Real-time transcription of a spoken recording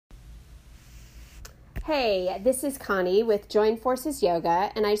Hey, this is Connie with Join Forces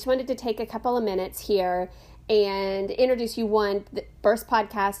Yoga, and I just wanted to take a couple of minutes here and introduce you the first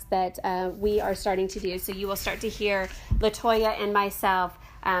podcast that we are starting to do. So you will start to hear LaToya and myself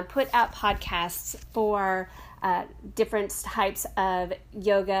put out podcasts for different types of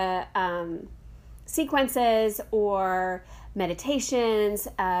yoga sequences or meditations,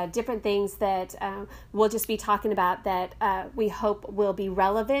 different things that we'll just be talking about that we hope will be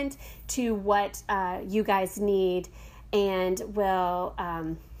relevant to what you guys need and will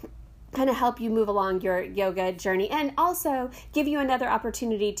kind of help you move along your yoga journey and also give you another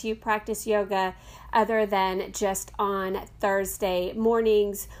opportunity to practice yoga other than just on Thursday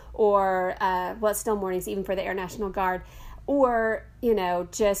mornings or, it's still mornings even for the Air National Guard, or,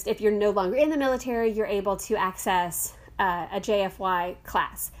 just if you're no longer in the military, you're able to access a JFY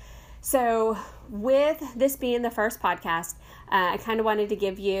class. So with this being the first podcast, I kind of wanted to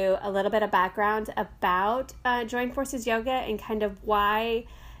give you a little bit of background about Join Forces Yoga and kind of why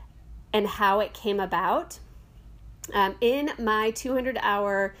and how it came about. In my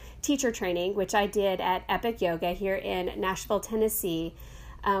 200-hour teacher training, which I did at Epic Yoga here in Nashville, Tennessee,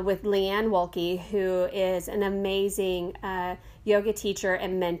 with Leanne Wolke, who is an amazing yoga teacher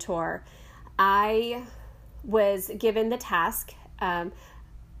and mentor, I was given the task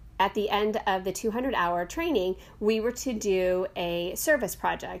at the end of the 200-hour training. We were to do a service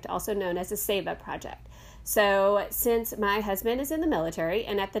project, also known as a SEVA project. So since my husband is in the military,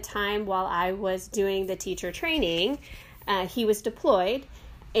 and at the time while I was doing the teacher training, he was deployed.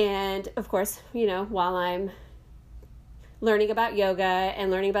 And of course, while I'm learning about yoga and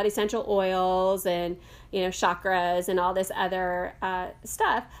learning about essential oils and, chakras and all this other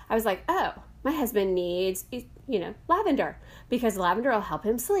stuff, I was like, oh, my husband needs, lavender, because lavender will help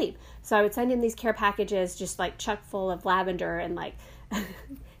him sleep. So I would send him these care packages just like chock full of lavender and like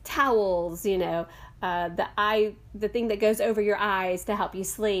towels, the thing that goes over your eyes to help you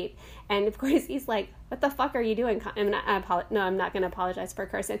sleep. And of course he's like, what the fuck are you doing? I'm not going to apologize for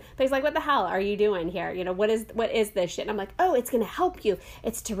cursing, but he's like, what the hell are you doing here? What is this shit? And I'm like, oh, it's going to help you.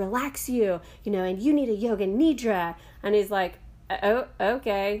 It's to relax you, and you need a yoga nidra. And he's like, oh,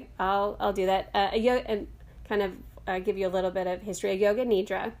 okay, I'll do that. And kind of give you a little bit of history. A yoga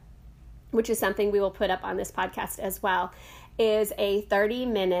nidra, which is something we will put up on this podcast as well, is a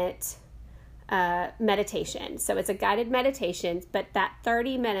 30-minute meditation. So it's a guided meditation, but that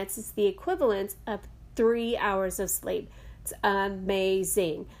 30 minutes is the equivalent of 3 hours of sleep. It's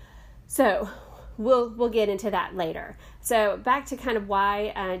amazing. So we'll get into that later. So back to kind of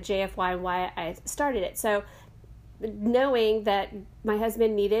why JFY and why I started it. So knowing that my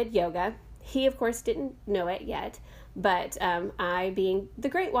husband needed yoga, he of course didn't know it yet, but I, being the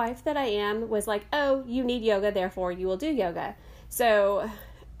great wife that I am, was like, oh, you need yoga, therefore you will do yoga. So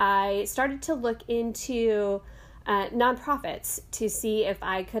I started to look into nonprofits to see if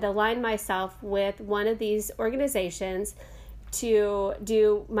I could align myself with one of these organizations to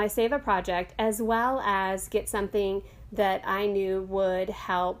do my SEVA project, as well as get something that I knew would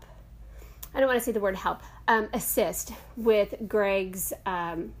help. I don't want to say the word help, assist with Greg's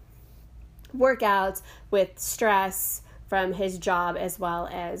workouts, with stress from his job, as well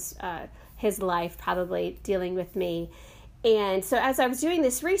as his life, probably dealing with me. And so as I was doing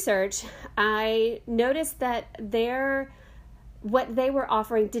this research, I noticed that what they were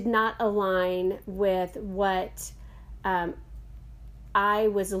offering did not align with what I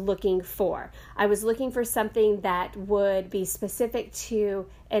was looking for. I was looking for something that would be specific to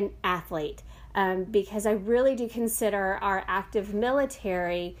an athlete, because I really do consider our active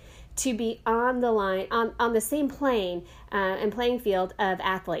military to be on the line, on the same plane and playing field of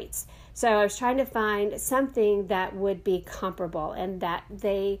athletes. So I was trying to find something that would be comparable and that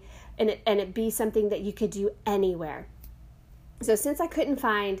it be something that you could do anywhere. So since I couldn't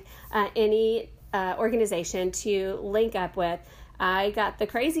find any organization to link up with, I got the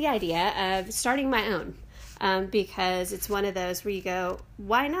crazy idea of starting my own, because it's one of those where you go,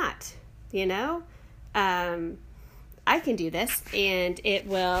 why not? I can do this and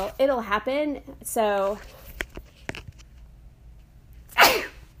it'll happen. So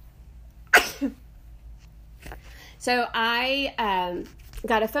I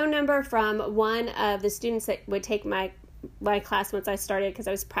got a phone number from one of the students that would take my class once I started, because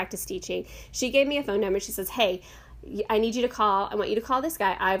I was practice teaching. She gave me a phone number. She says, hey, I need you to call. I want you to call this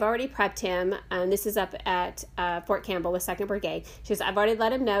guy. I've already prepped him. This is up at Fort Campbell with 2nd Brigade. She says, I've already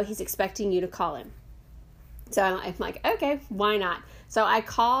let him know. He's expecting you to call him. So I'm like, okay, why not? So I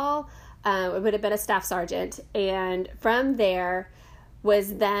call, it would have been a staff sergeant. And from there,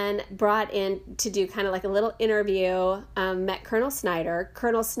 was then brought in to do kind of like a little interview, met Colonel Snyder.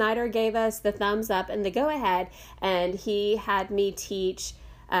 Colonel Snyder gave us the thumbs up and the go-ahead, and he had me teach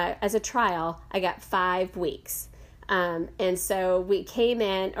as a trial. I got 5 weeks. And so we came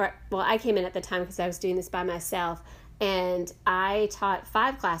in, I came in at the time because I was doing this by myself, and I taught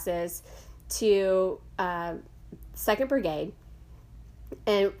 5 classes to 2nd Brigade.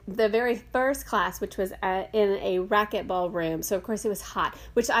 And the very first class, which was in a racquetball room, so of course it was hot,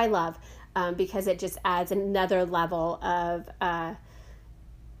 which I love because it just adds another level of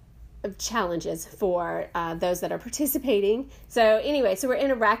challenges for those that are participating. So anyway, so we're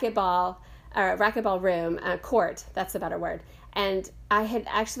in a racquetball room, court, that's the better word. And I had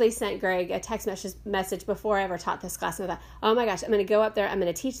actually sent Greg a text message before I ever taught this class. And I thought, oh my gosh, I'm going to go up there. I'm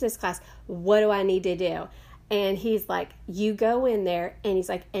going to teach this class. What do I need to do? And he's like, you go in there, and he's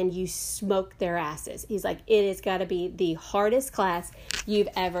like, and you smoke their asses. He's like, it has got to be the hardest class you've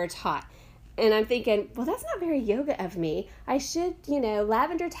ever taught. And I'm thinking, well, that's not very yoga of me. I should,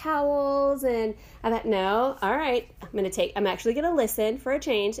 lavender towels. And I thought, no, all right, I'm actually going to listen for a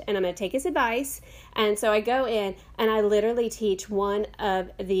change, and I'm going to take his advice. And so I go in, and I literally teach one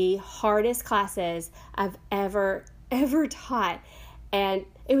of the hardest classes I've ever taught. And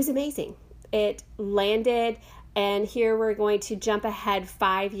it was amazing. It landed, and here we're going to jump ahead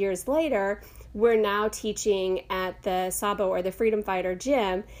 5 years later. We're now teaching at the Sabo, or the Freedom Fighter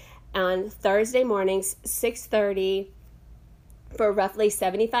gym, on Thursday mornings, 6:30, for roughly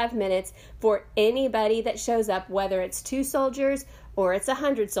 75 minutes for anybody that shows up, whether it's 2 soldiers or it's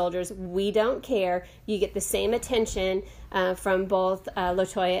 100 soldiers. We don't care. You get the same attention from both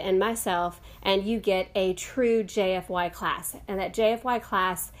LaToya and myself, and you get a true JFY class. And that JFY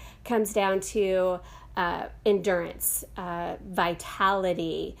class comes down to endurance,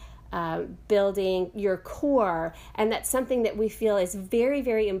 vitality, building your core, and that's something that we feel is very,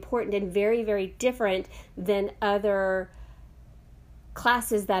 very important and very, very different than other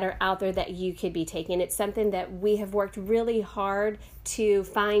classes that are out there that you could be taking. It's something that we have worked really hard to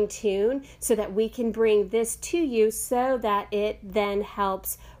fine tune so that we can bring this to you so that it then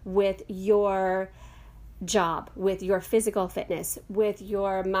helps with your job, with your physical fitness, with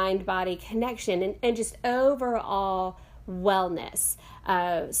your mind-body connection, and just overall wellness.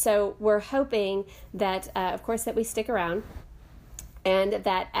 So we're hoping that, of course, that we stick around, and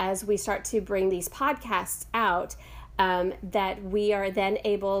that as we start to bring these podcasts out, that we are then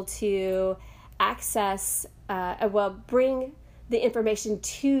able to access, bring the information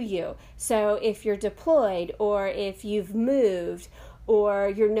to you. So if you're deployed, or if you've moved, or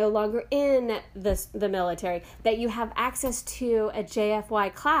you're no longer in the military, that you have access to a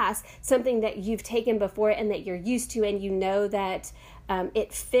JFY class, something that you've taken before and that you're used to, and you know that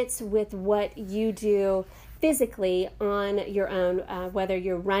it fits with what you do physically on your own, whether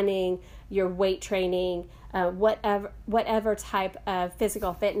you're running, your weight training, whatever type of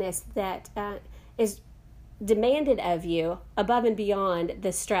physical fitness that is demanded of you above and beyond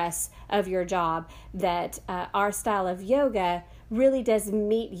the stress of your job, that our style of yoga really does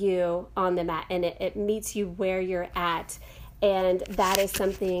meet you on the mat, and it meets you where you're at. And that is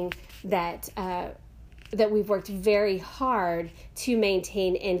something that that we've worked very hard to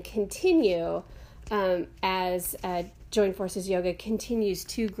maintain and continue as Joint Forces Yoga continues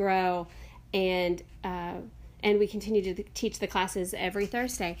to grow, and we continue to teach the classes every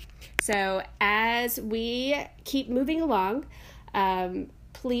Thursday. So as we keep moving along,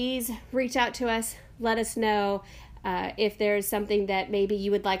 please reach out to us. Let us know if there's something that maybe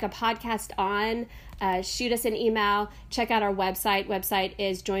you would like a podcast on. Shoot us an email. Check out our website. Website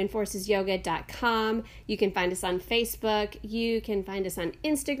is joinforcesyoga.com. You can find us on Facebook. You can find us on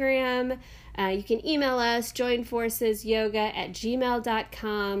Instagram. You can email us,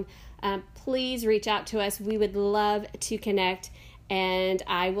 joinforcesyoga@gmail.com. Please reach out to us. We would love to connect, and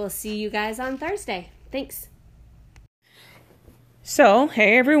I will see you guys on Thursday. Thanks. So,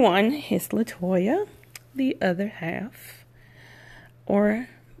 hey everyone, it's LaToya, the other half, or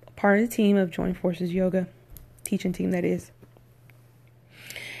part of the team of Joint Forces Yoga, teaching team that is.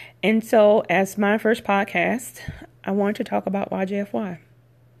 And so, as my first podcast, I want to talk about why JFY.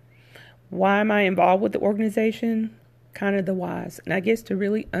 Why am I involved with the organization? Kind of the whys. And I guess to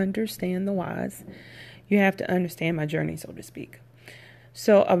really understand the whys, you have to understand my journey, so to speak.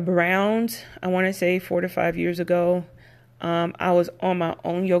 So around, I want to say 4 to 5 years ago, I was on my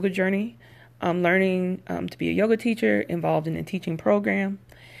own yoga journey. Learning to be a yoga teacher, involved in a teaching program.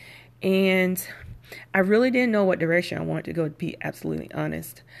 And I really didn't know what direction I wanted to go, to be absolutely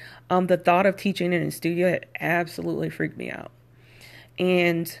honest. The thought of teaching in a studio had absolutely freaked me out.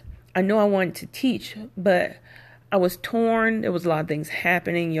 And I know I wanted to teach, but I was torn. There was a lot of things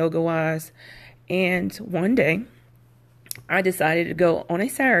happening yoga-wise. And one day, I decided to go on a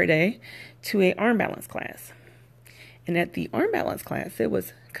Saturday to a arm balance class. And at the arm balance class, it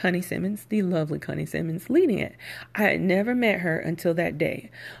was Connie Simmons, the lovely Connie Simmons, leading it. I had never met her until that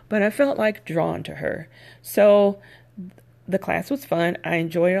day, but I felt like drawn to her. So the class was fun. I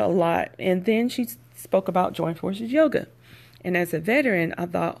enjoyed it a lot. And then she spoke about Joint Forces Yoga. And as a veteran, I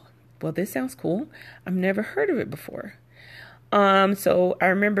thought, well, this sounds cool. I've never heard of it before. So I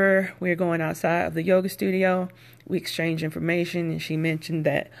remember we were going outside of the yoga studio. We exchanged information, and she mentioned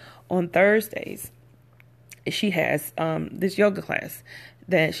that on Thursdays, she has this yoga class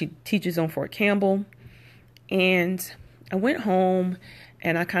that she teaches on Fort Campbell. And I went home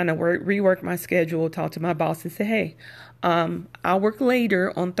and I kind of reworked my schedule, talked to my boss and said, hey, I'll work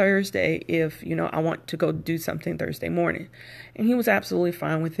later on Thursday if, I want to go do something Thursday morning. And he was absolutely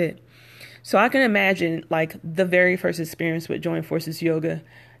fine with it. So I can imagine like the very first experience with Joint Forces Yoga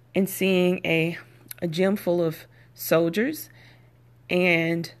and seeing a gym full of soldiers.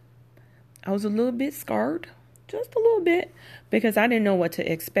 And I was a little bit scared, just a little bit, because I didn't know what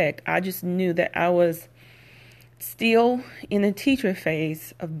to expect. I just knew that I was still in the teacher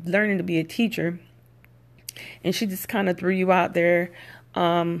phase of learning to be a teacher. And she just kind of threw you out there,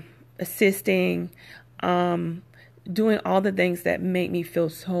 assisting, doing all the things that make me feel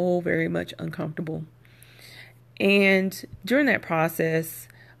so very much uncomfortable. And during that process,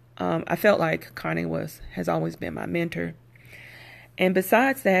 I felt like Connie has always been my mentor. And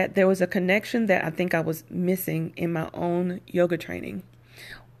besides that, there was a connection that I think I was missing in my own yoga training.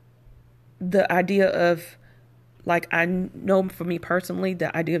 The idea of, like, I know for me personally,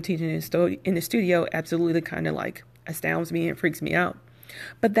 the idea of teaching in the studio absolutely kind of like astounds me and freaks me out.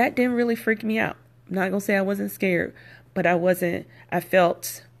 But that didn't really freak me out. I'm not going to say I wasn't scared, but I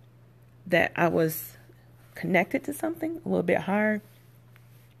felt that I was connected to something a little bit higher.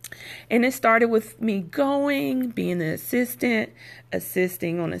 And it started with me being an assistant,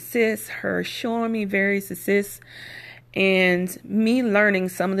 assisting on assists, her showing me various assists, and me learning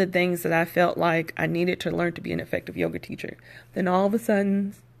some of the things that I felt like I needed to learn to be an effective yoga teacher. Then all of a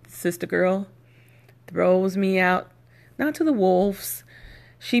sudden, sister girl throws me out, not to the wolves.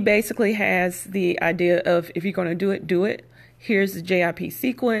 She basically has the idea of, if you're going to do it, do it. Here's the JIP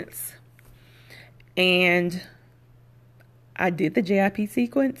sequence. And I did the JIP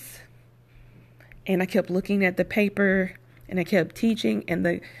sequence. And I kept looking at the paper. And I kept teaching.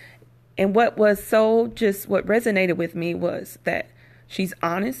 And what resonated with me was that she's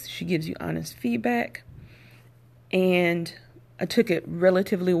honest. She gives you honest feedback. And I took it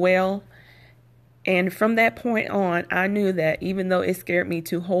relatively well. And from that point on, I knew that even though it scared me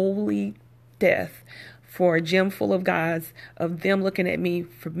to holy death for a gym full of guys, of them looking at me,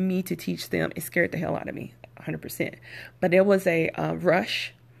 for me to teach them, it scared the hell out of me, 100%. But there was a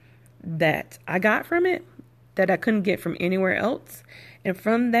rush that I got from it that I couldn't get from anywhere else. And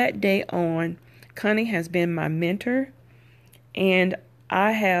from that day on, Connie has been my mentor. And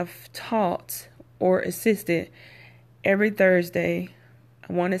I have taught or assisted every Thursday,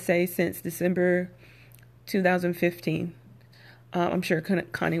 I want to say since December 2015. I'm sure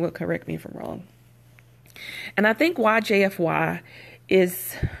Connie will correct me if I'm wrong. And I think YJFY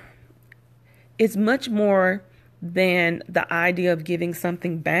is much more than the idea of giving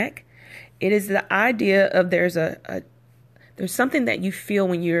something back. It is the idea of there's something that you feel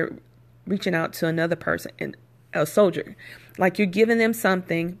when you're reaching out to another person, a soldier. Like you're giving them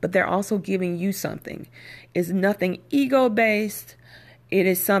something, but they're also giving you something. It's nothing ego-based. It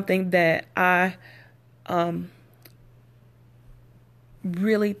is something that I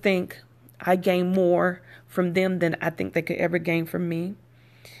really think I gain more from them than I think they could ever gain from me.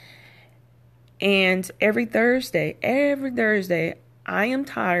 And every Thursday, I am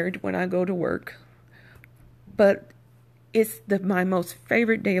tired when I go to work, but it's my most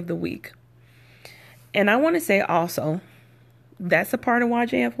favorite day of the week. And I want to say also, that's a part of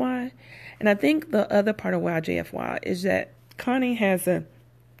YJFY. And I think the other part of YJFY is that Connie has a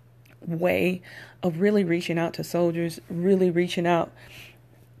way of really reaching out to soldiers, really reaching out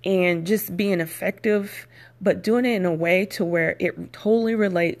and just being effective, but doing it in a way to where it totally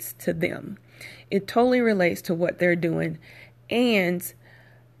relates to them. It totally relates to what they're doing. And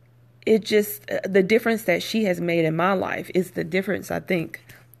it just, the difference that she has made in my life is the difference I think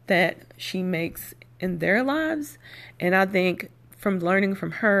that she makes in their lives. And I think from learning from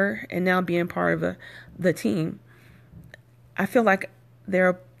her and now being part of the team, I feel like there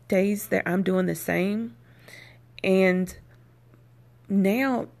are days that I'm doing the same. And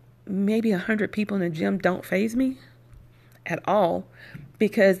now maybe 100 people in the gym don't faze me at all.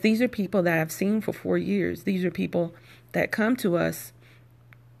 because these are people that I've seen for 4 years. These are people that come to us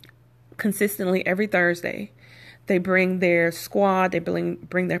consistently every Thursday. They bring their squad, they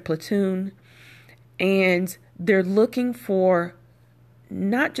bring their platoon, and they're looking for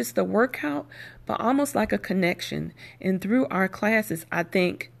not just a workout, but almost like a connection. And through our classes, I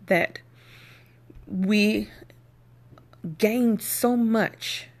think that we gain so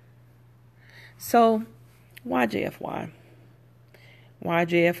much. So, why JFY? Why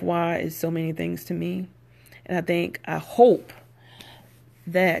JFY is so many things to me. And I hope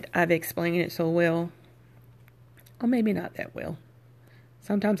that I've explained it so well. Or maybe not that well.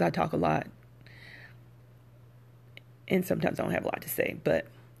 Sometimes I talk a lot. And sometimes I don't have a lot to say. But,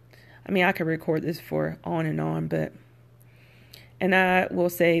 I mean, I could record this for on and on. And I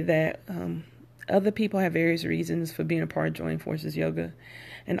will say that other people have various reasons for being a part of Joining Forces Yoga.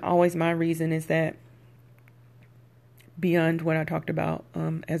 And always my reason is that beyond what I talked about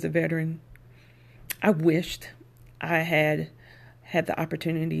as a veteran, I wished I had the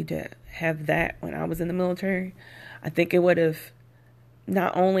opportunity to have that when I was in the military. I think it would have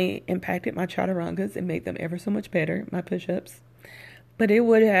not only impacted my chaturangas and made them ever so much better, my push-ups, but it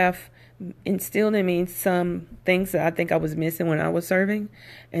would have instilled in me some things that I think I was missing when I was serving.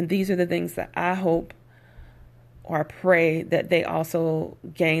 And these are the things that I hope or I pray that they also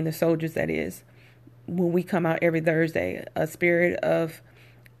gain, the soldiers that is, when we come out every Thursday, a spirit of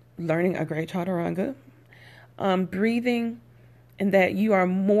learning a great chaturanga, breathing, and that you are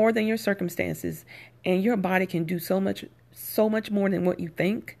more than your circumstances, and your body can do so much more than what you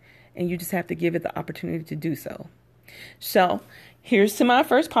think, and you just have to give it the opportunity to do so. So, here's to my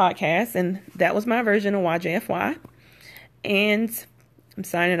first podcast, and that was my version of YJFY, and I'm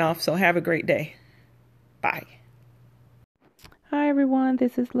signing off, so have a great day. Bye. Hi everyone,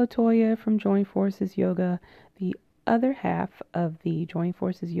 this is LaToya from Join Forces Yoga, the other half of the Join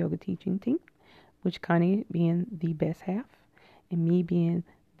Forces Yoga teaching team, which Connie being the best half and me being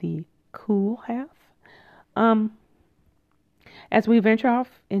the cool half. As we venture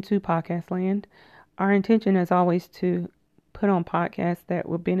off into podcast land, our intention is always to put on podcasts that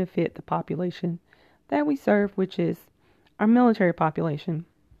will benefit the population that we serve, which is our military population.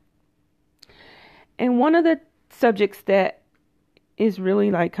 And one of the subjects that is really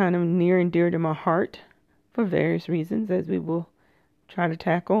like kind of near and dear to my heart for various reasons, as we will try to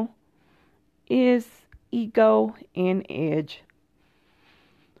tackle, is ego and edge.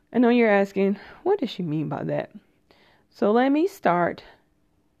 I know you're asking, what does she mean by that? So let me start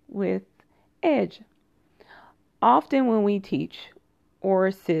with edge. Often when we teach or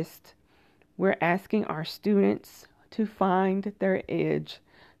assist, we're asking our students to find their edge,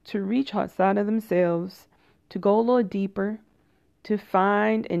 to reach outside of themselves, to go a little deeper, to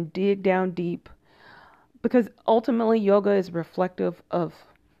find and dig down deep, because ultimately yoga is reflective of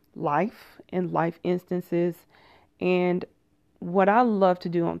life and life instances. And what I love to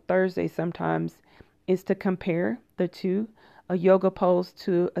do on Thursday sometimes is to compare the two, a yoga pose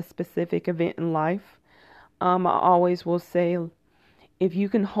to a specific event in life. I always will say, if you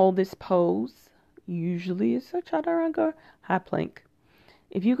can hold this pose, usually it's a chaturanga high plank.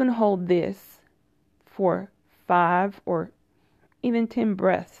 If you can hold this for 5 or even 10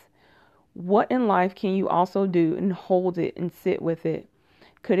 breaths, what in life can you also do and hold it and sit with it?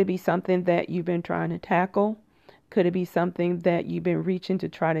 Could it be something that you've been trying to tackle? Could it be something that you've been reaching to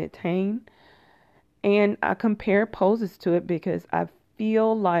try to attain? And I compare poses to it because I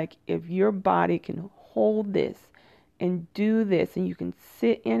feel like if your body can hold this and do this, and you can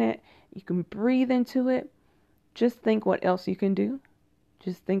sit in it, you can breathe into it, just think what else you can do.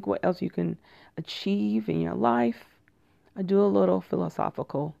 Just think what else you can achieve in your life. I do a little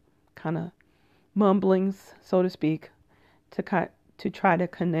philosophical kind of mumblings, so to speak, to try to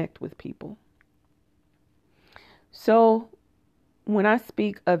connect with people. So when I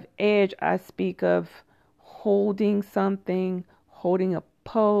speak of edge, I speak of holding something, holding a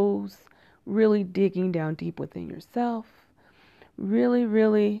pose, really digging down deep within yourself, really,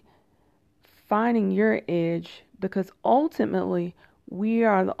 really finding your edge, because ultimately we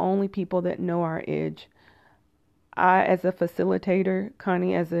are the only people that know our edge. I, as a facilitator,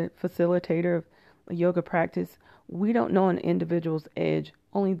 Connie, as a facilitator of a yoga practice, we don't know an individual's edge.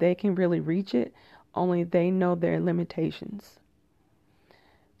 Only they can really reach it. Only they know their limitations.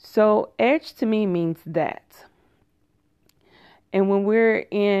 So edge to me means that. And when we're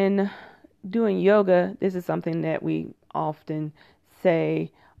doing yoga, this is something that we often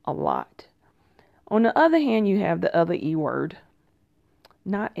say a lot. On the other hand, you have the other E word.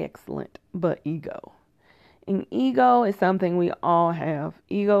 Not excellent, but ego. And ego is something we all have.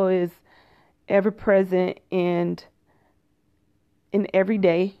 Ego is ever present, and in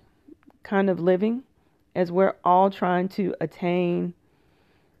everyday kind of living, as we're all trying to attain,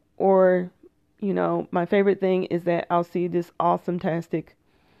 or, my favorite thing is that I'll see this awesome-tastic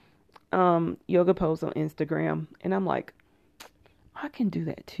yoga pose on Instagram, and I'm like, I can do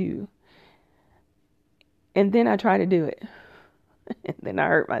that too. And then I try to do it, and then I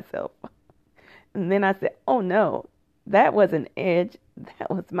hurt myself. And then I said, oh no, that wasn't edge, that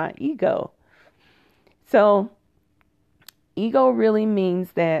was my ego. So ego really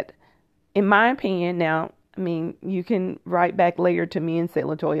means that, in my opinion, now, you can write back later to me and say,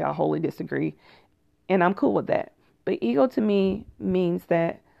 LaToya, I wholly disagree. And I'm cool with that. But ego to me means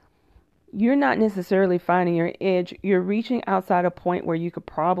that you're not necessarily finding your edge. You're reaching outside a point where you could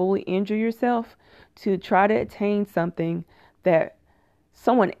probably injure yourself to try to attain something that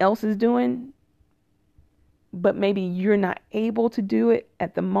someone else is doing, but maybe you're not able to do it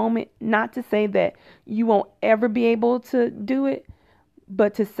at the moment. Not to say that you won't ever be able to do it,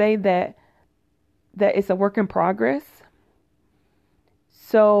 but to say that it's a work in progress.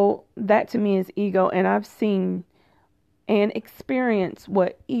 So that to me is ego. And I've seen and experienced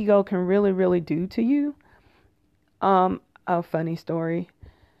what ego can really, really do to you. A funny story.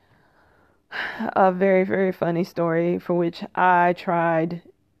 A very, very funny story, for which I tried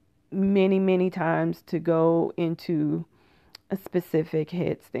many, many times to go into a specific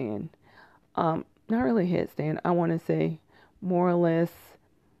headstand. Not really headstand. I want to say more or less,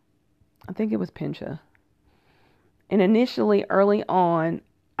 I think it was Pincha. And initially, early on,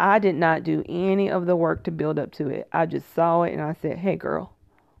 I did not do any of the work to build up to it. I just saw it and I said, hey girl,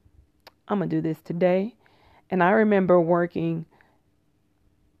 I'm going to do this today. And I remember working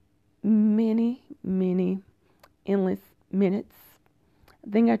many, many endless minutes.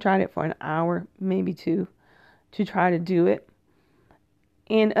 I think I tried it for an hour, maybe two, to try to do it.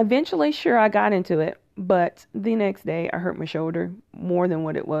 And eventually, sure, I got into it. But the next day, I hurt my shoulder more than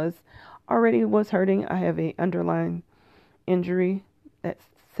what it was. Already was hurting. I have an underlying injury that's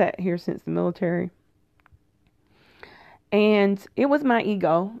sat here since the military. And it was my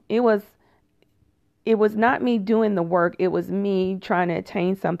ego. It was not me doing the work. It was me trying to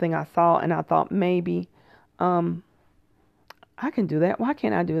attain something I saw, and I thought maybe I can do that. Why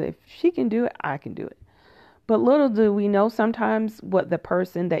can't I do it? If she can do it, I can do it. But little do we know sometimes what the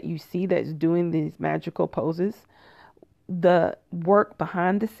person that you see that's doing these magical poses, the work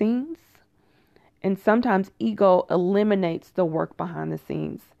behind the scenes. And sometimes ego eliminates the work behind the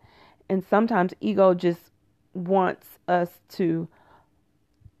scenes. And sometimes ego just wants us to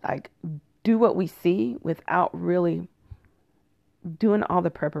do what we see without really doing all the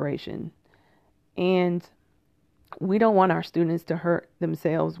preparation. And we don't want our students to hurt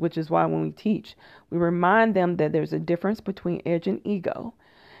themselves, which is why when we teach, we remind them that there's a difference between edge and ego.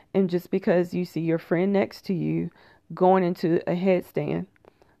 And just because you see your friend next to you going into a headstand,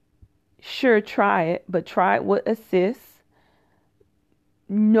 sure, try it, but try it with assist.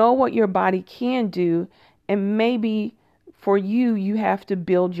 Know what your body can do, and maybe for you, you have to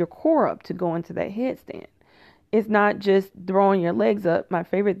build your core up to go into that headstand. It's not just throwing your legs up. My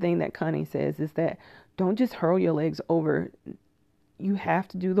favorite thing that Connie says is that don't just hurl your legs over. You have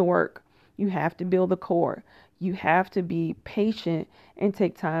to do the work. You have to build the core. You have to be patient and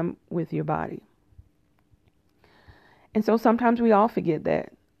take time with your body. And so sometimes we all forget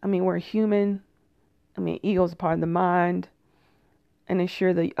that. We're human. Ego is a part of the mind. And it's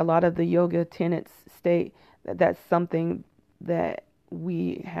sure that a lot of the yoga tenets state that that's something that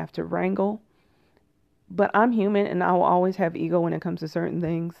we have to wrangle. But I'm human, and I will always have ego when it comes to certain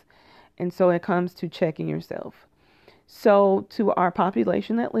things. And so it comes to checking yourself. So to our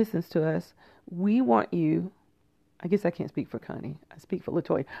population that listens to us, we want you, I guess I can't speak for Connie. I speak for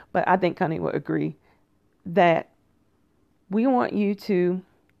LaToya. But I think Connie will agree that we want you to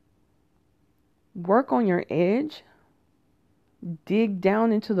work on your edge, dig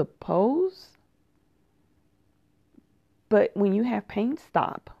down into the pose, but when you have pain,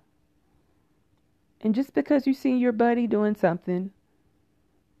 stop. And just because you see your buddy doing something,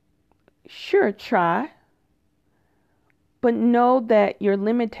 sure, try, but know that your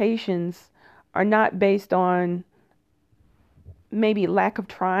limitations are not based on maybe lack of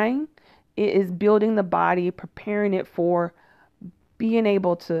trying. It is building the body, preparing it for being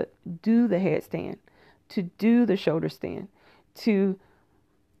able to do the headstand, to do the shoulder stand, to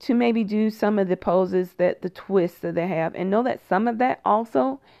maybe do some of the poses, that the twists that they have. And know that some of that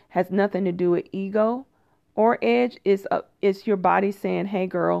also has nothing to do with ego or edge. It's your body saying, hey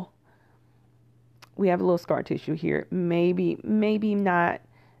girl, we have a little scar tissue here. Maybe not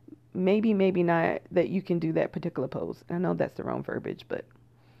that you can do that particular pose. I know that's the wrong verbiage, but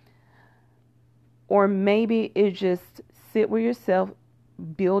or maybe it's just sit with yourself,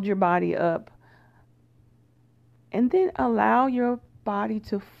 build your body up, and then allow your body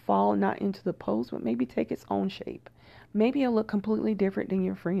to fall not into the pose, but maybe take its own shape. Maybe it'll look completely different than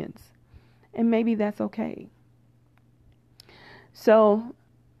your friends, and maybe that's okay. So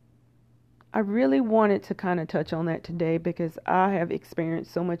I really wanted to kind of touch on that today because I have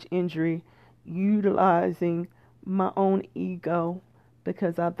experienced so much injury utilizing my own ego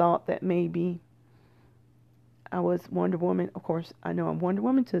because I thought that maybe I was Wonder Woman. Of course, I know I'm Wonder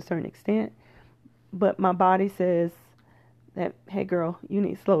Woman to a certain extent, but my body says that, hey girl, you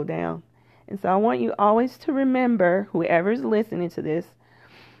need to slow down. And so I want you always to remember, whoever's listening to this,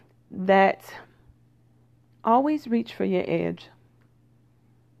 that always reach for your edge.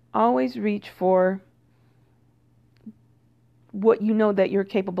 Always reach for what you know that you're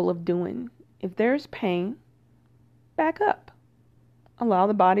capable of doing. If there's pain, back up. Allow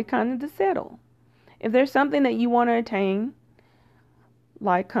the body kind of to settle. If there's something that you want to attain,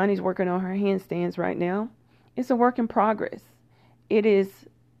 like Connie's working on her handstands right now, it's a work in progress. It is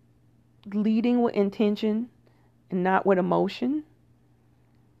leading with intention and not with emotion.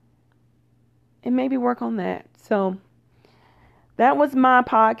 And maybe work on that. So that was my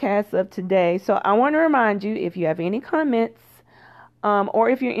podcast of today. So I want to remind you, if you have any comments, or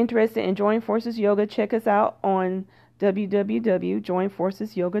if you're interested in Join Forces Yoga, check us out on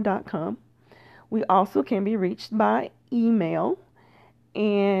www.joinforcesyoga.com. We also can be reached by email,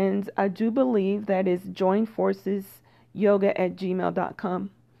 and I do believe that is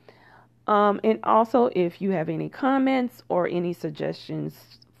joinforcesyoga@gmail.com. And also, if you have any comments or any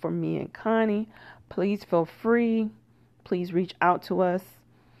suggestions for me and Connie, please feel free. Please reach out to us.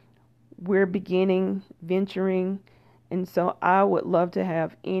 We're venturing, and so I would love to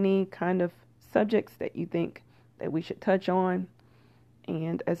have any kind of subjects that you think that we should touch on.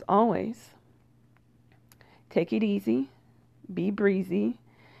 And as always, take it easy, be breezy,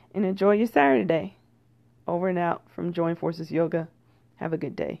 and enjoy your Saturday. Over and out from Join Forces Yoga. Have a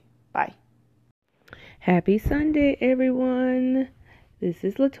good day. Bye. Happy Sunday, everyone. This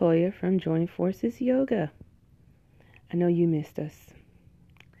is LaToya from Join Forces Yoga. I know you missed us.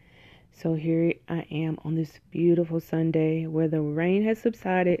 So here I am on this beautiful Sunday where the rain has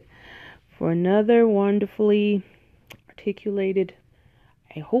subsided for another wonderfully articulated,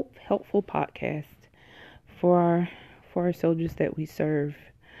 I hope, helpful podcast for our soldiers that we serve.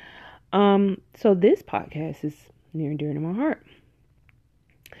 So this podcast is near and dear to my heart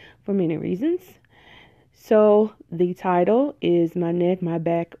for many reasons. So the title is My Neck, My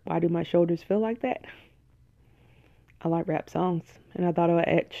Back, Why Do My Shoulders Feel Like That? I like rap songs, and I thought I would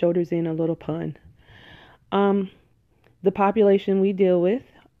add shoulders in a little pun. The population we deal with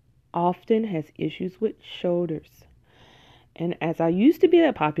often has issues with shoulders. And as I used to be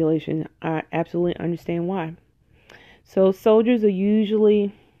that population, I absolutely understand why. So soldiers are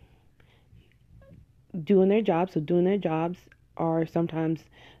usually doing their jobs. So doing their jobs are sometimes,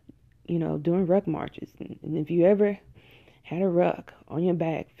 doing ruck marches. And if you ever had a ruck on your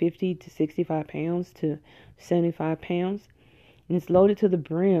back, 50 to 65 pounds to 75 pounds, and it's loaded to the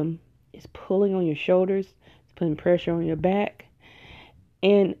brim, it's pulling on your shoulders, it's putting pressure on your back.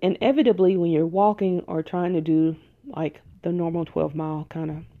 And inevitably, when you're walking or trying to do like the normal 12-mile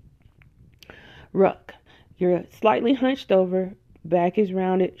kind of ruck, you're slightly hunched over, back is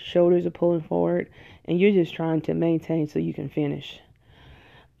rounded, shoulders are pulling forward, and you're just trying to maintain so you can finish.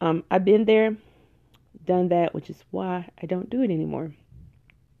 I've been there, done that, which is why I don't do it anymore.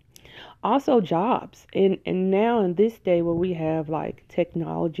 Also jobs. And now in this day where we have like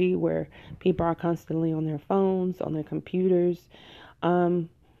technology where people are constantly on their phones, on their computers, and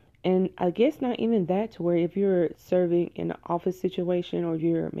I guess not even that, to where if you're serving in an office situation or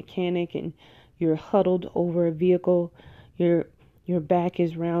you're a mechanic and you're huddled over a vehicle, your back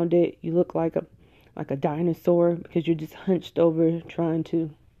is rounded, you look like a dinosaur because you're just hunched over trying to,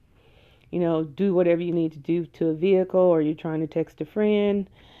 do whatever you need to do to a vehicle, or you're trying to text a friend.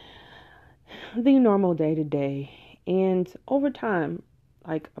 The normal day to day. And over time,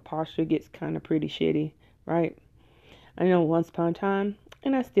 like, a posture gets kind of pretty shitty, right? I know once upon a time,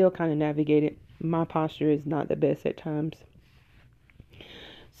 and I still kind of navigate it, my posture is not the best at times.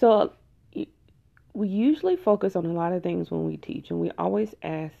 So we usually focus on a lot of things when we teach, and we always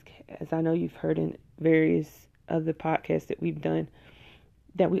ask, as I know you've heard in various other podcasts that we've done,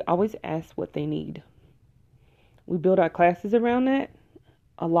 that we always ask what they need. We build our classes around that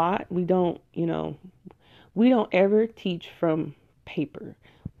a lot. We don't ever teach from paper.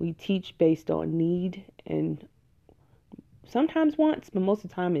 We teach based on need, and sometimes wants, but most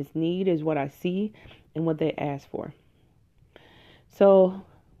of the time it's need is what I see and what they ask for. So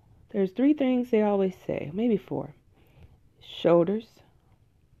there's 3 things they always say, maybe 4. shoulders,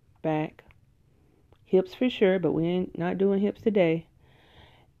 back, hips for sure, but we ain't not doing hips today,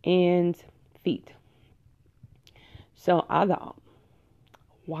 and feet. So I thought,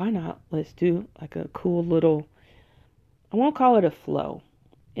 why not? Let's do like a cool little, I won't call it a flow.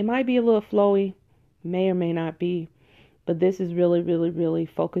 It might be a little flowy, may or may not be, but this is really, really, really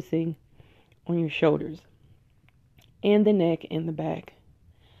focusing on your shoulders and the neck and the back,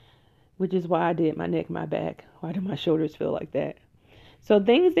 which is why I did my neck, my back. Why do my shoulders feel like that? So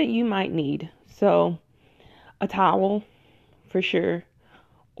things that you might need. So a towel for sure,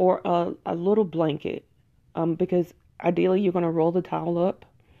 or a little blanket, because ideally you're going to roll the towel up,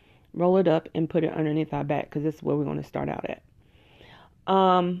 roll it up and put it underneath our back, because this is where we're going to start out at.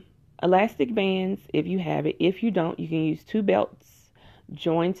 Elastic bands, if you have it. If you don't, you can use 2 belts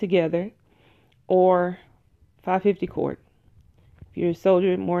joined together, or 550 cord. If you're a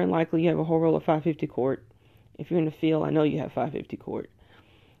soldier, more than likely you have a whole roll of 550 cord. If you're in the field, I know you have 550 cord.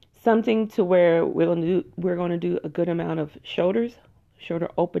 Something to where we're going to do a good amount of shoulder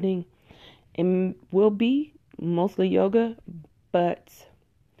opening, and will be mostly yoga, but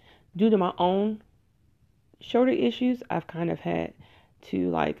due to my own shoulder issues, I've kind of had to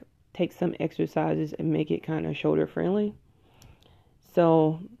like take some exercises and make it kind of shoulder friendly.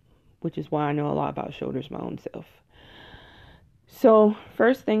 So, which is why I know a lot about shoulders my own self. So,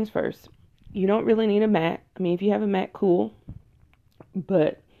 first things first, you don't really need a mat. I mean, if you have a mat, cool.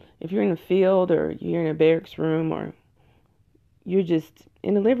 But if you're in a field, or you're in a barracks room, or you're just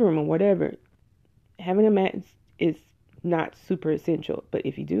in the living room or whatever, having a mat is not super essential. But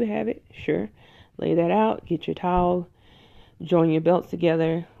if you do have it, sure, lay that out, get your towel, join your belts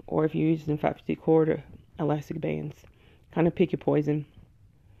together, or if you're using 550 cord or elastic bands, kind of pick your poison.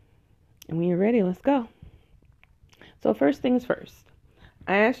 And when you're ready, let's go. So first things first,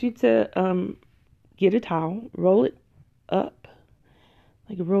 I ask you to get a towel, roll it up,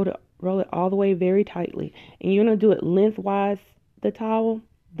 like roll it all the way very tightly. And you're going to do it lengthwise, the towel,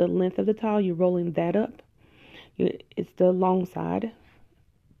 the length of the towel, you're rolling that up. It's the long side.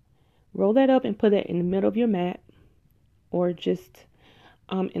 Roll that up and put that in the middle of your mat, or just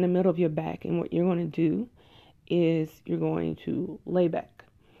in the middle of your back. And what you're going to do is you're going to lay back.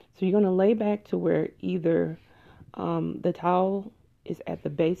 So you're going to lay back to where either the towel is at the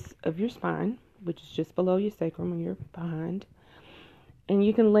base of your spine, which is just below your sacrum when you're behind. And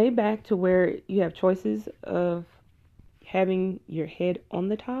you can lay back to where you have choices of having your head on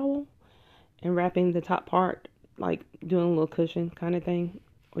the towel and wrapping the top part, like doing a little cushion kind of thing.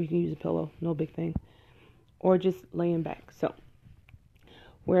 Or you can use a pillow, no big thing. Or just laying back. So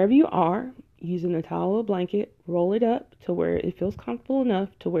wherever you are, using a towel or blanket, roll it up to where it feels comfortable enough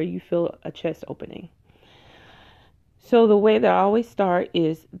to where you feel a chest opening. So the way that I always start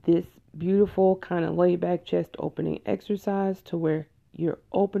is this beautiful kind of laid back chest opening exercise, to where you're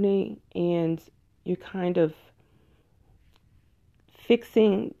opening and you're kind of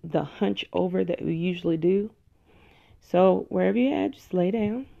fixing the hunch over that we usually do. So wherever you're at, just lay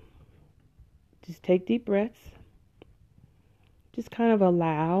down. Just take deep breaths. Just kind of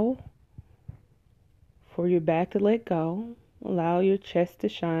allow for your back to let go. Allow your chest to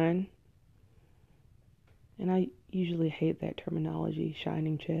shine. And I usually hate that terminology,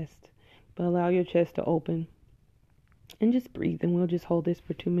 shining chest. But allow your chest to open. And just breathe. And we'll just hold this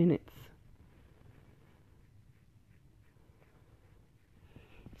for 2 minutes.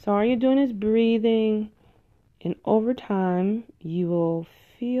 So all you're doing is breathing. And over time, you will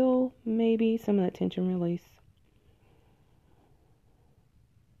feel maybe some of that tension release.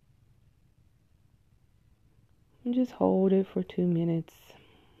 And just hold it for 2 minutes.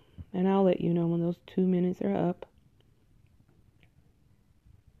 And I'll let you know when those 2 minutes are up.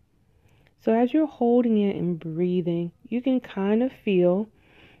 So as you're holding it and breathing, you can kind of feel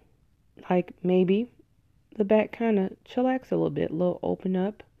like maybe the back kind of chillax a little bit, a little open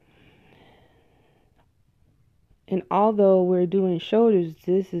up. And although we're doing shoulders,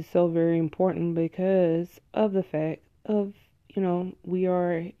 this is so very important because of the fact of, we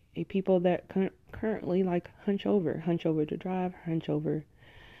are a people that currently like hunch over to drive, hunch over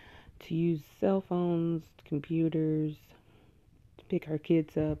to use cell phones, computers, to pick our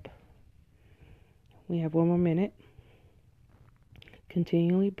kids up. We have 1 more minute.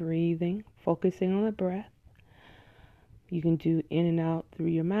 Continually breathing, focusing on the breath. You can do in and out through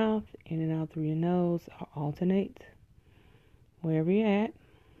your mouth, in and out through your nose, or alternate. Wherever you're at,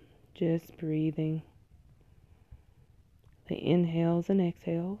 just breathing. The inhales and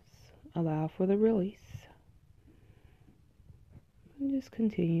exhales. Allow for the release. And just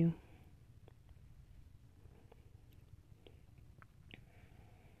continue.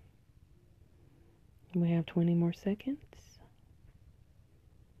 We have 20 more seconds.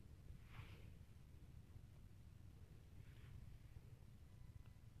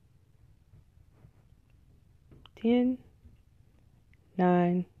 10,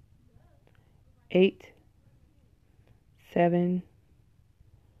 9, 8, 7,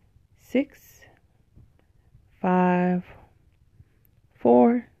 6, 5,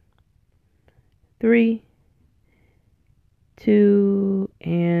 4, 3, 2,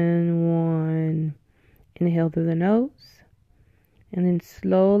 and 1. Inhale through the nose, and then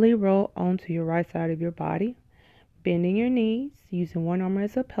slowly roll onto your right side of your body, bending your knees, using one arm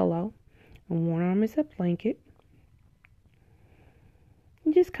as a pillow and one arm as a blanket.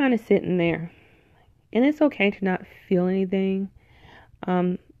 And just kind of sitting there. And it's okay to not feel anything.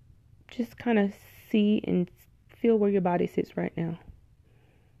 Just kind of see and feel where your body sits right now.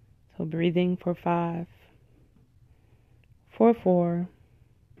 So breathing for 5, for 4,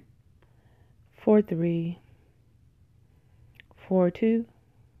 for 3, for 2,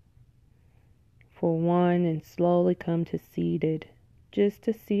 for 1, and slowly come to seated. Just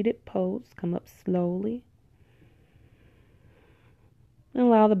a seated pose. Come up slowly. And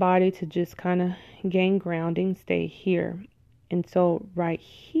allow the body to just kind of gain grounding, stay here. And so right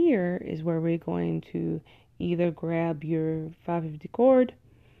here is where we're going to either grab your 550 cord,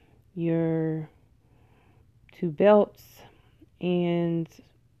 your 2 belts, and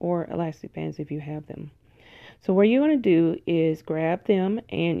or elastic bands if you have them. So what you're going to do is grab them,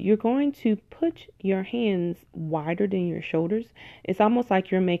 and you're going to put your hands wider than your shoulders. It's almost like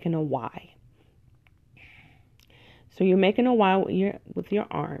you're making a Y. So you're making a Y with your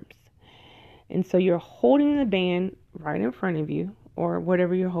arms. And so you're holding the band right in front of you, or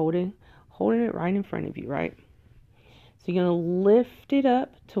whatever you're holding it right in front of you, right? So you're going to lift it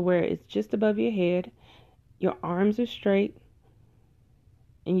up to where it's just above your head. Your arms are straight.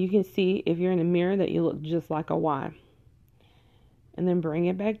 And you can see, if you're in a mirror, that you look just like a Y. And then bring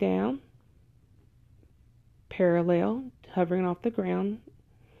it back down, parallel, hovering off the ground,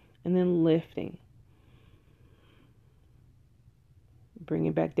 and then lifting. Bring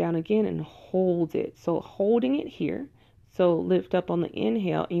it back down again and hold it. So holding it here. So lift up on the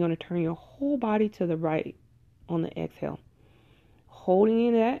inhale, and you're going to turn your whole body to the right on the exhale. Holding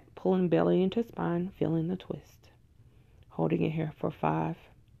it at, pulling belly into spine, feeling the twist. Holding it here for 5,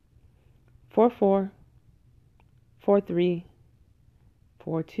 for 4, for 3,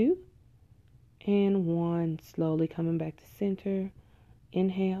 for 2, and 1. Slowly coming back to center.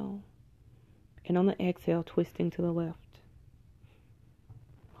 Inhale. And on the exhale, twisting to the left.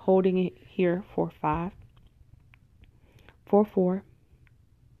 Holding it here for 5, for 4,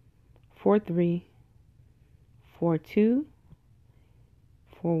 for 3, for 2,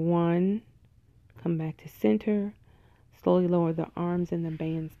 for 1. Come back to center. Slowly lower the arms and the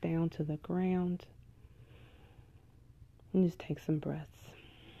bands down to the ground. And just take some breaths.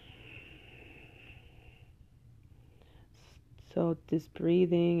 So just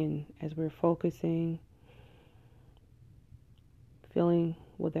breathing, and as we're focusing, feeling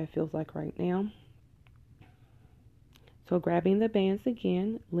what that feels like right now. So grabbing the bands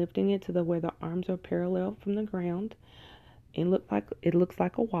again, lifting it to where the arms are parallel from the ground. It looks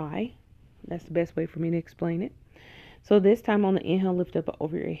like a Y. That's the best way for me to explain it. So this time on the inhale, lift up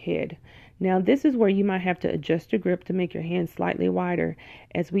over your head. Now this is where you might have to adjust your grip to make your hands slightly wider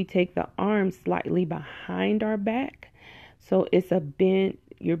as we take the arms slightly behind our back. So it's a bend.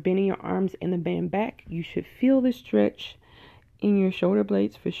 You're bending your arms and the band back. You should feel the stretch in your shoulder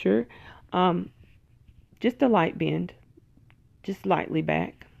blades for sure. Just a light bend, just lightly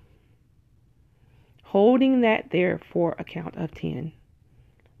back. Holding that there for a count of 10,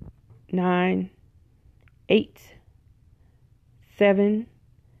 9, 8, 7,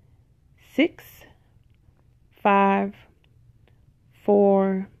 6, 5,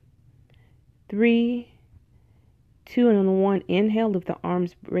 4, 3, 2, and on the 1, inhale, lift the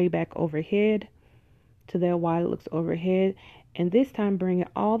arms way back overhead to that Y that looks overhead. And this time, bring it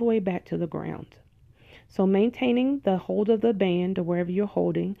all the way back to the ground. So maintaining the hold of the band to wherever you're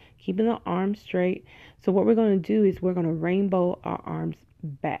holding, keeping the arms straight. So what we're going to do is we're going to rainbow our arms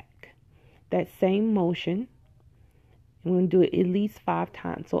back. That same motion. I'm going to do it at least 5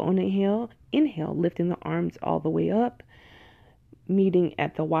 times. So on the inhale, lifting the arms all the way up, meeting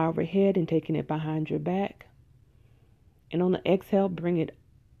at the Y overhead and taking it behind your back. And on the exhale, bring it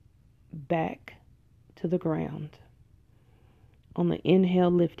back to the ground. On the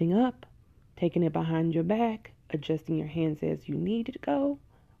inhale, lifting up, taking it behind your back, adjusting your hands as you need to go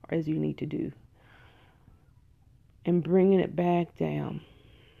or as you need to do. And bringing it back down.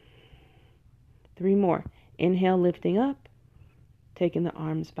 3 more. Inhale, lifting up, taking the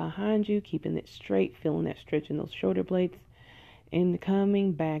arms behind you, keeping it straight, feeling that stretch in those shoulder blades, and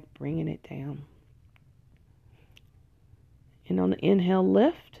coming back, bringing it down. And on the inhale,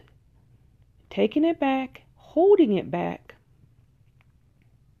 lift, taking it back, holding it back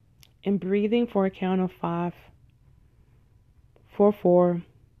and breathing for a count of 5, 4, 4,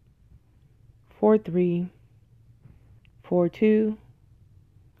 4, 3, 4, 2,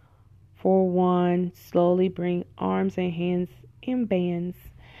 4, 1. Slowly bring arms and hands in bands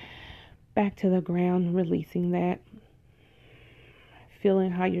back to the ground, releasing that.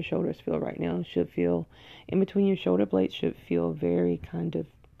 Feeling how your shoulders feel right now. Should feel in between your shoulder blades, should feel very kind of,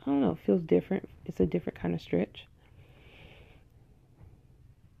 I don't know, feels different. It's a different kind of stretch.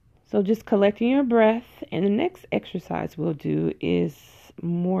 So just collecting your breath. And the next exercise we'll do is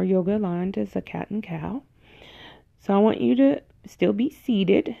more yoga aligned as a cat and cow. So I want you to still be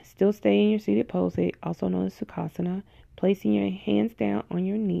seated, still stay in your seated pose, also known as Sukhasana, placing your hands down on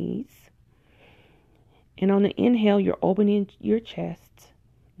your knees. And on the inhale, you're opening your chest,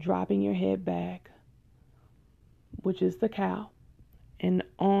 dropping your head back, which is the cow. And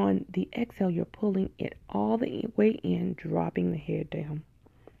on the exhale, you're pulling it all the way in, dropping the head down,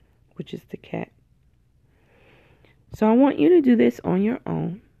 which is the cat. So I want you to do this on your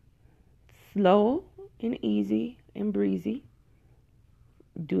own, slow and easy and breezy.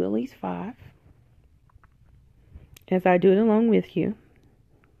 Do at least 5 as I do it along with you.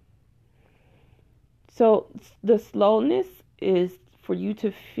 So the slowness is for you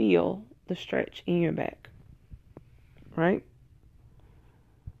to feel the stretch in your back, right?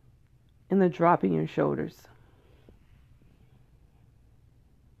 And the drop in your shoulders.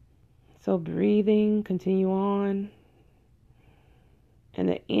 So breathing, continue on. And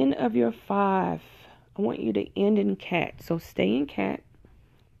the end of your 5, I want you to end in cat. So stay in cat,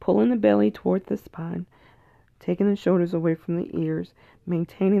 pulling the belly toward the spine, taking the shoulders away from the ears,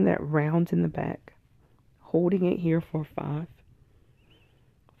 maintaining that round in the back. Holding it here for 5,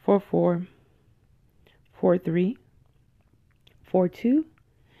 4, 4, 4, 3, 4, 2,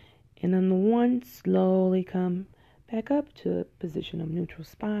 and on the 1, slowly come back up to a position of neutral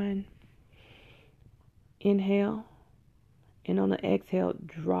spine. Inhale, and on the exhale,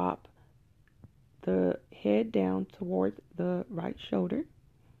 drop the head down toward the right shoulder.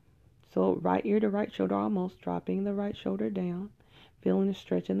 So right ear to right shoulder almost, dropping the right shoulder down, feeling the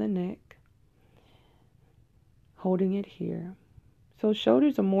stretch in the neck. Holding it here. So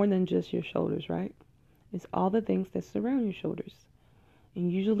shoulders are more than just your shoulders, right? It's all the things that surround your shoulders.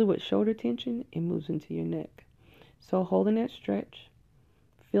 And usually with shoulder tension, it moves into your neck. So holding that stretch,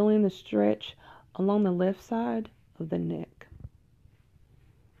 feeling the stretch along the left side of the neck.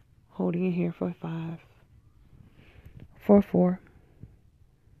 Holding it here for 5, 4, 4,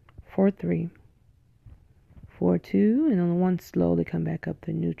 4, 3, 4, 2, and on the 1, slowly come back up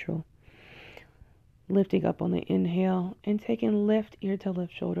to neutral. Lifting up on the inhale and taking left ear to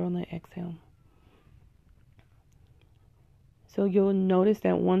left shoulder on the exhale. So you'll notice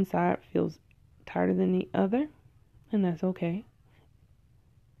that one side feels tighter than the other, and that's okay.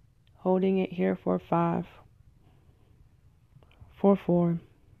 Holding it here for 5, 4, 4,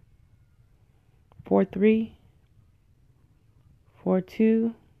 4, 3, 4,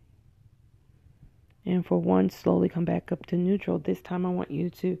 2, and for 1, slowly come back up to neutral. This time I want you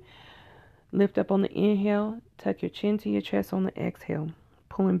to lift up on the inhale, tuck your chin to your chest on the exhale,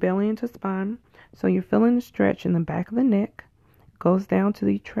 pulling belly into spine. So you're feeling the stretch in the back of the neck, goes down to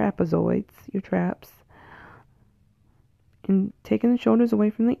the trapezoids, your traps, and taking the shoulders away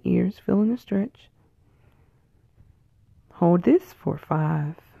from the ears, feeling the stretch. Hold this for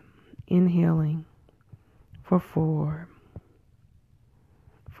 5, inhaling for 4,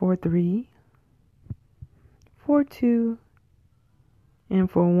 4, 3, 4, 2, and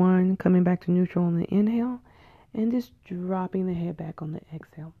for 1, coming back to neutral on the inhale, and just dropping the head back on the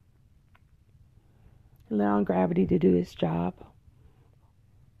exhale. Allowing gravity to do its job.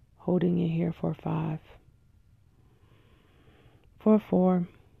 Holding it here for 5, 4, 4,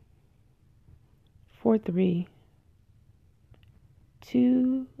 4, 3,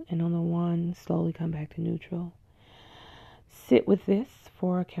 2, and on the 1, slowly come back to neutral. Sit with this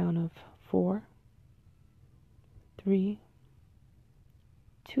for a count of 4, 3,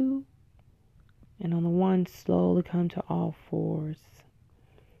 2, and on the 1, slowly come to all 4s.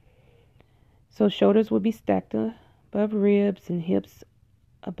 So shoulders will be stacked above ribs and hips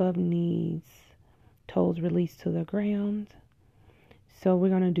above knees. Toes released to the ground. So we're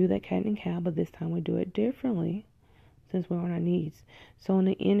going to do that cat and cow, but this time we do it differently since we're on our knees. So on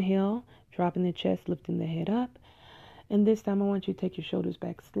the inhale, dropping the chest, lifting the head up. And this time I want you to take your shoulders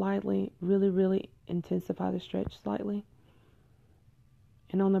back slightly, really intensify the stretch slightly.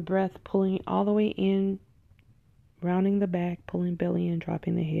 And on the breath, pulling it all the way in, rounding the back, pulling belly in,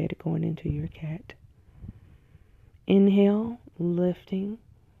 dropping the head, going into your cat. Inhale, lifting,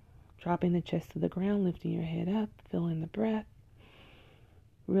 dropping the chest to the ground, lifting your head up, feeling the breath,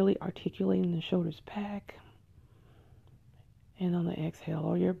 really articulating the shoulders back. And on the exhale,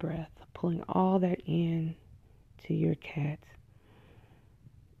 or your breath, pulling all that in to your cat.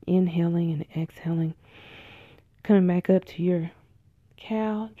 Inhaling and exhaling. Coming back up to your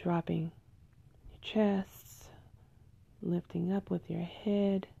cow, dropping your chest, lifting up with your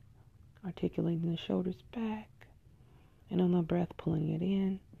head, articulating the shoulders back. And on the breath, pulling it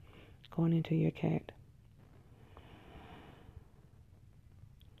in, going into your cat.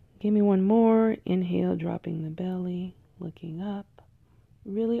 Give me one more. Inhale, dropping the belly, looking up,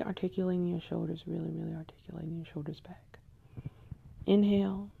 really articulating your shoulders, really articulating your shoulders back.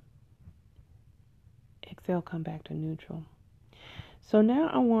 Inhale, exhale, come back to neutral. So now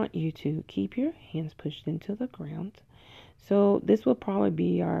I want you to keep your hands pushed into the ground. So this will probably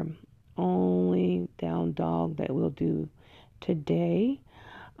be our only down dog that we'll do today.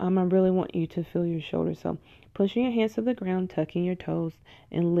 I really want you to feel your shoulders. So pushing your hands to the ground, tucking your toes,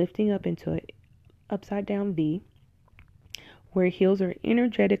 and lifting up into an upside down V, where heels are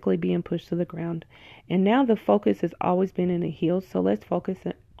energetically being pushed to the ground. And now the focus has always been in the heels, so let's focus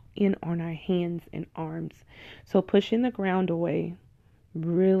in on our hands and arms. So pushing the ground away,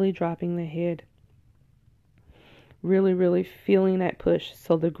 really dropping the head, really feeling that push.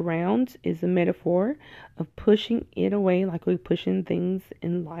 So the ground is a metaphor of pushing it away, like we're pushing things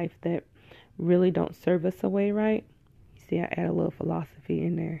in life that really don't serve us away, right? You see, I add a little philosophy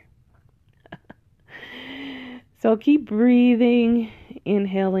in there. So keep breathing,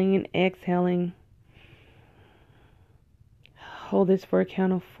 inhaling and exhaling. Hold this for a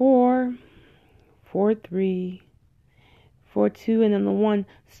count of 4, 4, 3, 4, 2, and then the 1.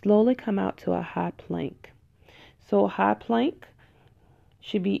 Slowly come out to a high plank. So a high plank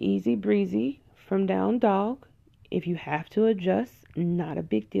should be easy breezy from down dog. If you have to adjust, not a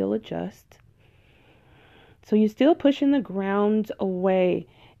big deal, adjust. So you're still pushing the ground away,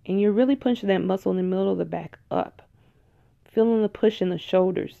 and you're really pushing that muscle in the middle of the back up. Feeling the push in the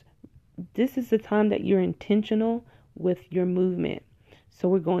shoulders. This is the time that you're intentional with your movement. So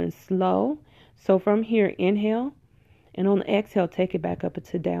we're going slow. So from here, inhale, and on the exhale, take it back up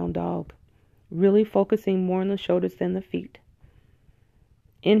to down dog. Really focusing more on the shoulders than the feet.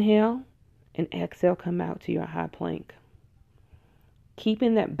 Inhale and exhale, come out to your high plank.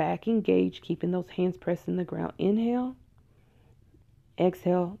 Keeping that back engaged, keeping those hands pressed in the ground. Inhale,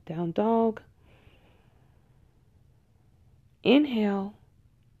 exhale, down dog. Inhale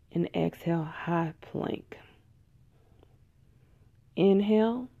and exhale, high plank.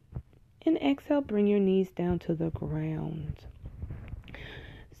 Inhale and exhale, bring your knees down to the ground.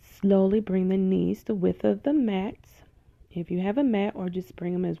 Slowly bring the knees the width of the mat. If you have a mat, or just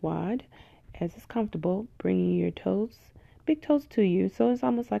bring them as wide as is comfortable, bringing your toes, big toes to you, so it's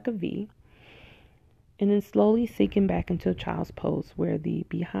almost like a V. And then slowly sinking back into child's pose, where the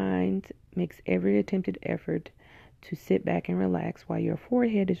behind makes every attempted effort to sit back and relax while your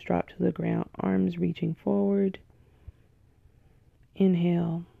forehead is dropped to the ground, arms reaching forward.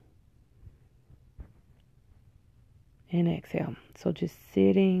 Inhale and exhale. So just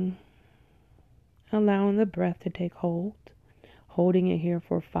sitting, allowing the breath to take hold, holding it here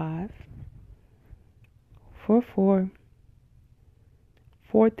for 5, for 4,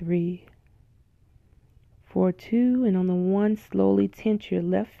 for 3, for 2, and on the 1, slowly tense your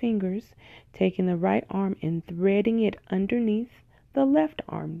left fingers, taking the right arm and threading it underneath the left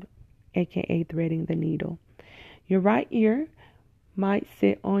arm, aka threading the needle. Your right ear might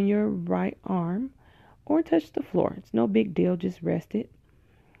sit on your right arm or touch the floor. It's no big deal, just rest it.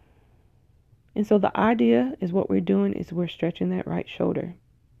 And so the idea is what we're doing is we're stretching that right shoulder.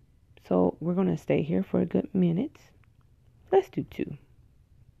 So we're going to stay here for a good minute. Let's do 2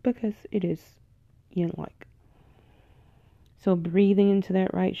 because it is yin-like. So breathing into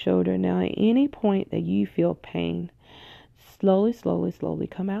that right shoulder. Now at any point that you feel pain, slowly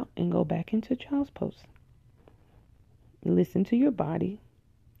come out and go back into child's pose. Listen to your body.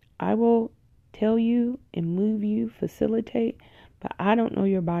 I will tell you and move you, facilitate, but I don't know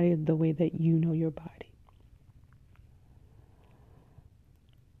your body the way that you know your body.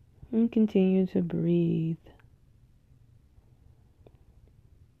 And continue to breathe.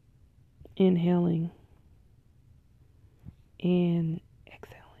 Inhaling and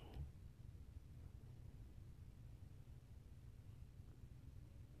exhaling.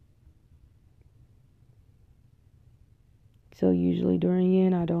 So usually during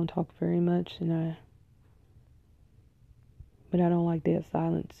yin, I don't talk very much, but I don't like dead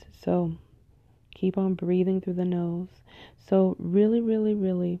silence. So keep on breathing through the nose. So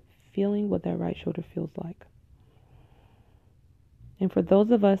really feeling what that right shoulder feels like. And for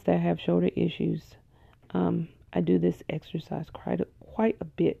those of us that have shoulder issues, I do this exercise quite a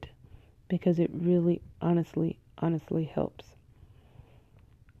bit because it really honestly helps.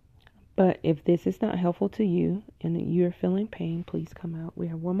 But if this is not helpful to you and you're feeling pain, please come out. We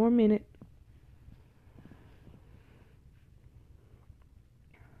have one more minute.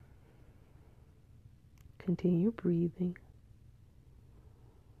 Continue breathing.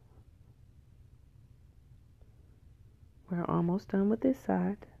 We're almost done with this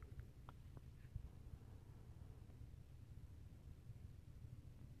side.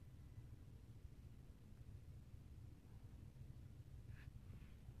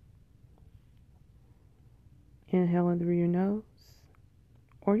 Inhaling through your nose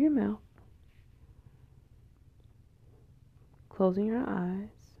or your mouth. Closing your eyes.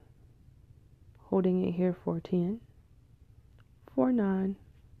 Holding it here for 10, for 9,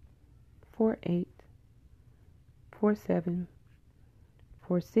 for 8, for 7,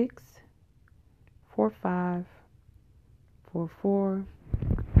 for 6, for 5, for 4,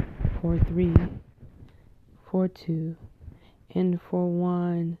 for 3, for 2, and for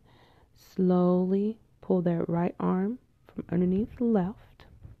 1. Slowly pull that right arm from underneath the left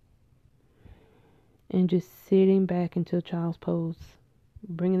and just sitting back into child's pose.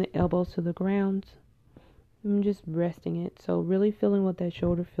 Bringing the elbows to the ground and just resting it. So really feeling what that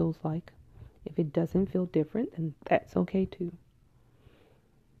shoulder feels like. If it doesn't feel different, then that's okay too.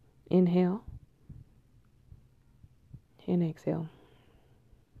 Inhale and exhale.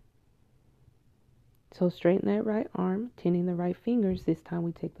 So straighten that right arm, tending the right fingers. This time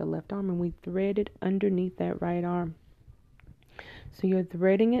we take the left arm and we thread it underneath that right arm. So you're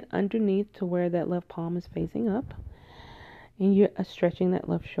threading it underneath to where that left palm is facing up. And you're stretching that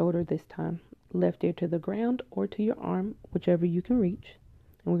left shoulder this time. Left ear to the ground or to your arm, whichever you can reach.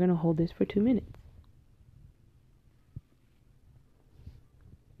 And we're going to hold this for 2 minutes.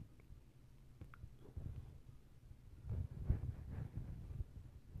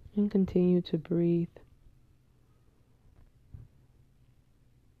 And continue to breathe.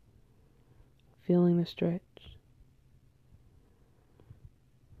 Feeling the stretch.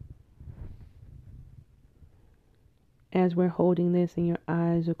 As we're holding this and your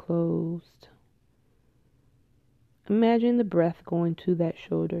eyes are closed, imagine the breath going to that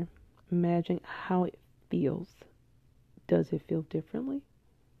shoulder. Imagine how it feels. Does it feel differently?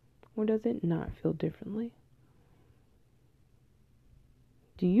 Or does it not feel differently?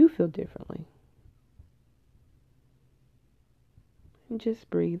 Do you feel differently? And just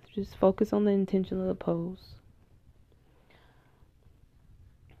breathe. Just focus on the intention of the pose.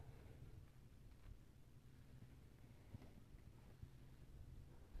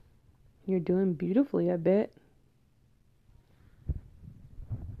 You're doing beautifully, I bet.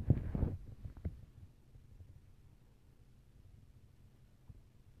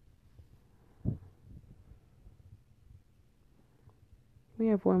 We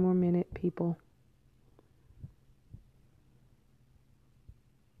have 1 more minute, people.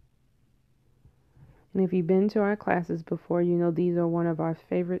 And if you've been to our classes before, you know these are one of our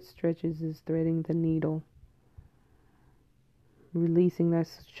favorite stretches is threading the needle. Releasing that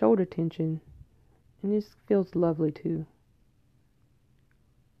shoulder tension. And it feels lovely too.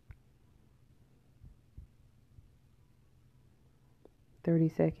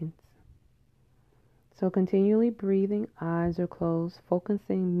 .30 seconds. So continually breathing, eyes are closed,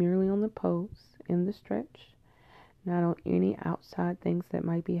 focusing merely on the pose in the stretch, not on any outside things that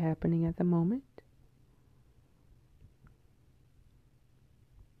might be happening at the moment.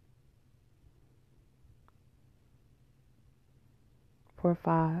 For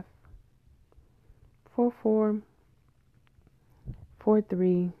 5, for 4, for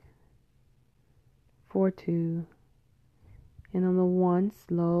 3, for 2, and on the 1,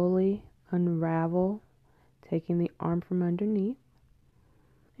 slowly unravel, taking the arm from underneath.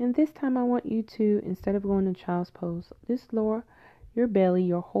 And this time I want you to, instead of going to child's pose, just lower your belly,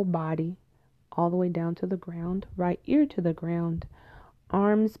 your whole body, all the way down to the ground, right ear to the ground,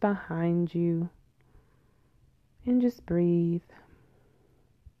 arms behind you, and just breathe.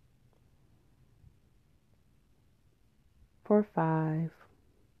 For 5,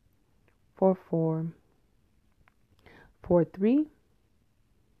 for 4, for 3,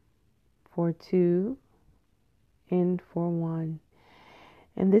 for 2, and for 1.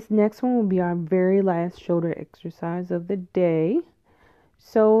 And this next one will be our very last shoulder exercise of the day.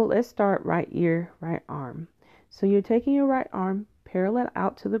 So let's start right ear, right arm. So you're taking your right arm parallel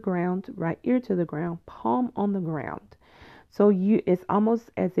out to the ground, right ear to the ground, palm on the ground. So it's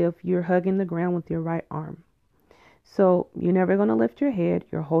almost as if you're hugging the ground with your right arm. So you're never going to lift your head.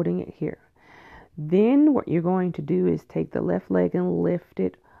 You're holding it here. Then what you're going to do is take the left leg and lift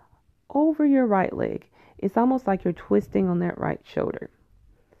it over your right leg. It's almost like you're twisting on that right shoulder.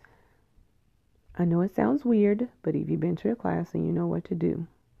 I know it sounds weird, but if you've been to a class, then you know what to do.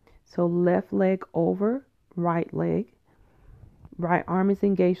 So left leg over right leg. Right arm is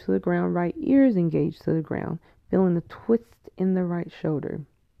engaged to the ground. Right ear is engaged to the ground. Feeling the twist in the right shoulder.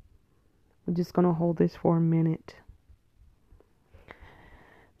 We're just going to hold this for a minute.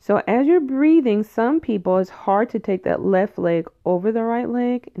 So as you're breathing, some people, it's hard to take that left leg over the right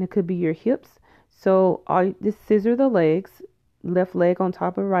leg, and it could be your hips. So just scissor the legs, left leg on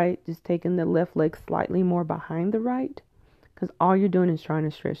top of right, just taking the left leg slightly more behind the right, because all you're doing is trying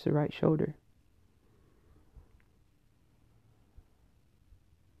to stretch the right shoulder.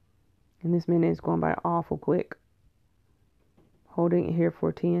 And this minute is going by awful quick. Holding it here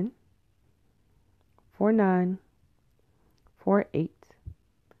for 10, for 9, for 8,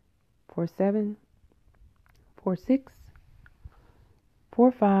 for 7, for 6,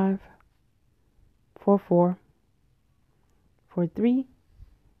 for 5, for 4, for 3,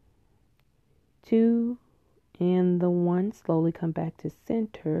 2, and the 1. Slowly come back to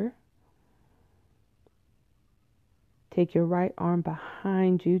center. Take your right arm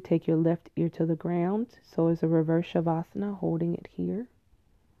behind you. Take your left ear to the ground. So it's a reverse Shavasana, holding it here.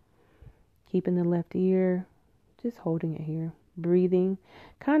 Keeping the left ear, just holding it here. Breathing,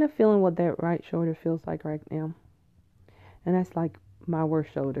 kind of feeling what that right shoulder feels like right now. And that's like my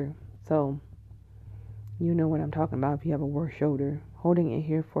worst shoulder. So you know what I'm talking about if you have a worst shoulder. Holding it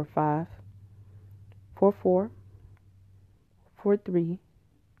here for 5, for 4, for 3,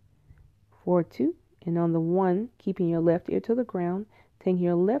 for 2. And on the 1, keeping your left ear to the ground, taking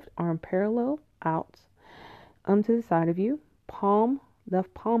your left arm parallel out to the side of you,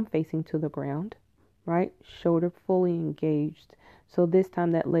 left palm facing to the ground, right? Shoulder fully engaged. So this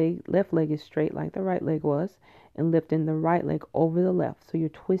time that left leg is straight like the right leg was, and lifting the right leg over the left. So you're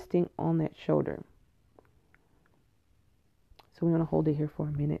twisting on that shoulder. So we're going to hold it here for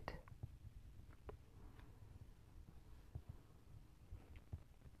a minute.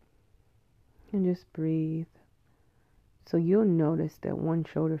 And just breathe. So you'll notice that one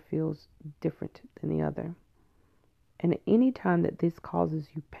shoulder feels different than the other. And at any time that this causes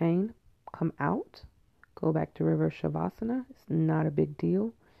you pain, come out. Go back to reverse Shavasana. It's not a big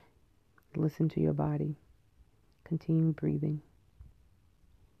deal. Listen to your body. Continue breathing.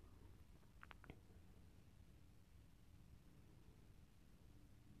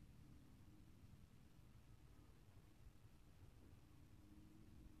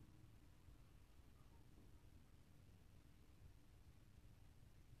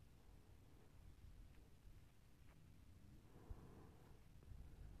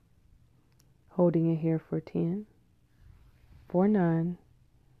 Holding it here for 10, for 9,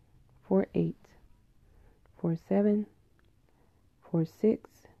 for 8, for 7, for 6,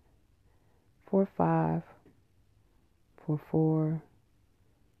 for 5, for 4,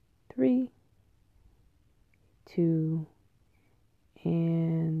 3, 2,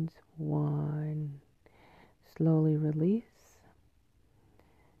 and 1. Slowly release.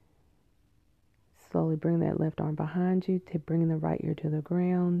 Slowly bring that left arm behind you, bringing the right ear to the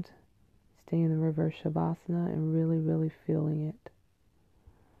ground. Stay in the reverse Shavasana and really, really feeling it.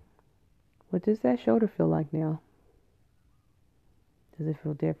 What does that shoulder feel like now? Does it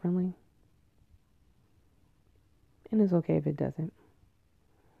feel differently? And it's okay if it doesn't.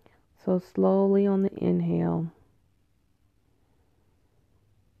 So slowly on the inhale,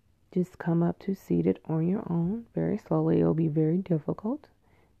 just come up to seated on your own. Very slowly. It'll be very difficult.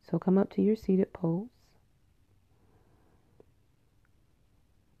 So come up to your seated pose.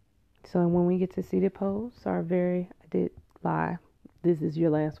 So when we get to seated pose, I did lie. This is your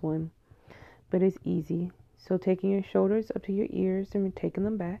last one. But it's easy. So taking your shoulders up to your ears and taking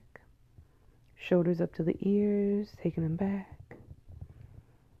them back. Shoulders up to the ears, taking them back.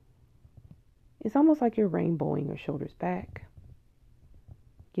 It's almost like you're rainbowing your shoulders back.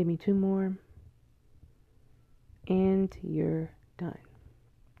 Give me 2 more. And you're done.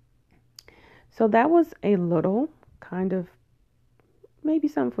 So that was a little kind of maybe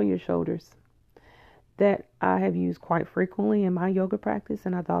something for your shoulders that I have used quite frequently in my yoga practice,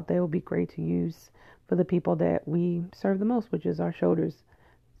 and I thought they would be great to use for the people that we serve the most, which is our shoulders,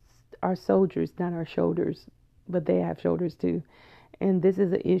 our soldiers, not our shoulders, but they have shoulders too. And this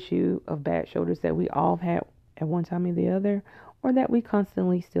is an issue of bad shoulders that we all have had at one time or the other, or that we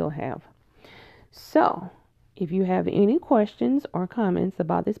constantly still have. So if you have any questions or comments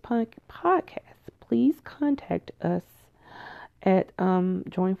about this podcast, please contact us at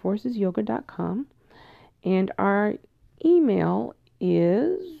joinforcesyoga.com, and our email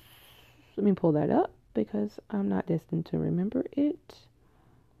is Let me pull that up because I'm not destined to remember it.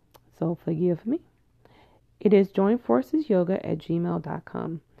 So forgive me. It is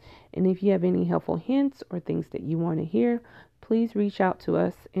joinforcesyoga@gmail.com. And if you have any helpful hints or things that you want to hear, please reach out to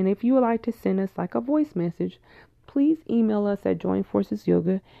us. And if you would like to send us like a voice message, please email us at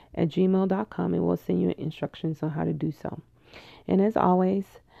joinforcesyoga@gmail.com and we'll send you instructions on how to do so. And as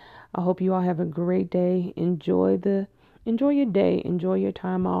always, I hope you all have a great day. Enjoy your day, enjoy your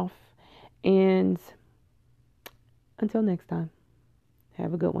time off. And until next time,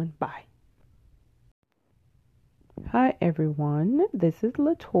 have a good one. Bye. Hi everyone, this is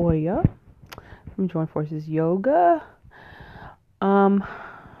LaToya from Join Forces Yoga.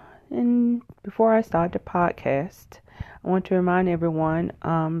 And before I start the podcast, I want to remind everyone,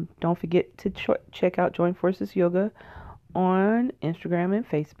 don't forget to check out Join Forces Yoga on Instagram and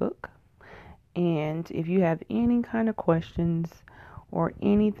Facebook. And if you have any kind of questions or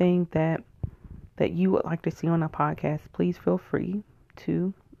anything that you would like to see on a podcast, please feel free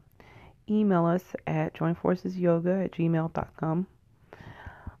to email us at joinforcesyoga@gmail.com.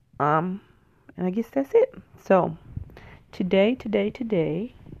 And I guess that's it. So today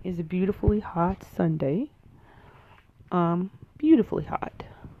is a beautifully hot Sunday. Beautifully hot.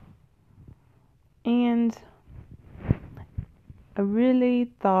 And I really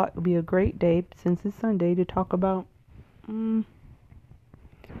thought it would be a great day, since it's Sunday, to talk about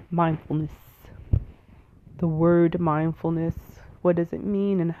mindfulness. The word mindfulness. What does it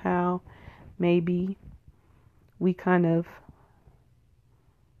mean and how maybe we kind of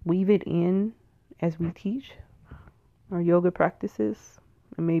weave it in as we teach our yoga practices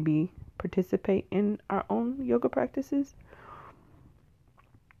and maybe participate in our own yoga practices.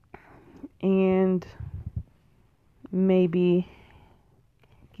 And maybe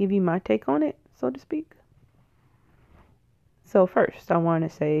give you my take on it, so to speak. So first, I want to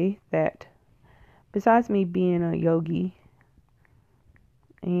say that besides me being a yogi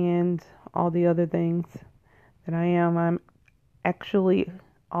and all the other things that I'm actually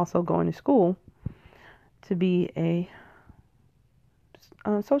also going to school to be a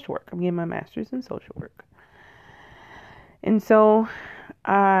social work. I'm getting my master's in social work. And so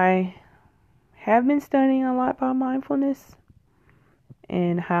I have been studying a lot about mindfulness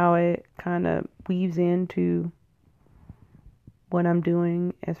and how it kind of weaves into what I'm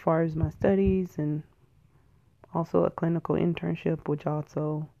doing as far as my studies, and also a clinical internship, which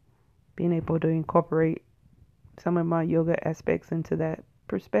also being able to incorporate some of my yoga aspects into that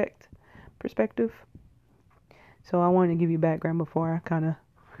perspective. So I wanted to give you background before I kind of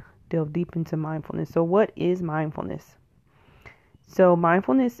delve deep into mindfulness. So what is mindfulness? So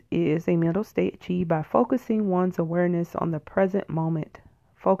mindfulness is a mental state achieved by focusing one's awareness on the present moment.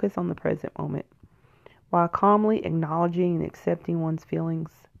 Focus on the present moment, while calmly acknowledging and accepting one's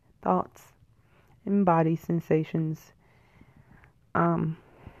feelings, thoughts, and body sensations. And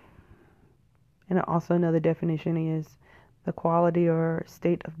also another definition is the quality or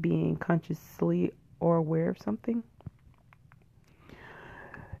state of being consciously or aware of something.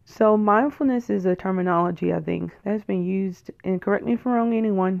 So mindfulness is a terminology, I think, that's been used, and correct me if I'm wrong,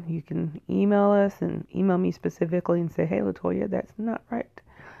 anyone, you can email us and email me specifically and say, hey, LaToya, that's not right.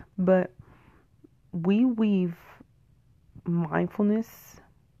 But we weave mindfulness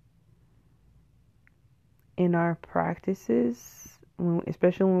in our practices,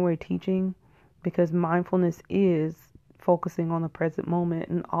 especially when we're teaching, because mindfulness is focusing on the present moment.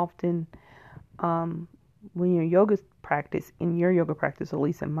 And often when in your yoga practice, at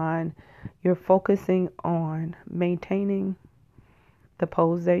least in mine, you're focusing on maintaining the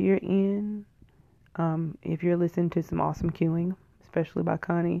pose that you're in. If you're listening to some awesome cueing, especially by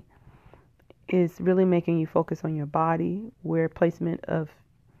Connie, is really making you focus on your body, where placement of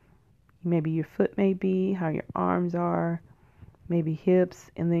maybe your foot may be, how your arms are, maybe hips,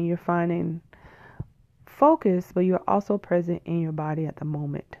 and then you're finding focus, but you're also present in your body at the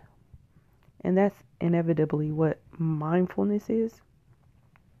moment. And that's inevitably what mindfulness is.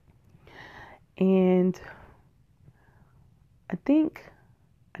 And I think,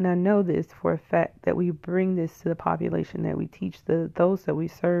 and I know this for a fact, that we bring this to the population that we teach. Those that we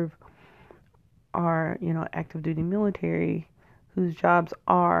serve are, active duty military, whose jobs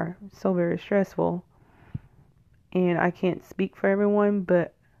are so very stressful. And I can't speak for everyone,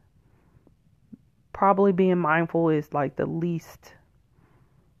 but probably being mindful is like the least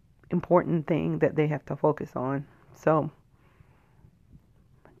important thing that they have to focus on. So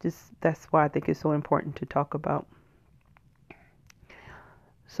that's why I think it's so important to talk about.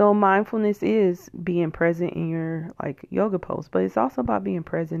 So mindfulness is being present in your yoga pose, but it's also about being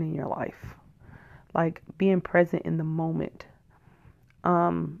present in your life, being present in the moment.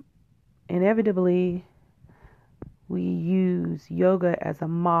 And inevitably we use yoga as a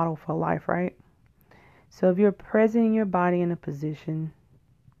model for life, right? So if you're present in your body in a position,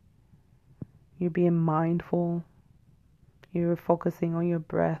 you're being mindful, you're focusing on your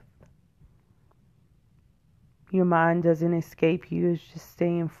breath, your mind doesn't escape you, it's just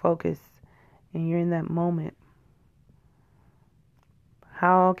staying focused and you're in that moment.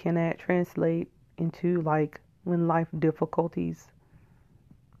 How can that translate into like when life difficulties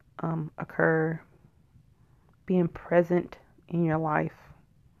occur? Being present in your life,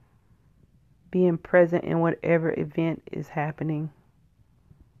 being present in whatever event is happening.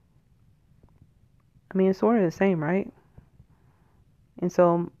 I mean, it's sort of the same, right? And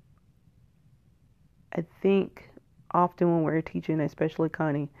so I think often when we're teaching, especially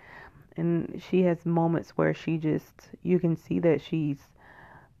Connie, and she has moments where you can see that she's,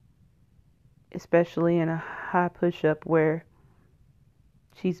 especially in a high push-up, where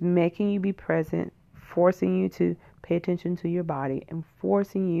she's making you be present, forcing you to pay attention to your body, and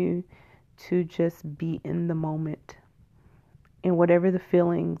forcing you to just be in the moment. And whatever the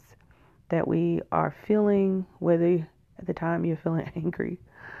feelings that we are feeling, whether at the time you're feeling angry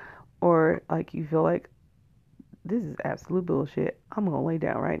or like you feel like this is absolute bullshit, I'm going to lay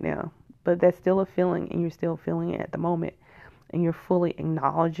down right now. But that's still a feeling and you're still feeling it at the moment. And you're fully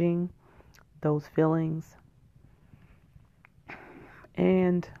acknowledging those feelings.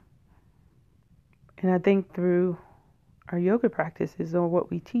 And I think through our yoga practices or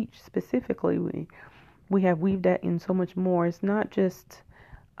what we teach specifically, we have weaved that in so much more. It's not just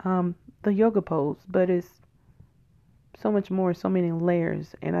the yoga pose, but it's so much more, so many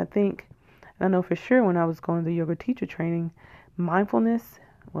layers. And I know for sure when I was going to the yoga teacher training, mindfulness,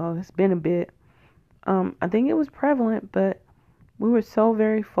 well, it's been a bit, I think it was prevalent, but we were so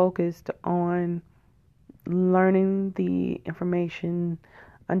very focused on learning the information,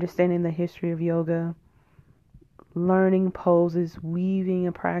 understanding the history of yoga, learning poses, weaving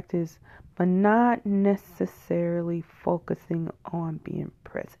a practice, but not necessarily focusing on being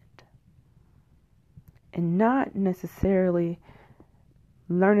present. And not necessarily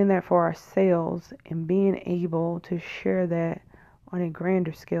learning that for ourselves and being able to share that on a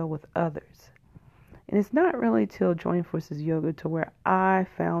grander scale with others. And it's not really till Joining Forces Yoga to where I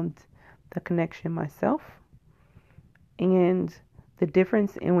found the connection myself and the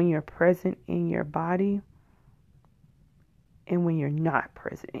difference in when you're present in your body and when you're not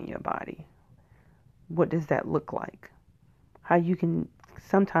present in your body. What does that look like? How you can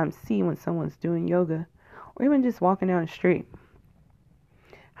sometimes see when someone's doing yoga or even just walking down the street,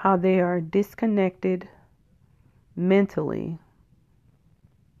 how they are disconnected mentally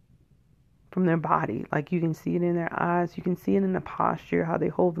from their body. Like you can see it in their eyes, you can see it in the posture, how they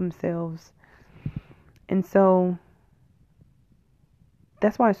hold themselves. And so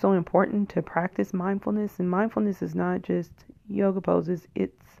that's why it's so important to practice mindfulness. And mindfulness is not just yoga poses,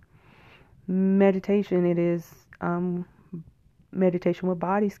 it's meditation. It is meditation with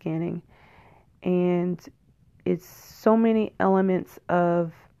body scanning. And it's so many elements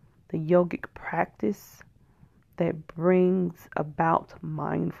of the yogic practice that brings about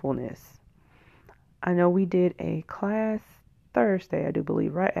mindfulness. I know we did a class Thursday, I do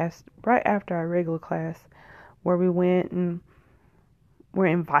believe, right after our regular class, where we went and were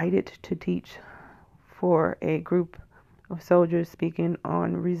invited to teach for a group of soldiers speaking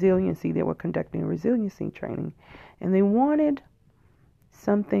on resiliency. They were conducting a resiliency training, and they wanted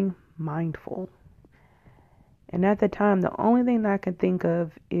something mindful. And at the time, the only thing that I could think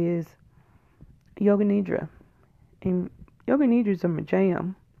of is Yoga Nidra. And Yoga Nidra is a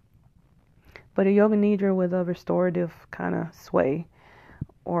jam, but a Yoga Nidra with a restorative kind of sway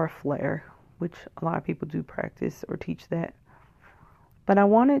or a flare, which a lot of people do practice or teach that. But I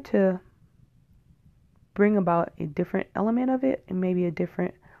wanted to bring about a different element of it and maybe a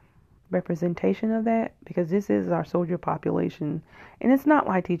different representation of that, because this is our soldier population, and it's not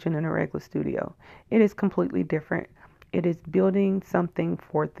like teaching in a regular studio. It is completely different. It is building something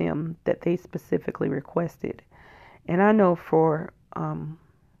for them that they specifically requested. And I know for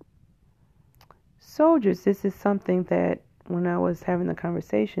soldiers, this is something that when I was having the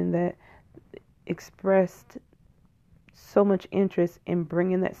conversation that expressed so much interest in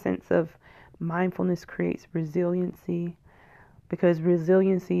bringing that sense of mindfulness creates resiliency, because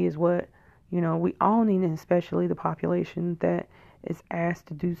resiliency is what, we all need, and especially the population that is asked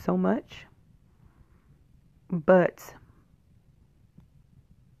to do so much, but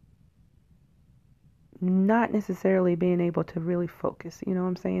not necessarily being able to really focus, you know what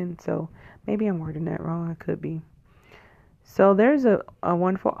I'm saying? So maybe I'm wording that wrong, I could be. So there's a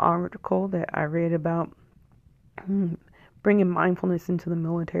wonderful article that I read about bringing mindfulness into the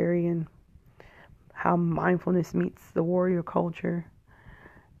military, and how mindfulness meets the warrior culture,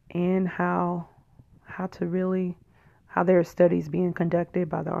 and how there are studies being conducted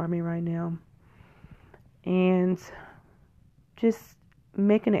by the Army right now, and just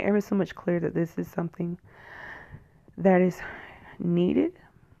making it ever so much clear that this is something that is needed,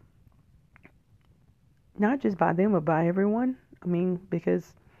 not just by them, but by everyone.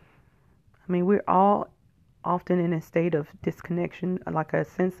 Because we're all often in a state of disconnection, like a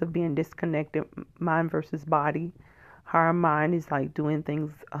sense of being disconnected, mind versus body. How our mind is like doing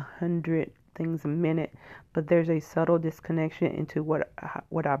things 100 things a minute, but there's a subtle disconnection into what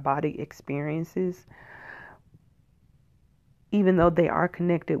our body experiences. Even though they are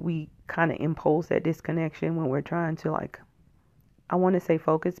connected, we kind of impose that disconnection when we're trying to, like, I want to say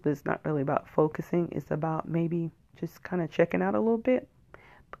focus, but it's not really about focusing. It's about maybe just kind of checking out a little bit,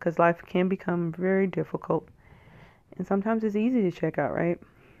 because life can become very difficult. And sometimes it's easy to check out, right?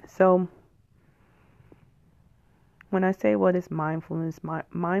 So when I say what is mindfulness,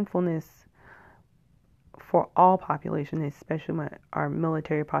 mindfulness for all population, especially our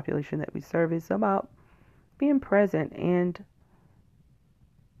military population that we serve, is about being present and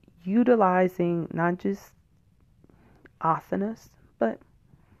utilizing not just asanas, but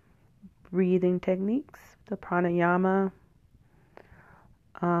breathing techniques, the pranayama,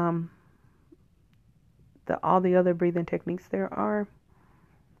 all the other breathing techniques there are,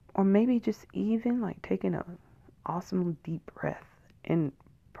 or maybe just even like taking an awesome deep breath and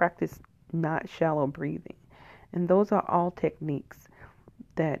practice not shallow breathing. And those are all techniques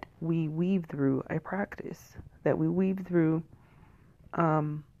that we weave through a practice, that we weave through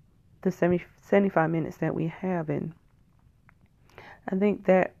the 75 minutes that we have. And I think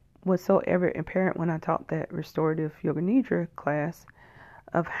that was so ever apparent when I taught that restorative yoga nidra class,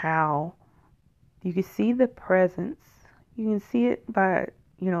 of how you can see the presence, you can see it by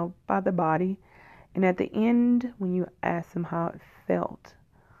the body. And at the end, when you ask them how it felt,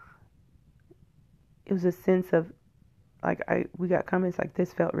 it was a sense of, like, we got comments like,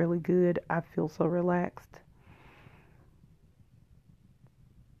 this felt really good, I feel so relaxed.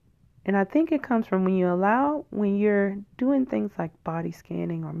 And I think it comes from when you're doing things like body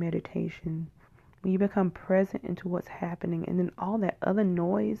scanning or meditation, when you become present into what's happening, and then all that other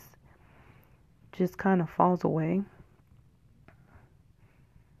noise just kind of falls away.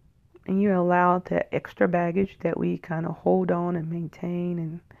 And you're allowed that extra baggage that we kind of hold on and maintain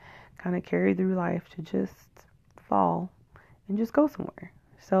and kind of carry through life to just fall and just go somewhere.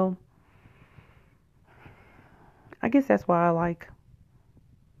 So I guess that's why I like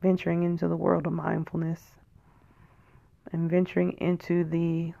venturing into the world of mindfulness, and venturing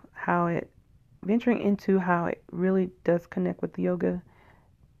into how it really does connect with yoga,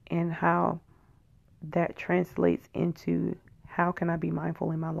 and how that translates into how can I be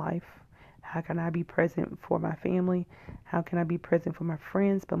mindful in my life? How can I be present for my family? How can I be present for my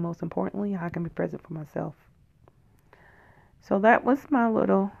friends? But most importantly, how can I be present for myself? So that was my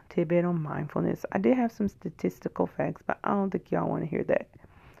little tidbit on mindfulness. I did have some statistical facts, but I don't think y'all want to hear that.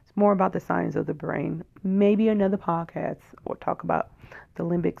 It's more about the science of the brain. Maybe another podcast, or talk about the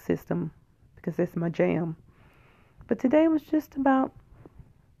limbic system, because that's my jam. But today was just about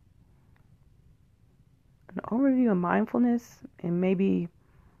an overview of mindfulness, and maybe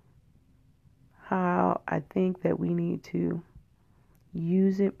how I think that we need to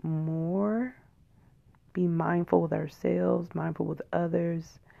use it more, be mindful with ourselves, mindful with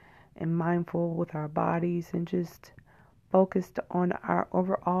others, and mindful with our bodies, and just focused on our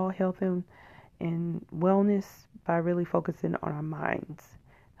overall health and wellness by really focusing on our minds,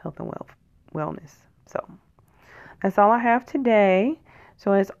 health and wellness. So that's all I have today.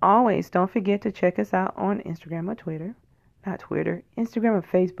 So as always, don't forget to check us out on Instagram or Twitter. Instagram and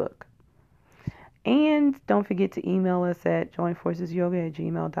Facebook. And don't forget to email us at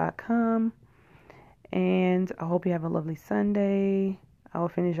joinforcesyoga@gmail.com. And I hope you have a lovely Sunday. I will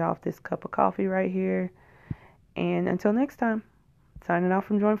finish off this cup of coffee right here. And until next time, signing off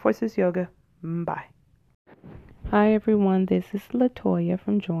from Join Forces Yoga. Bye. Hi everyone, this is LaToya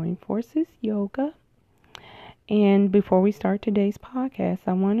from Join Forces Yoga. And before we start today's podcast,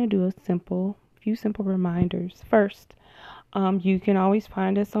 I want to do a few simple reminders. First, you can always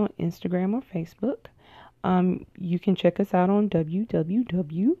find us on Instagram or Facebook. You can check us out on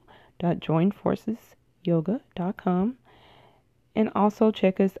www.joinforcesyoga.com. And also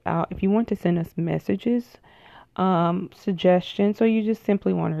check us out if you want to send us messages, suggestions, or you just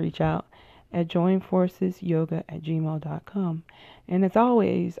simply want to reach out at joinforcesyoga@gmail.com. And as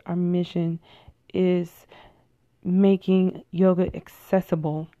always, our mission is making yoga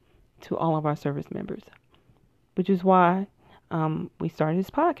accessible to all of our service members, which is why we started this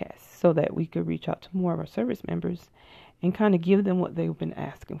podcast so that we could reach out to more of our service members and kind of give them what they've been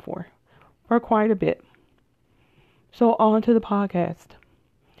asking for quite a bit. So on to the podcast.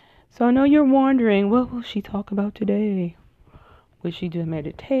 So I know you're wondering, what will she talk about today? Will she do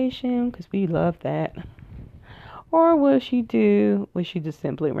meditation? Because we love that. Or will she just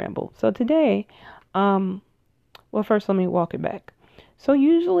simply ramble? So today, well, first let me walk it back. So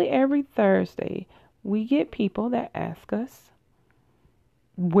usually every Thursday, we get people that ask us,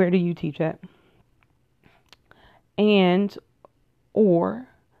 where do you teach at? And, or,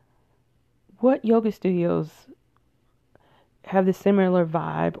 what yoga studios have the similar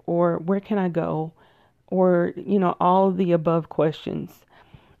vibe, or where can I go? Or, all of the above questions.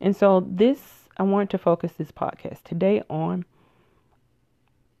 And so I want to focus this podcast today on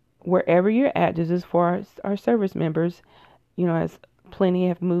wherever you're at. This is for our service members, as plenty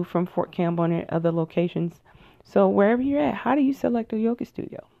have moved from Fort Campbell and other locations. So wherever you're at, how do you select a yoga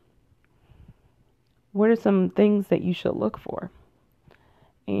studio? What are some things that you should look for?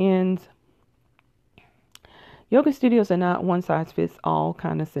 And yoga studios are not one size fits all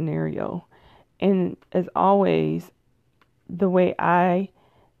kind of scenario. And as always, the way I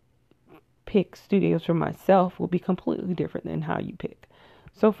pick studios for myself will be completely different than how you pick.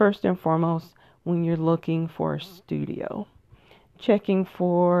 So first and foremost, when you're looking for a studio, checking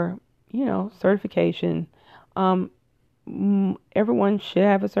for, certification. Everyone should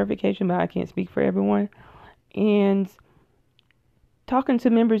have a certification, but I can't speak for everyone. And talking to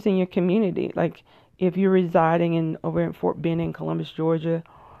members in your community, like if you're residing over in Fort Benning, Columbus, Georgia,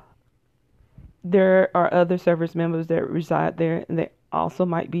 there are other service members that reside there, and they also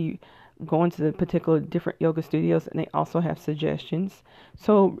might be going to the particular different yoga studios, and they also have suggestions.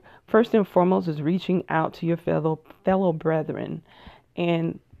 So first and foremost is reaching out to your fellow brethren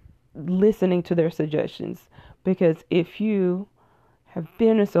and listening to their suggestions. Because if you have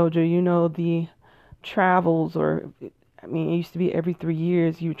been a soldier, the travels, it used to be every 3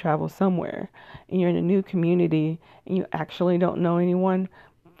 years you travel somewhere, and you're in a new community and you actually don't know anyone,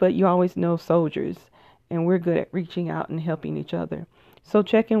 but you always know soldiers, and we're good at reaching out and helping each other. So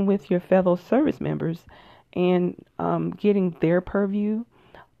check in with your fellow service members and getting their purview.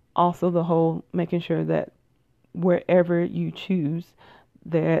 Also the whole making sure that wherever you choose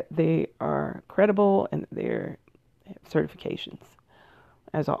that they are credible and they're certifications,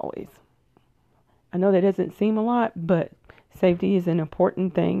 as always. I know that doesn't seem a lot, but safety is an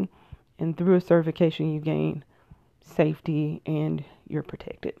important thing. And through a certification, you gain safety and you're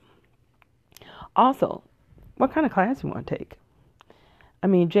protected. Also, what kind of class you want to take?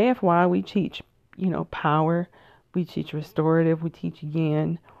 JFY, we teach, power, we teach restorative, we teach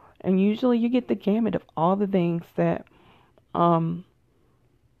yin, and usually you get the gamut of all the things that you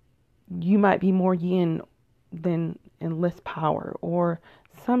might be more yin than and less power, or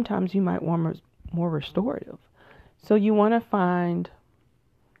sometimes you might want more restorative. So you want to find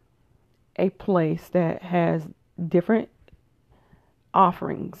a place that has different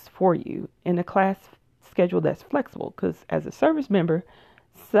offerings for you in a class schedule that's flexible, because as a service member,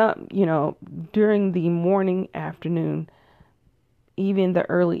 during the morning, afternoon, even the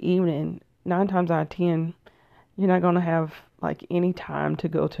early evening, 9 times out of 10, you're not going to have any time to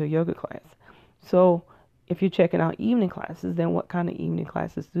go to a yoga class. So if you're checking out evening classes, then what kind of evening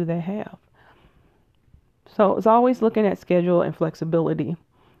classes do they have? So it's always looking at schedule and flexibility.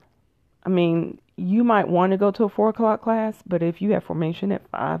 You might want to go to a 4 o'clock class, but if you have formation at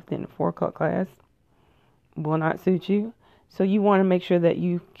 5, then a 4 o'clock class will not suit you. So you want to make sure that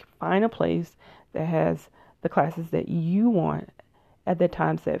you find a place that has the classes that you want at the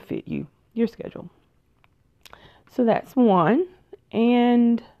times that fit your schedule. So that's one.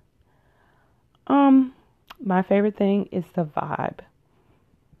 And my favorite thing is the vibe.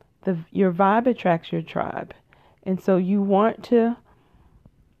 Your vibe attracts your tribe. And so you want to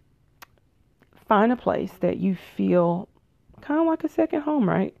find a place that you feel kind of like a second home,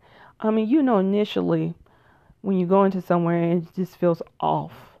 right? Initially when you go into somewhere and it just feels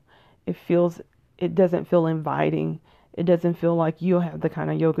off. It doesn't feel inviting. It doesn't feel like you'll have the kind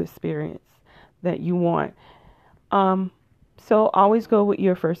of yoga experience that you want. So always go with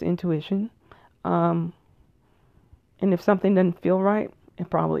your first intuition. And if something doesn't feel right, it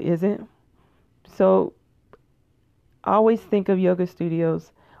probably isn't. So always think of yoga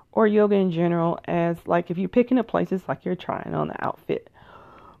studios or yoga in general as if you're picking a place, it's like you're trying on the outfit.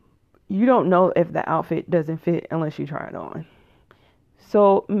 You don't know if the outfit doesn't fit unless you try it on.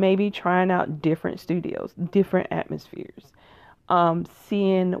 So maybe trying out different studios, different atmospheres,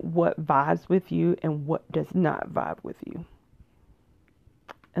 seeing what vibes with you and what does not vibe with you.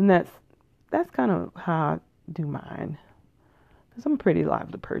 And that's kind of how I do mine. because I'm a pretty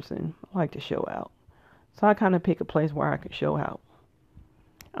lively person. I like to show out. So I kind of pick a place where I can show out.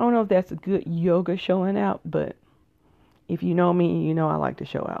 I don't know if that's a good yoga showing out, but if you know me, you know I like to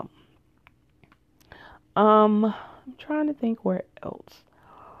show out. I'm trying to think where else.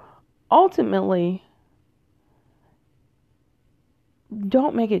 Ultimately,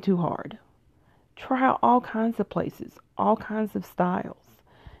 don't make it too hard. Try out all kinds of places, all kinds of styles.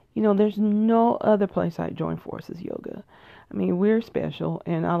 There's no other place like Join Forces Yoga. I mean, we're special,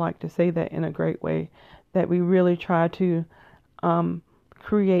 and I like to say that in a great way, that we really try to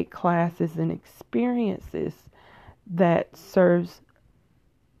create classes and experiences that serves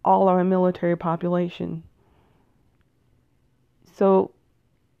all our military population. So,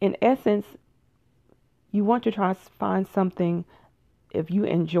 in essence, you want to try to find something, if you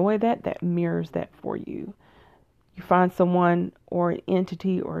enjoy that mirrors that for you. You find someone or an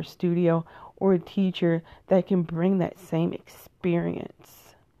entity or a studio or a teacher that can bring that same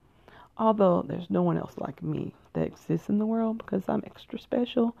experience. Although there's no one else like me that exists in the world because I'm extra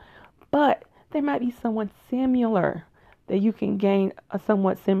special, but there might be someone similar that you can gain a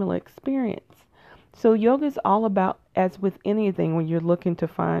somewhat similar experience. So yoga is all about, as with anything, when you're looking to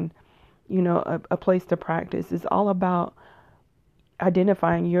find, a place to practice, it's all about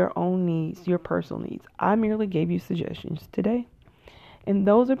identifying your own needs, your personal needs. I merely gave you suggestions today. And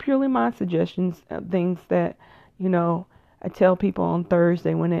those are purely my suggestions, things that, I tell people on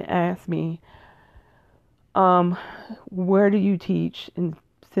Thursday when they ask me, where do you teach? And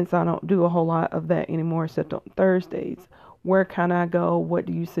since I don't do a whole lot of that anymore except on Thursdays, where can I go? What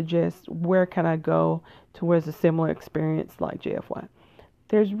do you suggest? Where can I go to where's a similar experience like JFY?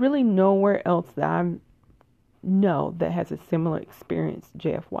 There's really nowhere else that I know that has a similar experience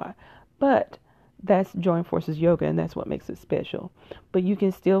JFY. But that's Join Forces Yoga, and that's what makes it special. But you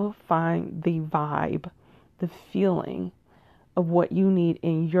can still find the vibe, the feeling of what you need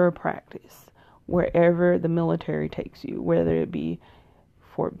in your practice, wherever the military takes you, whether it be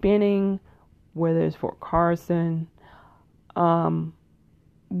Fort Benning, whether it's Fort Carson,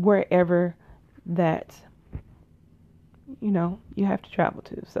 wherever that, you have to travel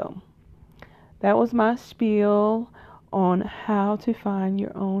to. So that was my spiel on how to find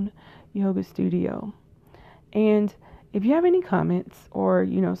your own yoga studio. And if you have any comments or,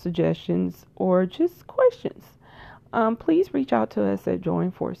 suggestions or just questions, please reach out to us at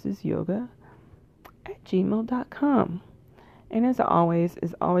joinforcesyoga@gmail.com. And as always,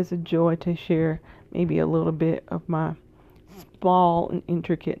 it's always a joy to share maybe a little bit of my small and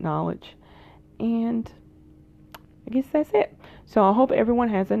intricate knowledge. And I guess that's it. So I hope everyone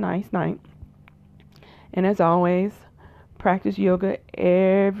has a nice night. And as always, practice yoga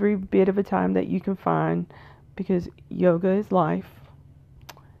every bit of a time that you can find, because yoga is life.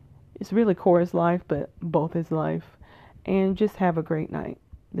 It's really core is life, but both is life. And just have a great night.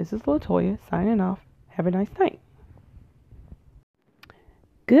 This is LaToya signing off. Have a nice night.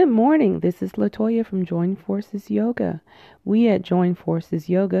 Good morning. This is LaToya from Join Forces Yoga. We at Join Forces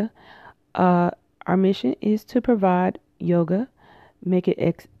Yoga, our mission is to provide yoga, make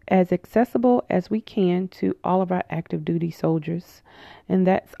it as accessible as we can to all of our active duty soldiers. And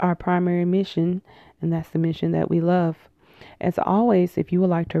that's our primary mission, and that's the mission that we love. As always, if you would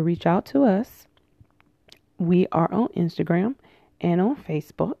like to reach out to us, we are on Instagram and on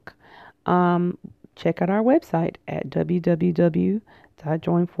Facebook. Check out our website at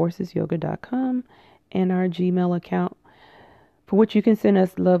www.joinforcesyoga.com and our Gmail account, for which you can send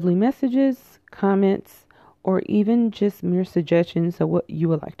us lovely messages, comments, or even just mere suggestions of what you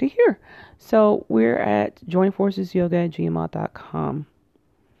would like to hear. So we're at joinforcesyoga@gmail.com.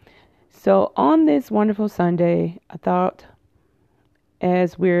 So on this wonderful Sunday, I thought,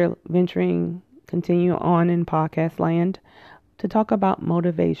 as we're continue on in podcast land, to talk about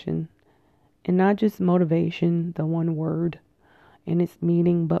motivation. And not just motivation, the one word and its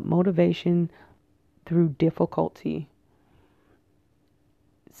meaning, but motivation through difficulty.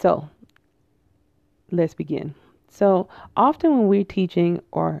 So let's begin. So often when we're teaching,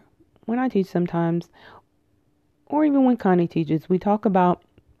 or when I teach sometimes, or even when Connie teaches, we talk about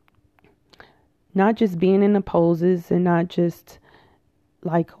not just being in the poses and not just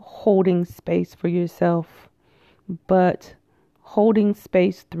like holding space for yourself, but holding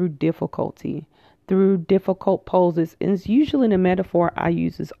space through difficulty, through difficult poses. And it's usually the metaphor I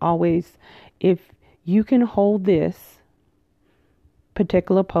use is always, if you can hold this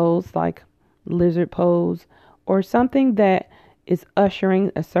particular pose, like lizard pose, or something that is ushering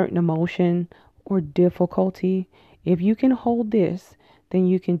a certain emotion or difficulty, if you can hold this, then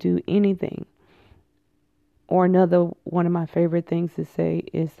you can do anything. Or another one of my favorite things to say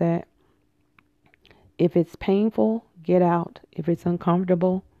is that if it's painful, get out. If it's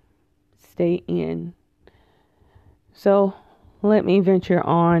uncomfortable, stay in. So let me venture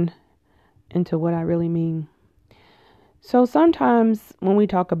on into what I really mean. So sometimes when we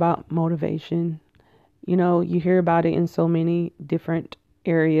talk about motivation, you hear about it in so many different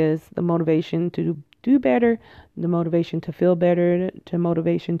areas. The motivation to do better, the motivation to feel better, to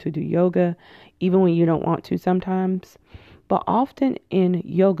motivation to do yoga, even when you don't want to sometimes. But often in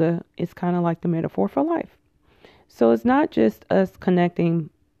yoga, it's kind of like the metaphor for life. So it's not just us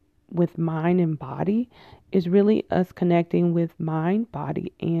connecting with mind and body. It's really us connecting with mind,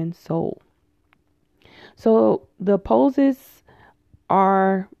 body, and soul. So the poses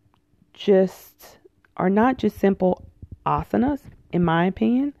are not just simple asanas, in my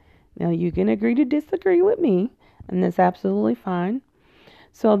opinion. Now you can agree to disagree with me, and that's absolutely fine.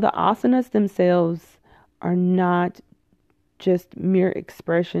 So the asanas themselves are not just mere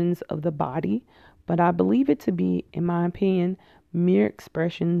expressions of the body, but I believe it to be, in my opinion, mere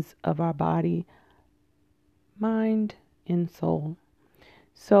expressions of our body, mind, and soul.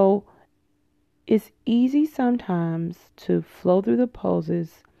 So it's easy sometimes to flow through the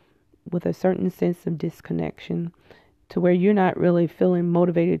poses with a certain sense of disconnection, to where you're not really feeling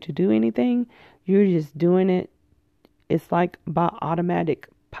motivated to do anything. You're just doing it. It's like by automatic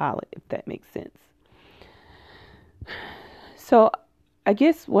pilot, if that makes sense. So I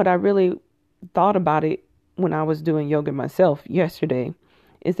guess what I really thought about it when I was doing yoga myself yesterday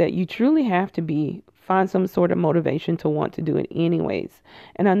is that you truly have to find some sort of motivation to want to do it anyways.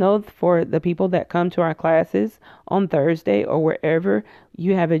 And I know for the people that come to our classes on Thursday or wherever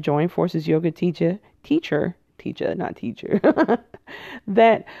you have a Joint Forces yoga teacher, not teacher,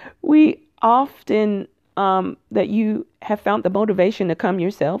 that we often, that you have found the motivation to come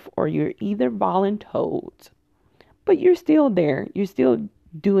yourself, or you're either voluntold, but you're still there. You're still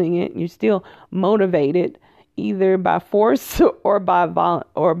doing it. You're still motivated either by force or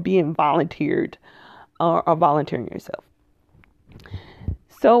or being volunteered or volunteering yourself.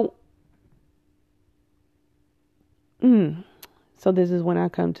 So this is when I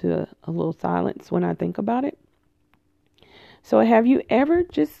come to a little silence when I think about it. So have you ever,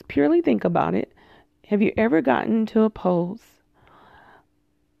 just purely think about it, have you ever gotten into a pose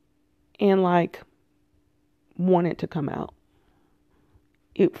and wanted to come out?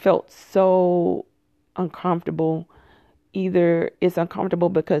 It felt so uncomfortable. Either it's uncomfortable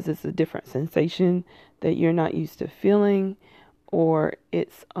because it's a different sensation that you're not used to feeling, or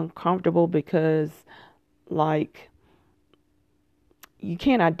it's uncomfortable because you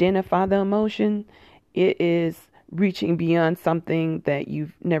can't identify the emotion. It is reaching beyond something that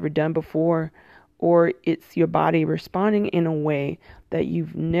you've never done before, or it's your body responding in a way that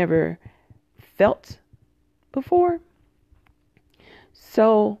you've never felt before.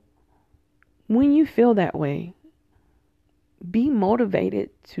 So when you feel that way, be motivated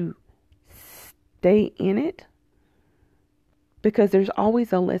to stay in it, because there's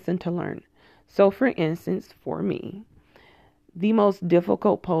always a lesson to learn. So for instance, for me, the most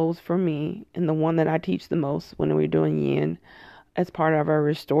difficult pose for me, and the one that I teach the most when we're doing yin as part of our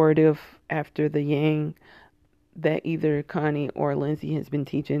restorative after the yang that either Connie or Lindsay has been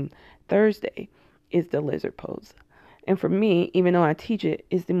teaching Thursday, is the lizard pose. And for me, even though I teach it,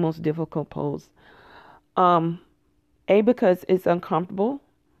 it's the most difficult pose. Because it's uncomfortable,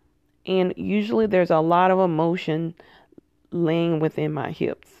 and usually there's a lot of emotion laying within my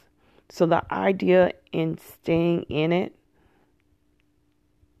hips. So the idea in staying in it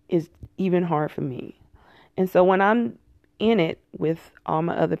is even hard for me. And so when I'm in it with all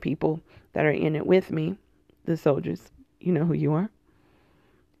my other people that are in it with me, the soldiers, you know who you are,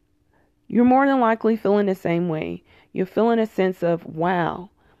 you're more than likely feeling the same way. You're feeling a sense of, wow,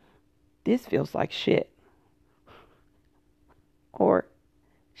 this feels like shit. Or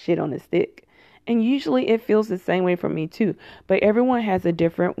shit on a stick. And usually it feels the same way for me too. But everyone has a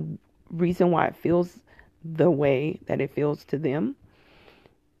different reason why it feels the way that it feels to them.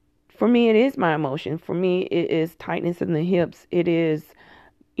 For me, it is my emotion. For me, it is tightness in the hips. It is,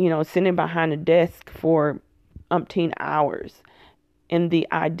 sitting behind a desk for umpteen hours. And the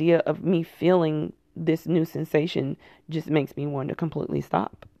idea of me feeling this new sensation just makes me want to completely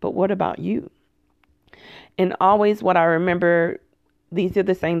stop. But what about you? And always what I remember, these are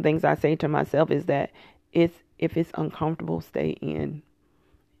the same things I say to myself, is that if it's uncomfortable, stay in.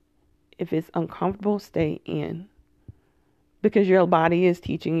 If it's uncomfortable, stay in. Because your body is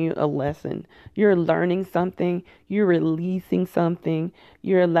teaching you a lesson. You're learning something. You're releasing something.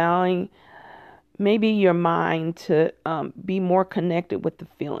 You're allowing maybe your mind to be more connected with the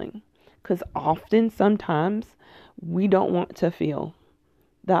feeling. Because sometimes, we don't want to feel.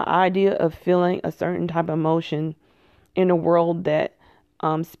 The idea of feeling a certain type of emotion in a world that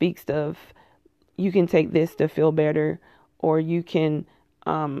speaks of you can take this to feel better, or you can,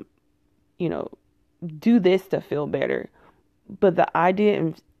 you know, do this to feel better. But the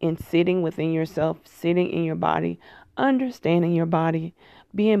idea in sitting within yourself, sitting in your body, understanding your body,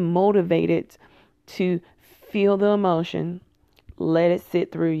 being motivated to feel the emotion, let it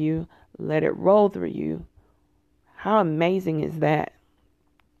sit through you, let it roll through you. How amazing is that?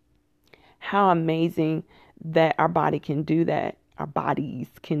 How amazing that our body can do that. Our bodies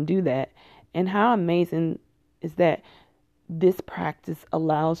can do that. And how amazing is that this practice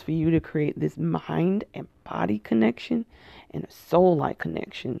allows for you to create this mind and body connection and a soul-like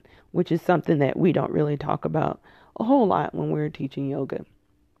connection, which is something that we don't really talk about a whole lot when we're teaching yoga.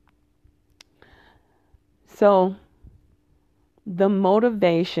 So the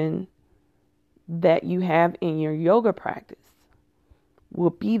motivation that you have in your yoga practice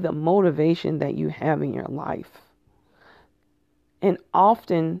will be the motivation that you have in your life. And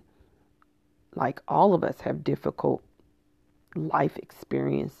often, like all of us have difficult life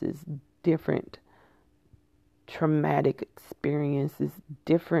experiences, different traumatic experiences,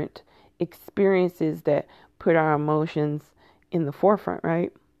 different experiences that put our emotions in the forefront,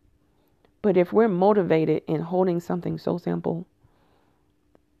 right? But if we're motivated in holding something so simple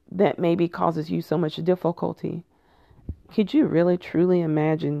that maybe causes you so much difficulty, could you really truly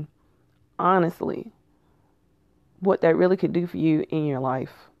imagine, honestly, what that really could do for you in your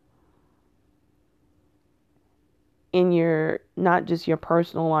life? In your, not just your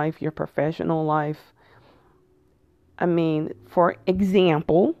personal life, your professional life. I mean, for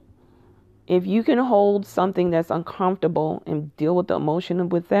example, if you can hold something that's uncomfortable and deal with the emotion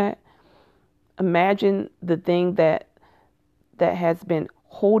with that, imagine the thing that has been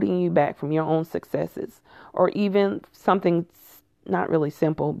holding you back from your own successes, or even something not really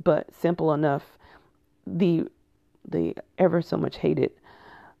simple, but simple enough. The ever so much hated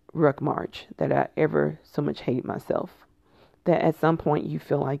ruck march that I ever so much hate myself. That at some point you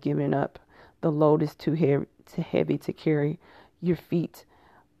feel like giving up. The load is too heavy to carry. Your feet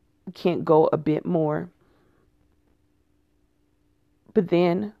can't go a bit more. But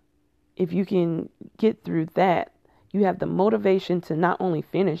then, if you can get through that, you have the motivation to not only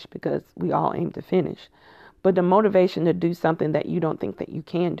finish, because we all aim to finish, but the motivation to do something that you don't think that you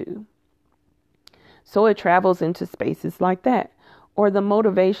can do. So it travels into spaces like that. Or the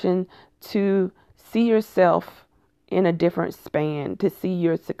motivation to see yourself in a different span, to see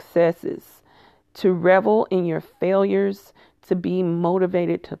your successes, to revel in your failures, to be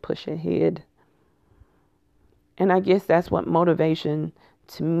motivated to push ahead. And I guess that's what motivation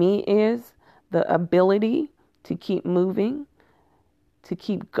to me is, the ability to keep moving, to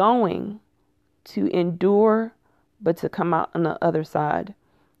keep going, to endure, but to come out on the other side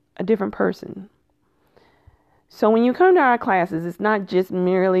a different person. So when you come to our classes, it's not just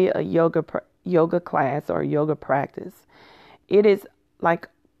merely a yoga class or yoga practice. It is, like,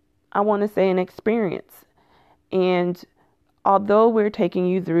 I want to say, an experience. And although we're taking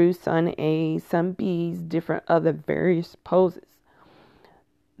you through Sun A, Sun B's, different other various poses,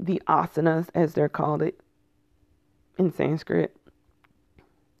 the asanas as they're called it in Sanskrit,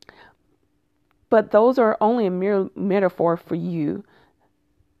 but those are only a mere metaphor for you,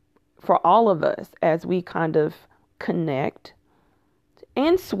 for all of us, as we kind of connect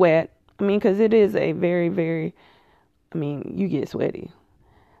and sweat. I mean, because it is a very, very, I mean, you get sweaty,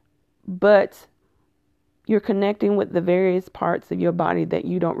 but you're connecting with the various parts of your body that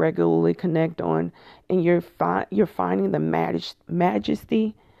you don't regularly connect on, and you're finding the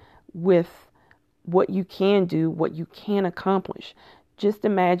majesty with what you can do, what you can accomplish. Just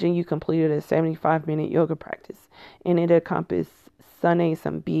imagine you completed a 75-minute yoga practice, and it encompassed Sun A,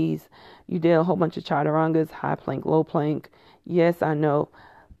 Sun B's. You did a whole bunch of chaturangas, high plank, low plank. Yes, I know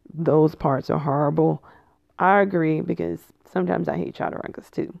those parts are horrible. I agree, because sometimes I hate chaturangas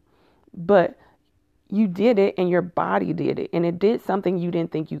too. But you did it, and your body did it, and it did something you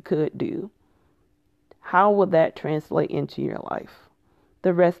didn't think you could do. How will that translate into your life,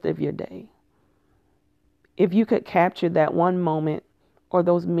 the rest of your day? If you could capture that one moment or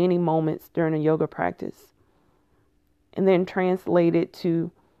those many moments during a yoga practice and then translate it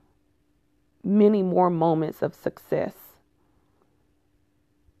to many more moments of success.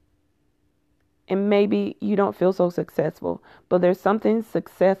 And maybe you don't feel so successful, but there's something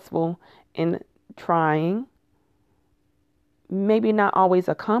successful in trying, maybe not always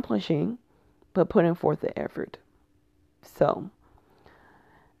accomplishing, but putting forth the effort. So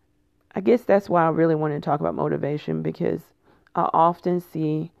I guess that's why I really want to talk about motivation, because I often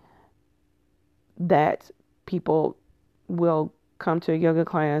see that people will come to a yoga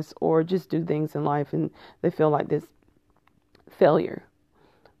class or just do things in life and they feel like this failure,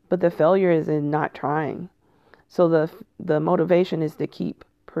 but the failure is in not trying. So the motivation is to keep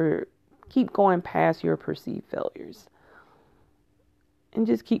going past your perceived failures and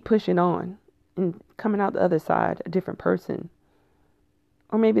just keep pushing on and coming out the other side a different person,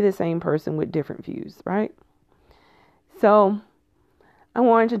 or maybe the same person with different views, right? So I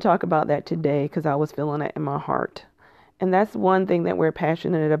wanted to talk about that today because I was feeling it in my heart. And that's one thing that we're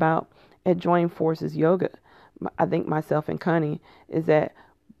passionate about at Join Forces Yoga. I think myself and Connie is that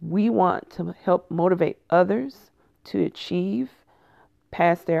we want to help motivate others to achieve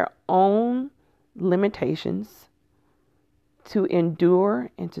past their own limitations, to endure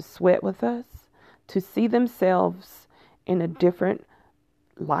and to sweat with us, to see themselves in a different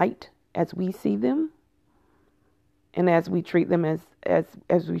light as we see them, and as we treat them as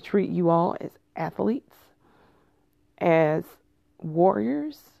we treat you all as athletes, as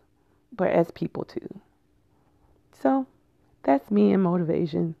warriors, but as people too. So that's me and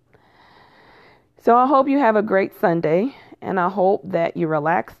motivation. So I hope you have a great Sunday, and I hope that you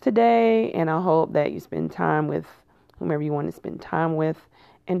relax today, and I hope that you spend time with whomever you want to spend time with.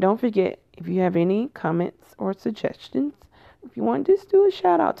 And don't forget, if you have any comments or suggestions, if you want to just do a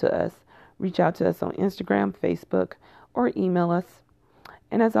shout out to us, reach out to us on Instagram, Facebook, or email us.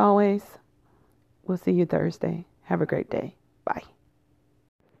 And as always, we'll see you Thursday. Have a great day. Bye.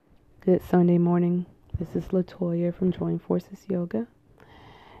 Good Sunday morning. This is LaToya from Join Forces Yoga.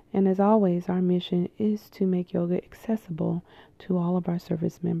 And as always, our mission is to make yoga accessible to all of our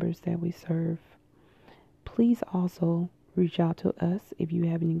service members that we serve. Please also reach out to us if you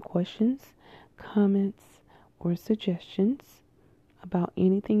have any questions, comments, or suggestions about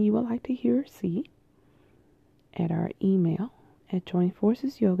anything you would like to hear or see at our email at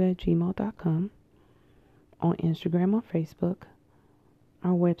joinforcesyoga@gmail.com, on Instagram or Facebook,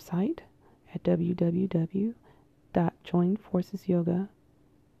 our website at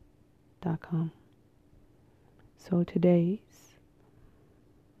www.joinforcesyoga.com. So today's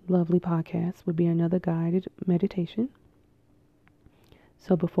lovely podcast would be another guided meditation.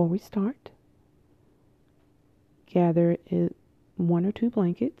 So before we start, gather 1 or 2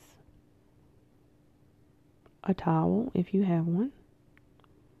 blankets, a towel if you have one,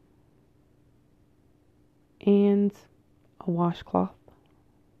 and a washcloth,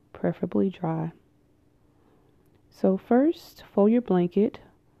 preferably dry. So first, fold your blanket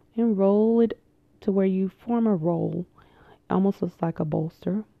and roll it to where you form a roll. Almost looks like a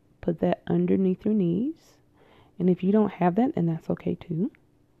bolster. Put that underneath your knees. And if you don't have that, then that's okay too.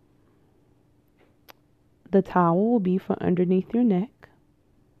 The towel will be for underneath your neck,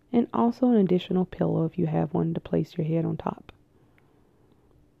 and also an additional pillow if you have one to place your head on top.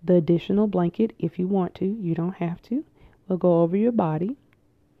 The additional blanket, if you want to, you don't have to, will go over your body.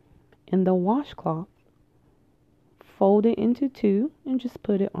 And the washcloth, fold it into 2 and just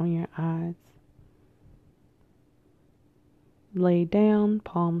put it on your eyes. Lay down,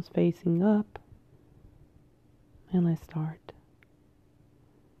 palms facing up, and let's start.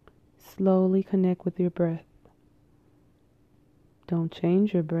 Slowly connect with your breath. Don't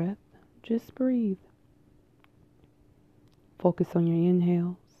change your breath, just breathe. Focus on your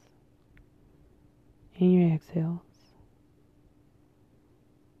inhales and your exhales.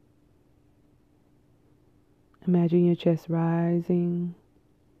 Imagine your chest rising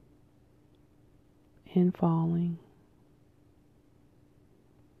and falling.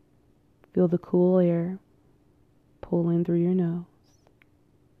 Feel the cool air pull in through your nose.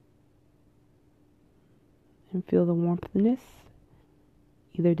 And feel the warmthness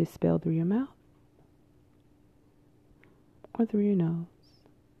either dispel through your mouth or through your nose.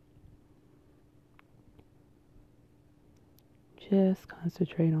 Just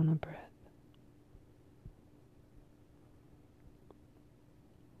concentrate on the breath.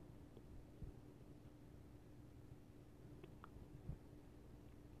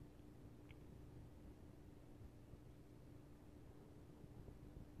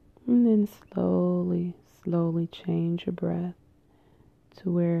 And then slowly change your breath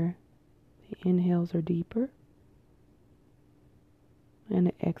to where the inhales are deeper and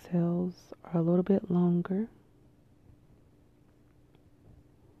the exhales are a little bit longer.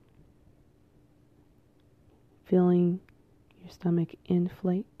 Feeling your stomach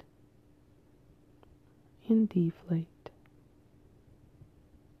inflate and deflate.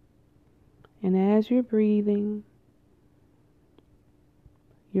 And as you're breathing,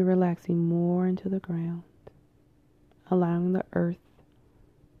 you're relaxing more into the ground, allowing the earth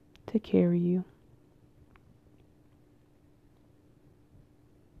to carry you.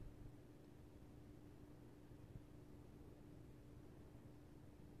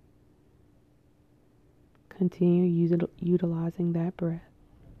 Continue utilizing that breath.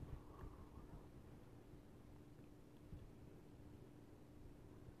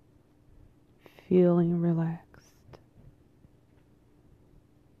 Feeling relaxed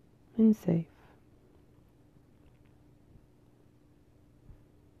and safe.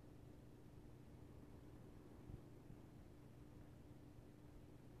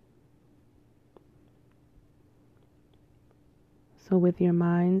 So with your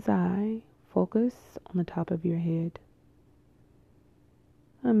mind's eye, focus on the top of your head.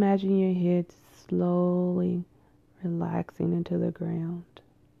 Imagine your head slowly relaxing into the ground,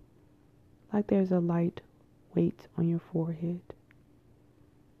 like there's a light weight on your forehead.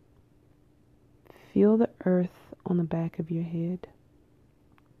 Feel the earth on the back of your head.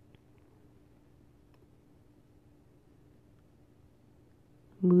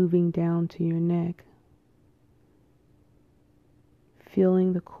 Moving down to your neck.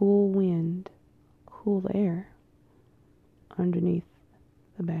 Feeling the cool wind, cool air underneath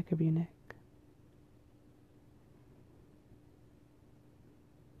the back of your neck.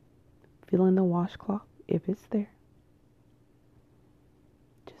 Feeling the washcloth, if it's there,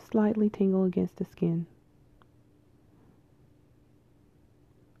 just slightly tingle against the skin.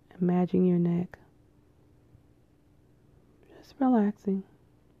 Imagine your neck just relaxing.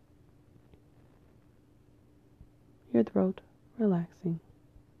 Your throat relaxing.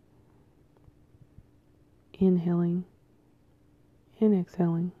 Inhaling and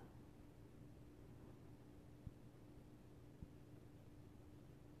exhaling.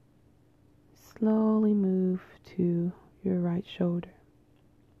 Slowly move to your right shoulder.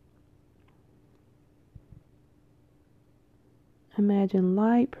 Imagine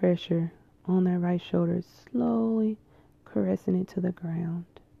light pressure on that right shoulder, slowly caressing it to the ground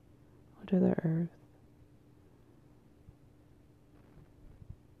or to the earth.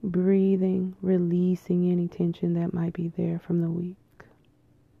 Breathing, releasing any tension that might be there from the week.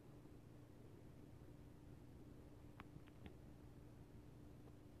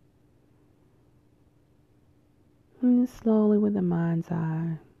 And slowly with the mind's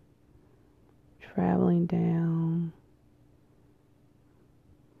eye, traveling down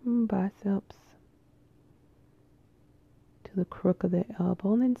biceps to the crook of the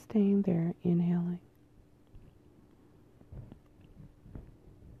elbow, and then staying there, inhaling.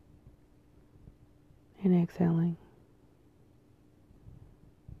 And exhaling.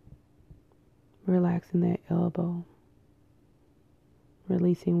 Relaxing that elbow,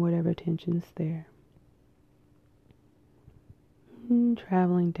 releasing whatever tension's there. And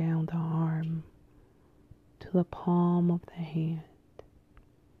traveling down the arm to the palm of the hand.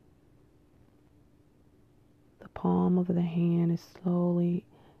 The palm of the hand is slowly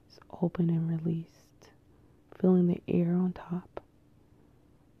open and released. Feeling the air on top.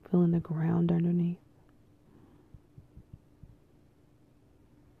 Feeling the ground underneath.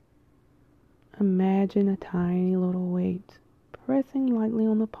 Imagine a tiny little weight pressing lightly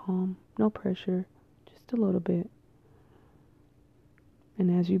on the palm. No pressure, just a little bit. And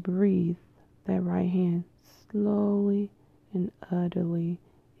as you breathe, that right hand slowly and utterly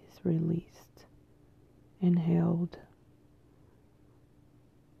is released and held.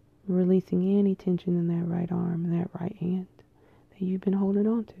 Releasing any tension in that right arm and that right hand that you've been holding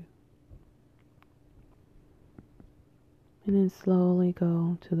on to. And then slowly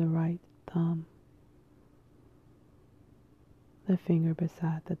go to the right thumb. The finger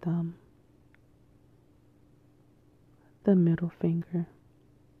beside the thumb. The middle finger.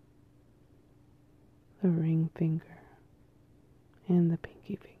 The ring finger. And the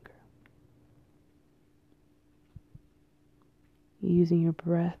pinky finger. Using your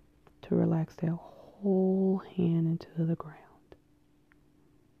breath to relax that whole hand into the ground.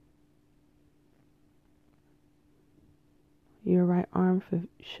 Your right arm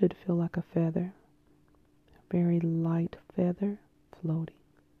should feel like a feather. A very light feather floating.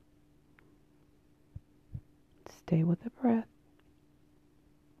 Stay with the breath.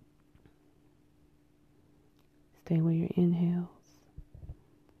 Stay with your inhales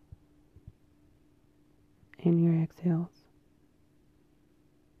and your exhales.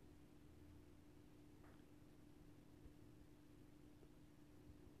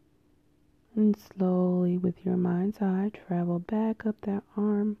 And slowly, with your mind's eye, travel back up that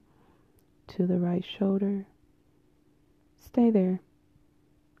arm to the right shoulder. Stay there.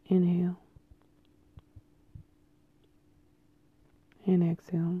 Inhale. And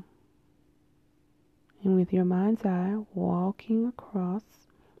exhale. And with your mind's eye, walking across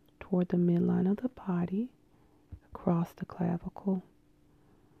toward the midline of the body, across the clavicle,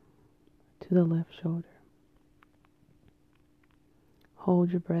 to the left shoulder.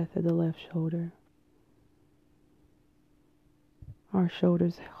 Hold your breath at the left shoulder. Our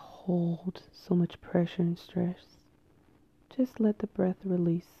shoulders hold so much pressure and stress. Just let the breath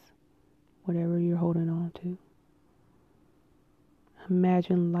release whatever you're holding on to.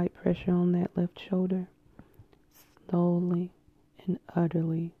 Imagine light pressure on that left shoulder, slowly and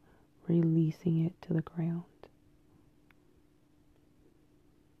utterly releasing it to the ground.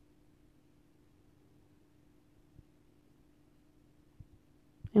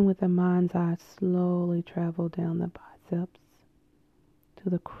 And with the mind's eye, slowly travel down the biceps to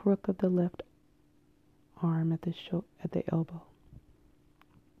the crook of the left arm at the elbow.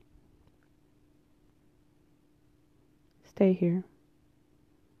 Stay here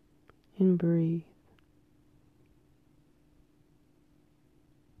and breathe.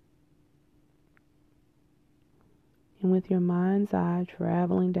 And with your mind's eye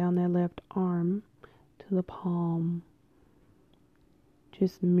traveling down that left arm to the palm,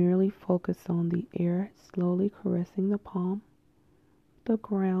 just merely focus on the air slowly caressing the palm, the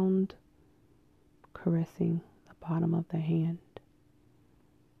ground caressing the bottom of the hand.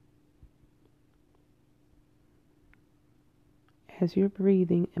 As you're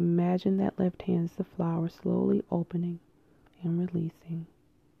breathing, imagine that left hand is the flower slowly opening and releasing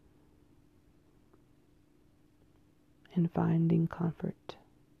and finding comfort.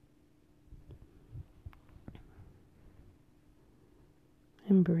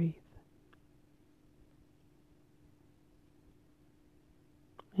 And breathe.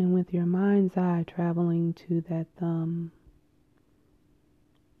 And with your mind's eye traveling to that thumb,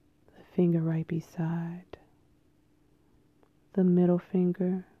 the finger right beside, the middle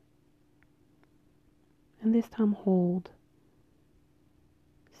finger, and this time hold.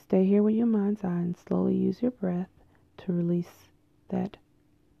 Stay here with your mind's eye and slowly use your breath to release that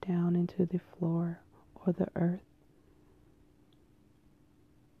down into the floor or the earth.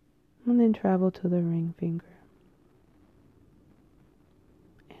 And then travel to the ring finger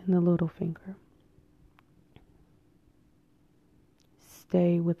and the little finger.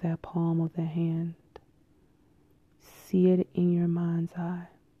 Stay with that palm of the hand. See it in your mind's eye.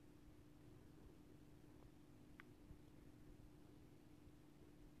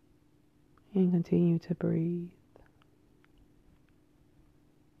 And continue to breathe.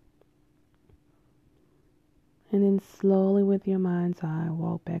 And then slowly with your mind's eye,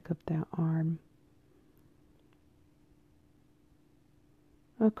 walk back up that arm.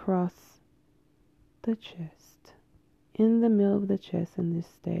 Across the chest. In the middle of the chest in this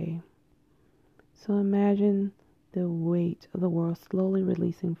day. So imagine the weight of the world slowly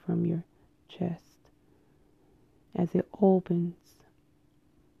releasing from your chest as it opens.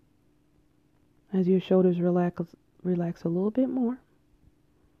 As your shoulders relax a little bit more.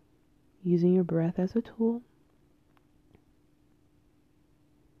 Using your breath as a tool.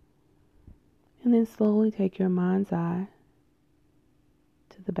 And then slowly take your mind's eye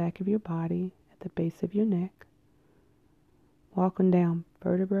to the back of your body, at the base of your neck. Walking down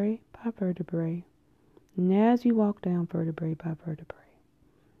vertebrae by vertebrae. And as you walk down vertebrae by vertebrae,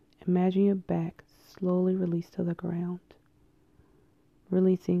 imagine your back slowly release to the ground,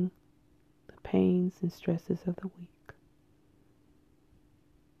 releasing the pains and stresses of the week.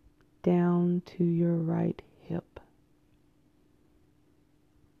 Down to your right hip.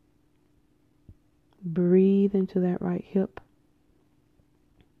 Breathe into that right hip.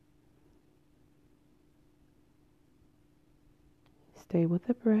 Stay with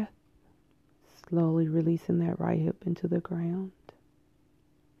the breath, slowly releasing that right hip into the ground.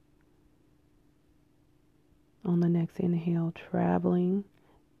 On the next inhale, traveling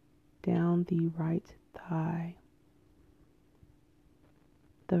down the right thigh,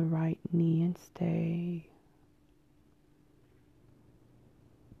 the right knee, and stay.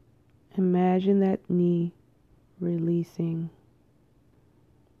 Imagine that knee releasing,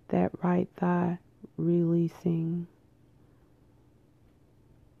 that right thigh releasing.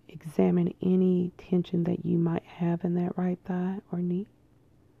 Examine any tension that you might have in that right thigh or knee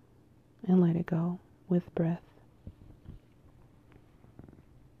and let it go with breath.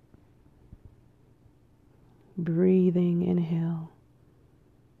 Breathing, inhale,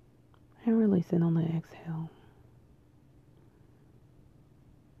 and releasing on the exhale.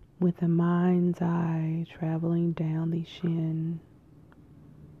 With the mind's eye traveling down the shin,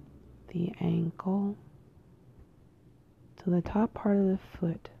 the ankle, to the top part of the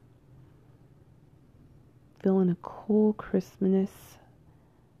foot. Feeling the cool crispness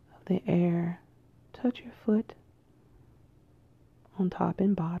of the air touch your foot on top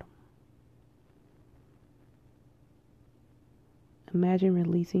and bottom. Imagine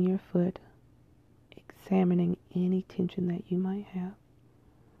releasing your foot, examining any tension that you might have,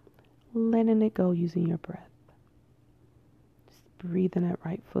 letting it go using your breath. Just breathing that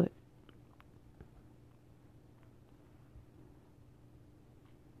right foot.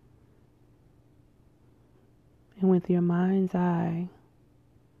 And with your mind's eye,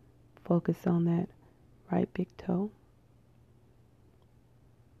 focus on that right big toe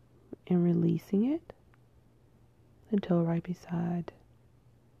and releasing it, the toe right beside.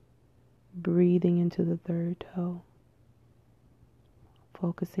 Breathing into the third toe,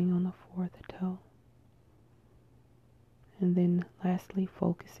 focusing on the fourth toe, and then lastly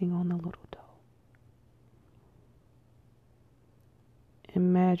focusing on the little toe.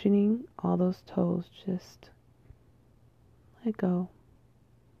 Imagining all those toes just let go.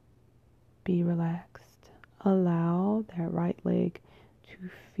 Be relaxed. Allow that right leg to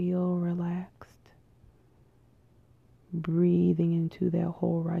feel relaxed. Breathing into that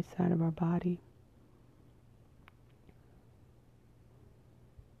whole right side of our body.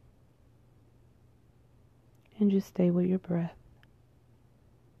 And just stay with your breath.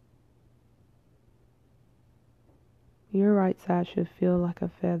 Your right side should feel like a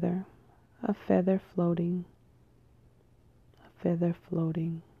feather floating, a feather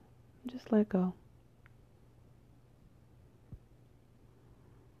floating. Just let go.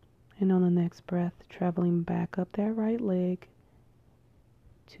 And on the next breath, traveling back up that right leg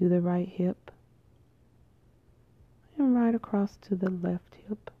to the right hip and right across to the left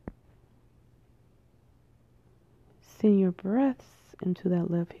hip. Send your breaths into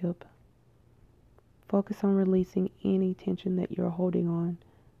that left hip. Focus on releasing any tension that you're holding on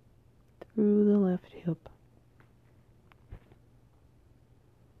through the left hip.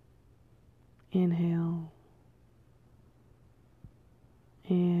 Inhale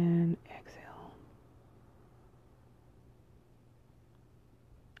and exhale.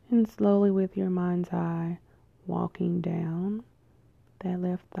 And slowly with your mind's eye, walking down that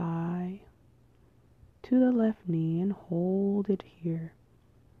left thigh to the left knee and hold it here.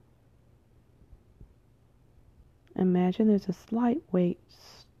 Imagine there's a slight weight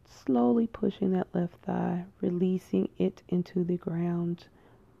slowly pushing that left thigh, releasing it into the ground.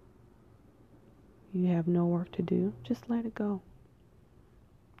 You have no work to do. Just let it go.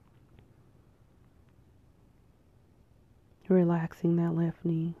 Relaxing that left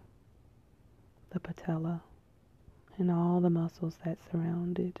knee, the patella, and all the muscles that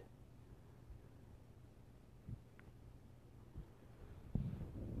surround it.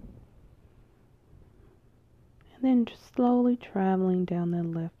 And then just slowly traveling down the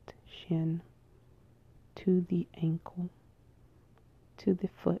left shin to the ankle, to the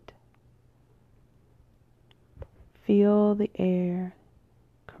foot. Feel the air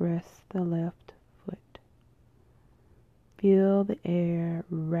caress the left foot. Feel the air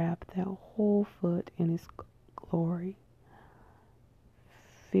wrap that whole foot in its glory.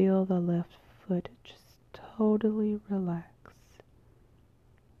 Feel the left foot just totally relax.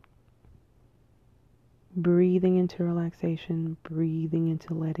 Breathing into relaxation, breathing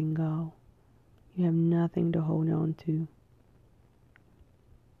into letting go. You have nothing to hold on to.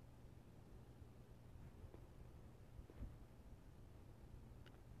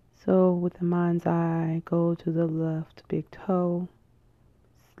 So with the mind's eye, go to the left big toe,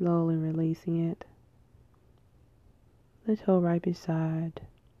 slowly releasing it. The toe right beside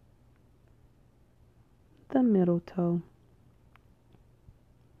the middle toe.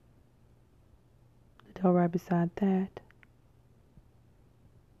 The toe right beside that.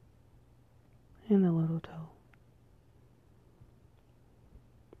 And the little toe.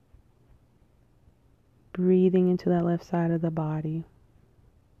 Breathing into that left side of the body.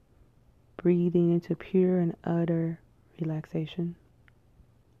 Breathing into pure and utter relaxation.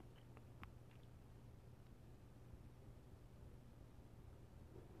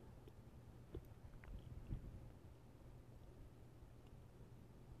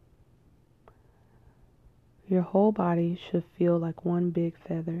 Your whole body should feel like one big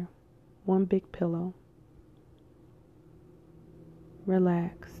feather, one big pillow.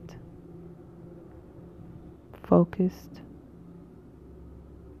 Relaxed, focused.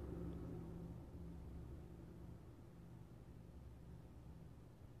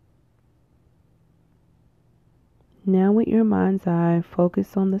 Now with your mind's eye,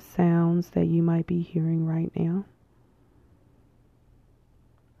 focus on the sounds that you might be hearing right now.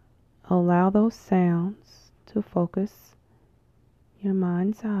 Allow those sounds to focus your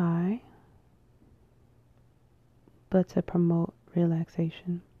mind's eye, but to promote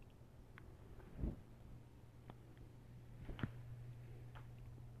relaxation.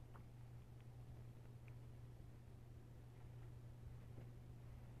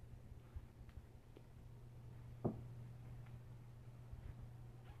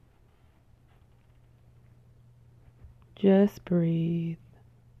 Just breathe.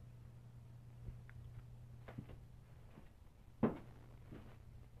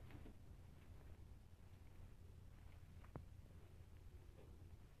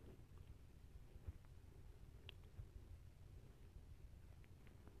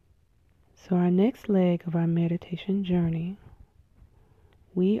 So our next leg of our meditation journey,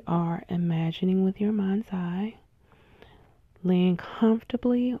 we are imagining with your mind's eye, laying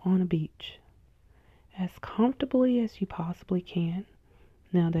comfortably on a beach, as comfortably as you possibly can,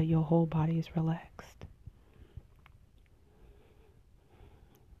 now that your whole body is relaxed.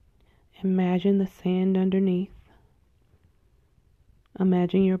 Imagine the sand underneath.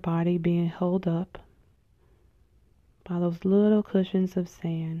 Imagine your body being held up by those little cushions of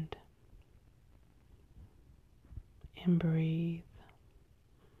sand. And breathe.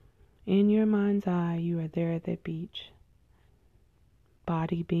 In your mind's eye, you are there at that beach,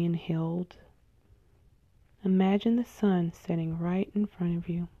 body being held. Imagine the sun setting right in front of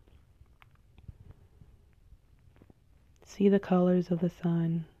you. See the colors of the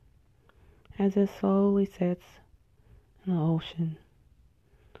sun as it slowly sets in the ocean.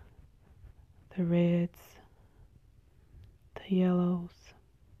 The reds, the yellows.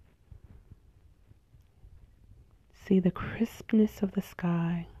 See the crispness of the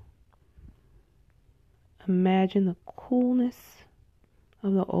sky. Imagine the coolness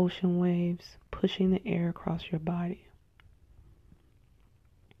of the ocean waves pushing the air across your body.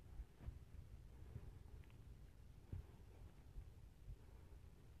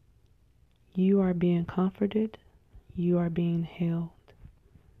 You are being comforted. You are being held.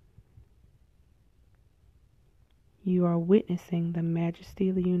 You are witnessing the majesty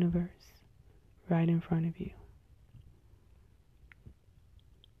of the universe right in front of you.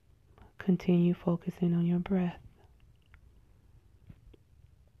 Continue focusing on your breath.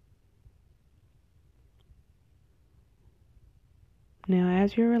 Now,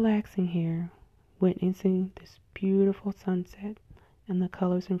 as you're relaxing here, witnessing this beautiful sunset and the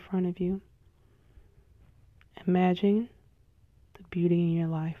colors in front of you, imagine the beauty in your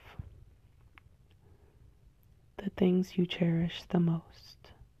life, the things you cherish the most,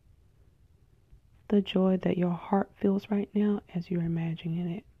 the joy that your heart feels right now as you're imagining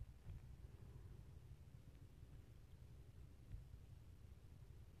it.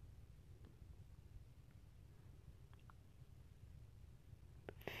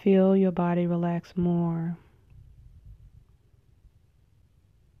 Feel your body relax more.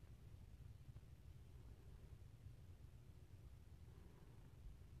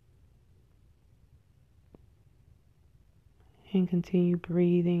 And continue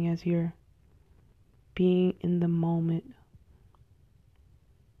breathing as you're being in the moment,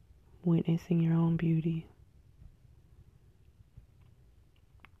 witnessing your own beauty.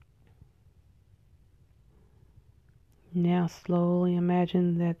 Now slowly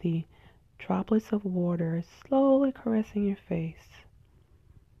imagine that the droplets of water are slowly caressing your face.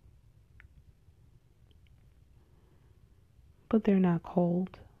 But they're not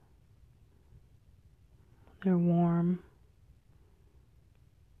cold. They're warm.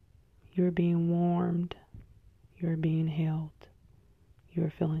 You're being warmed. You're being held. You're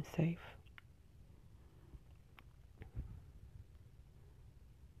feeling safe.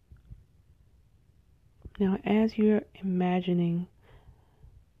 Now, as you're imagining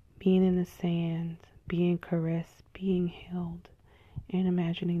being in the sand, being caressed, being held, and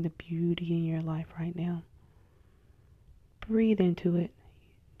imagining the beauty in your life right now, breathe into it.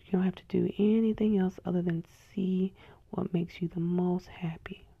 You don't have to do anything else other than see what makes you the most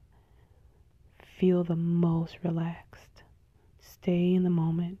happy. Feel the most relaxed. Stay in the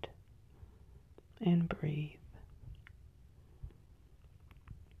moment and breathe.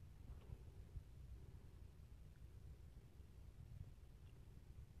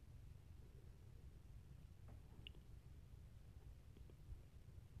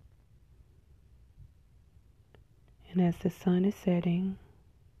 And as the sun is setting,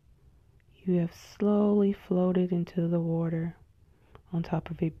 you have slowly floated into the water on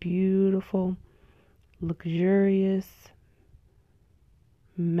top of a beautiful, luxurious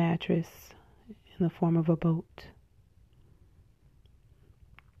mattress in the form of a boat.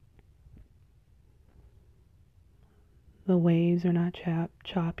 The waves are not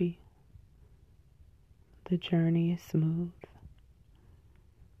choppy. The journey is smooth,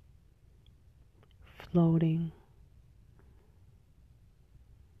 floating,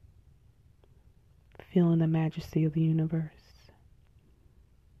 feeling the majesty of the universe.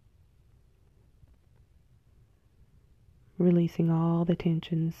 Releasing all the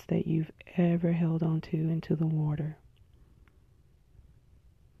tensions that you've ever held onto into the water,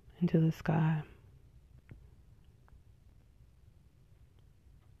 into the sky.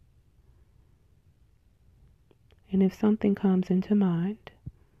 And if something comes into mind,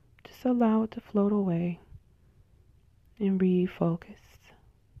 just allow it to float away and refocus.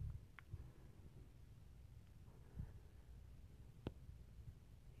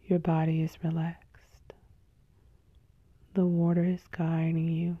 Your body is relaxed. The water is guiding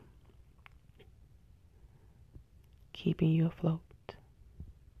you, keeping you afloat.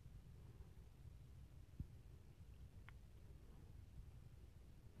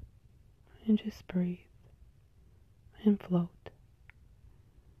 And just breathe and float.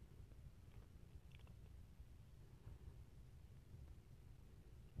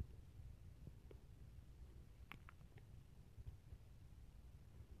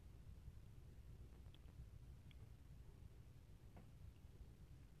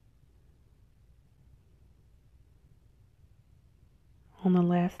 On the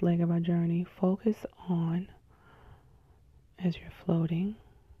last leg of our journey, focus on, as you're floating,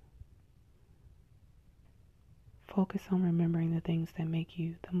 focus on remembering the things that make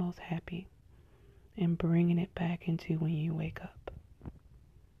you the most happy and bringing it back into when you wake up.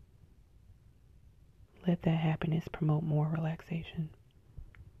 Let that happiness promote more relaxation.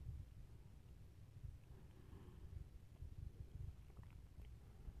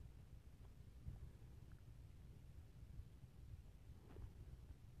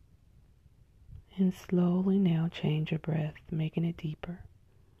 And slowly now change your breath, making it deeper.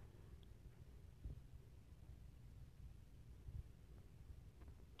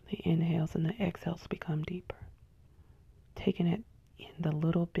 The inhales and the exhales become deeper, taking it in the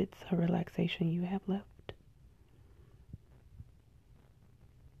little bits of relaxation you have left.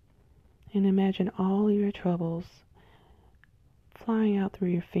 And imagine all your troubles flying out through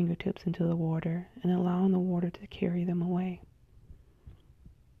your fingertips into the water and allowing the water to carry them away.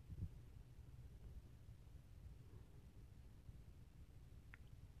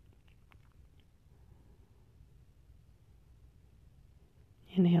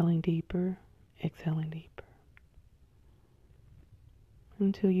 Inhaling deeper, exhaling deeper,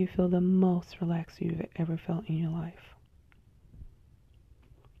 until you feel the most relaxed you've ever felt in your life.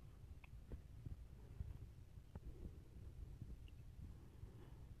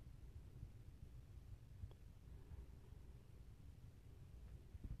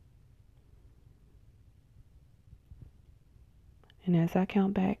 And as I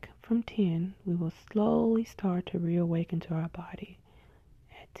count back from 10, we will slowly start to reawaken to our body.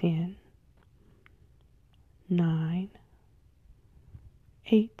 At 10, 9,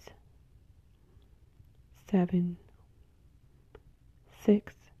 8, 7,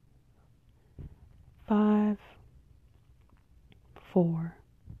 6, 5, 4,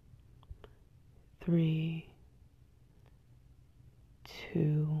 3,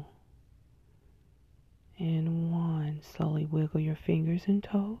 2, and 1. Slowly wiggle your fingers and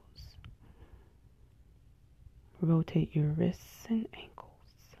toes. Rotate your wrists and ankles.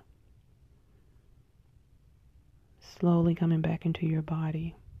 Slowly coming back into your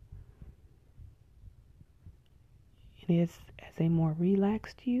body. It is as a more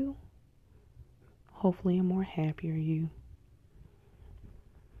relaxed you, hopefully a more happier you.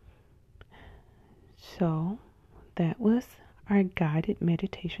 So that was our guided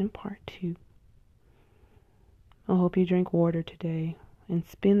meditation part 2. I hope you drink water today and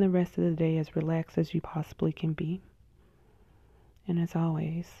spend the rest of the day as relaxed as you possibly can be. And as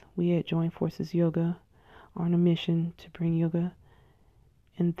always, we at Joint Forces Yoga are on a mission to bring yoga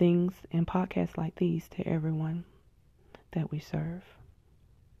and things and podcasts like these to everyone that we serve.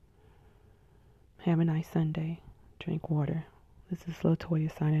 Have a nice Sunday. Drink water. This is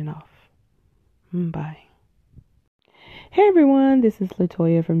LaToya signing off. Bye. Hey everyone, this is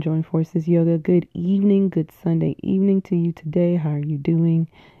LaToya from Joint Forces Yoga. Good evening, good Sunday evening to you today. How are you doing?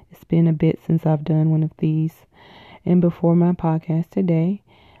 It's been a bit since I've done one of these. And before my podcast today,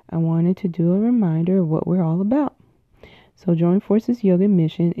 I wanted to do a reminder of what we're all about. So Joint Forces Yoga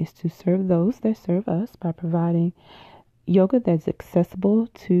mission is to serve those that serve us by providing yoga that's accessible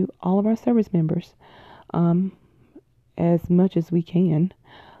to all of our service members as much as we can.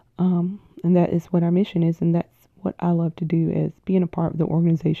 And that is what our mission is, and that's what I love to do as being a part of the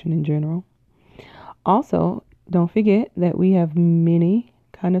organization in general. Also, don't forget that we have many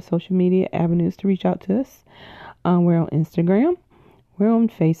kind of social media avenues to reach out to us. We're on Instagram, we're on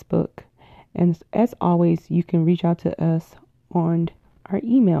Facebook, and as always, you can reach out to us on our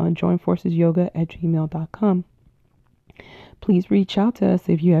email at jointforcesyoga@gmail.com. Please reach out to us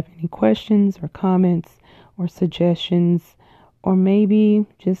if you have any questions or comments or suggestions, or maybe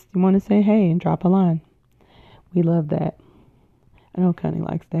just want to say hey and drop a line. We love that. I know Connie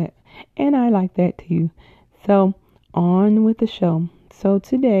likes that. And I like that too. So on with the show. So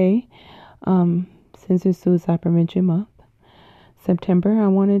today, since it's Suicide Prevention Month, September, I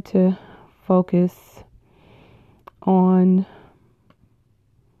wanted to focus on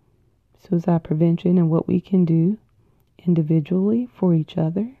suicide prevention and what we can do individually for each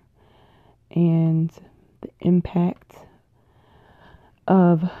other and the impact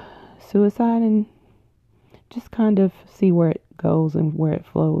of suicide, and just kind of see where it goes and where it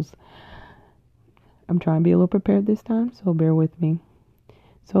flows. I'm trying to be a little prepared this time, so bear with me.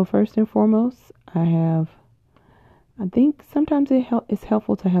 So first and foremost, I think sometimes it's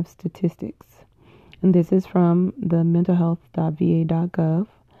helpful to have statistics. And this is from the mentalhealth.va.gov.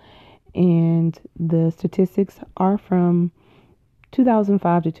 And the statistics are from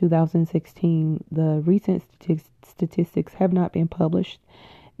 2005 to 2016. The recent statistics have not been published,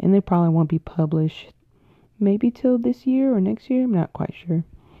 and they probably won't be published maybe till this year or next year. I'm not quite sure.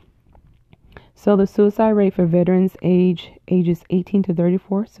 So the suicide rate for veterans ages 18 to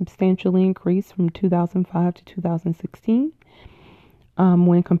 34 substantially increased from 2005 to 2016.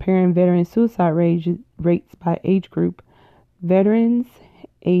 When comparing veteran suicide rates by age group, veterans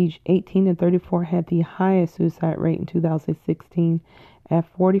age 18 to 34 had the highest suicide rate in 2016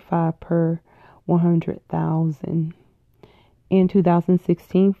 at 45 per 100,000. In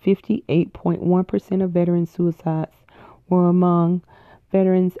 2016, 58.1% of veteran suicides were among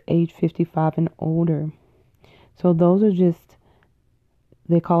veterans age 55 and older. So those are just,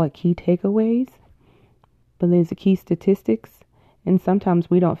 they call it key takeaways, but there's the key statistics. And sometimes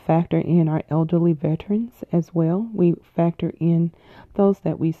we don't factor in our elderly veterans as well. We factor in those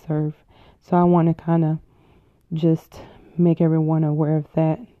that we serve. So I want to kind of just make everyone aware of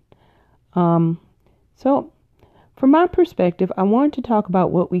that. So from my perspective, I wanted to talk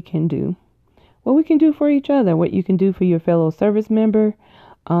about what we can do. What we can do for each other, what you can do for your fellow service member,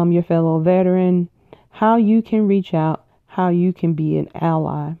 your fellow veteran, how you can reach out, how you can be an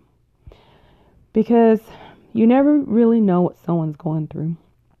ally. Because you never really know what someone's going through.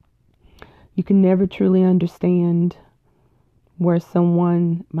 You can never truly understand where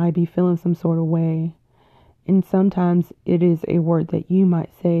someone might be feeling some sort of way. And sometimes it is a word that you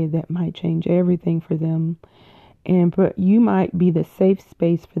might say that might change everything for them. But you might be the safe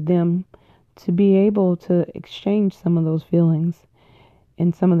space for them to be able to exchange some of those feelings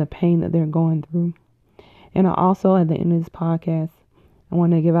and some of the pain that they're going through. And I also, at the end of this podcast, I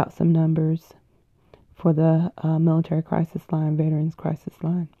want to give out some numbers for the military crisis line, veterans crisis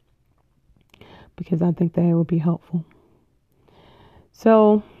line, because I think that it would be helpful.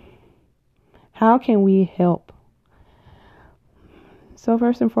 So how can we help? So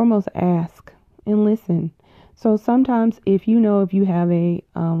first and foremost, ask and listen. So sometimes if you have a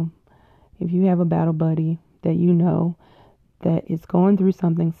battle buddy that you know that is going through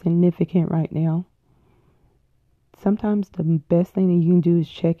something significant right now, sometimes the best thing that you can do is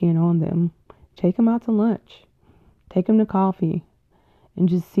check in on them. Take them out to lunch. Take them to coffee and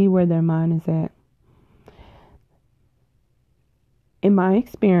just see where their mind is at. In my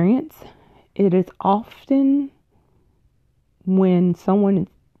experience, it is often when someone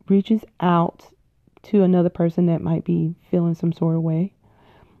reaches out to another person that might be feeling some sort of way,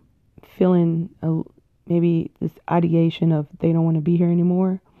 feeling maybe this ideation of they don't want to be here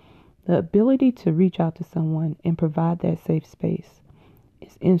anymore, the ability to reach out to someone and provide that safe space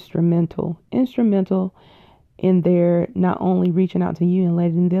is instrumental in their not only reaching out to you and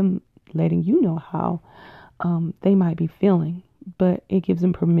letting you know how they might be feeling, but it gives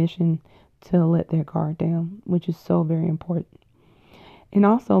them permission to let their guard down, which is so very important. And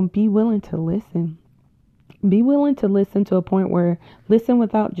also be willing to listen. Be willing to listen to a point where listen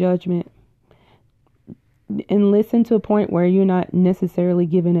without judgment, and listen to a point where you're not necessarily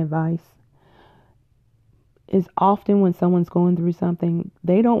giving advice. Is often when someone's going through something,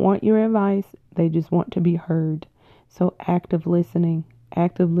 they don't want your advice. They just want to be heard. So active listening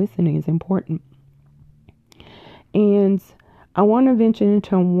is important. And I want to venture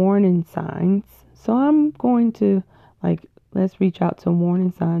into warning signs. So I'm going to let's reach out to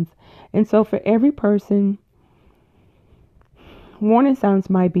warning signs. And so for every person, warning signs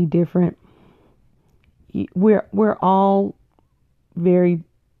might be different. We're all very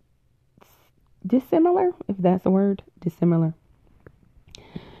dissimilar, if that's a word, dissimilar.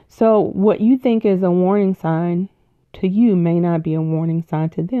 So what you think is a warning sign to you may not be a warning sign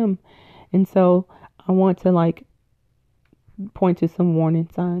to them. And so I want to point to some warning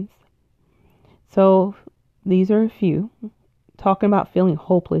signs. So these are a few. Talking about feeling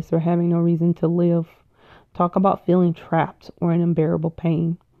hopeless or having no reason to live. Talk about feeling trapped or in unbearable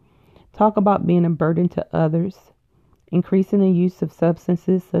pain. Talk about being a burden to others. Increasing the use of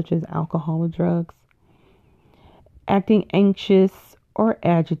substances such as alcohol or drugs. Acting anxious or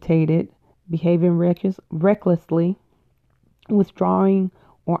agitated, behaving recklessly, withdrawing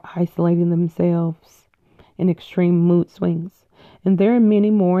or isolating themselves, and extreme mood swings. And there are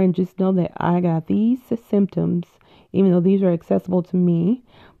many more, and just know that I got these symptoms, even though these are accessible to me,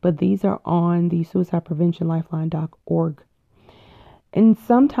 but these are on the suicidepreventionlifeline.org. And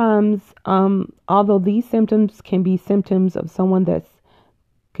sometimes, although these symptoms can be symptoms of someone that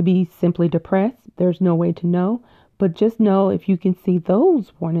could be simply depressed, there's no way to know. But just know if you can see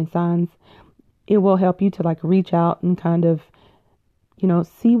those warning signs, it will help you to like reach out and kind of,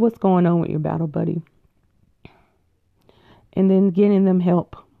 see what's going on with your battle buddy. And then getting them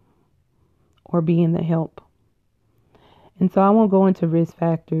help or being the help. And so I won't go into risk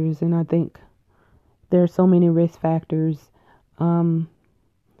factors, and I think there are so many risk factors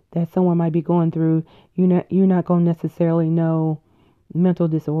that someone might be going through. You're not going to necessarily know mental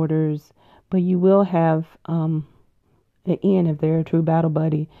disorders, but you will have an end if they're a true battle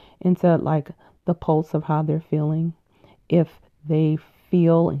buddy into like the pulse of how they're feeling. If they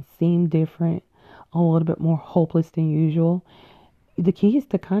feel and seem different, a little bit more hopeless than usual, the key is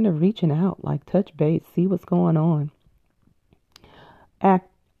to kind of reaching out, like touch base, see what's going on.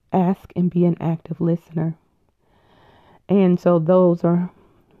 Ask and be an active listener. And so those are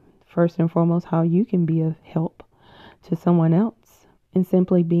first and foremost how you can be of help to someone else, and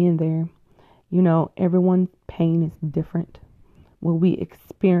simply being there. Everyone's pain is different. What we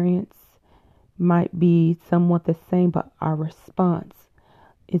experience might be somewhat the same, but our response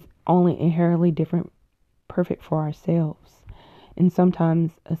is only inherently different, perfect for ourselves. And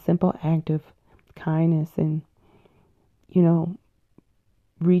sometimes a simple act of kindness and,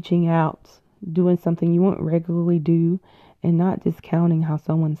 reaching out, doing something you won't regularly do, and not discounting how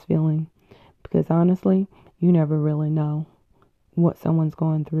someone's feeling. Because honestly, you never really know what someone's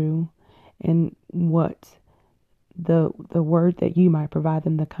going through, and what the word that you might provide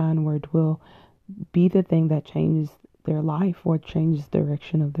them, the kind word, will be the thing that changes their life or changes the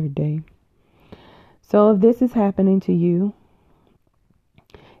direction of their day. So if this is happening to you,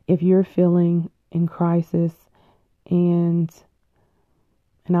 if you're feeling in crisis, and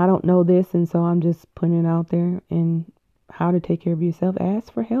I don't know this, and so I'm just putting it out there, and how to take care of yourself,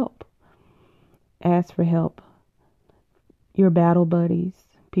 ask for help. Ask for help. Your battle buddies,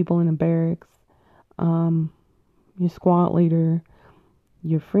 people in the barracks, your squad leader,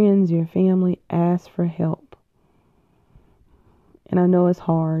 your friends, your family, ask for help. And I know it's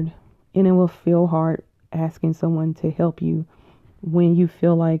hard, and it will feel hard asking someone to help you when you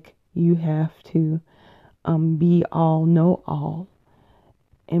feel like you have to be all, know all,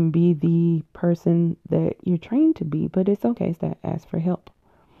 and be the person that you're trained to be. But it's okay to ask for help.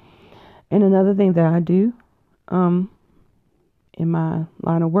 And another thing that I do in my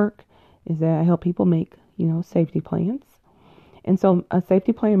line of work is that I help people make, safety plans. And so a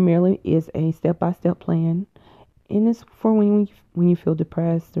safety plan merely is a step-by-step plan. And it's for when you feel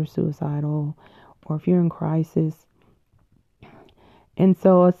depressed or suicidal, or if you're in crisis. And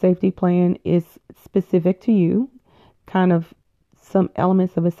so a safety plan is specific to you. Kind of some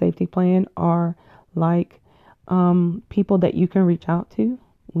elements of a safety plan are like people that you can reach out to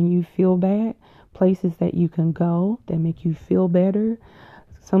when you feel bad, places that you can go that make you feel better,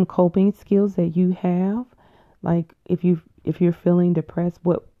 some coping skills that you have, like if you're feeling depressed,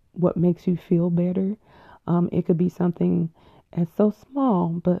 what makes you feel better. It could be something as so small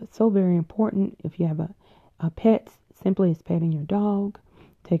but so very important. If you have a pet, simply as petting your dog,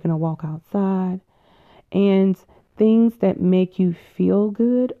 taking a walk outside. And things that make you feel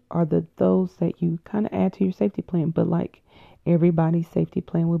good are those that you kind of add to your safety plan. But like everybody's safety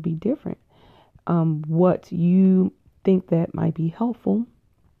plan will be different. What you think that might be helpful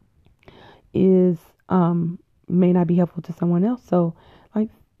is may not be helpful to someone else. So like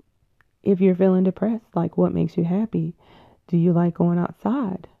if you're feeling depressed, like what makes you happy? Do you like going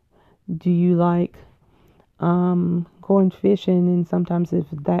outside? Do you like going fishing? And sometimes if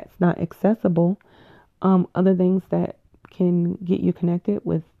that's not accessible, other things that can get you connected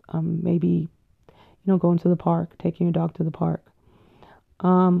with maybe going to the park, taking your dog to the park.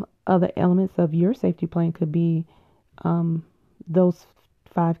 Other elements of your safety plan could be those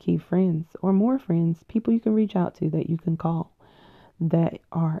 5 key friends or more friends, people you can reach out to, that you can call, that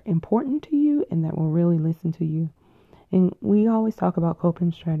are important to you and that will really listen to you. And we always talk about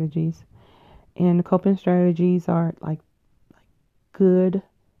coping strategies. And coping strategies are like good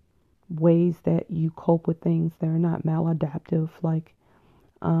ways that you cope with things that are not maladaptive, like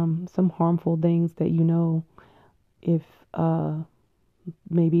some harmful things that if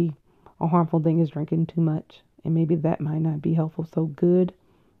maybe a harmful thing is drinking too much, and maybe that might not be helpful. So good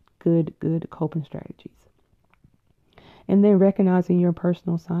coping strategies. And then recognizing your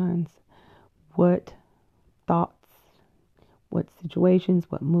personal signs. what thoughts, what situations,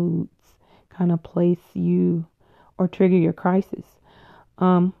 what moods kind of place you or trigger your crisis.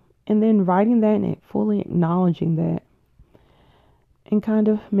 And then writing that and fully acknowledging that and kind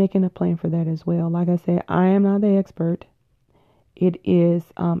of making a plan for that as well. Like I said, I am not the expert. It is,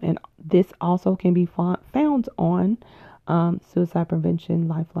 and this also can be found on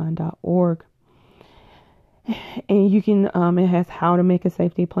suicidepreventionlifeline.org. And you can, it has how to make a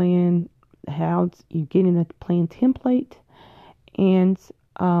safety plan, how you get in a plan template, and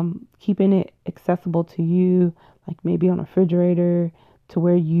keeping it accessible to you, like maybe on a refrigerator, to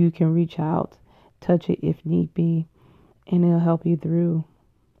where you can reach out, touch it if need be, and it'll help you through,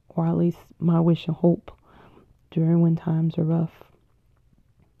 or at least my wish and hope, during when times are rough.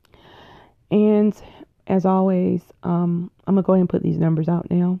 And as always, I'm going to go ahead and put these numbers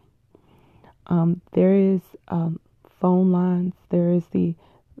out now. There is phone lines. There is the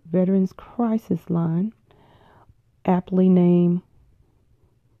Veterans Crisis Line, aptly named.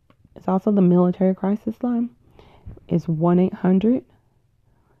 It's also the Military Crisis Line. It's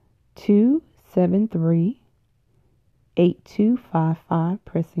 1-800-273-8255,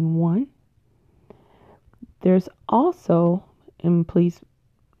 pressing 1. There's also, and please,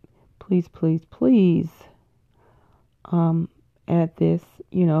 at this,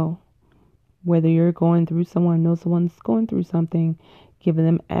 whether you're going through someone, know someone's going through something, giving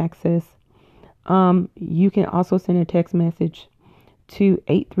them access. You can also send a text message to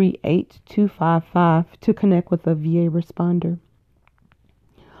 838-255 to connect with a VA responder.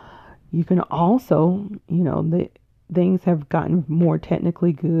 You can also, the things have gotten more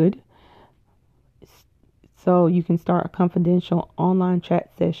technically good. So you can start a confidential online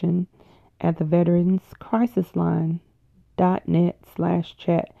chat session at the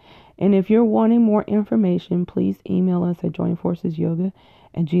veteranscrisisline.net/chat. And if you're wanting more information, please email us at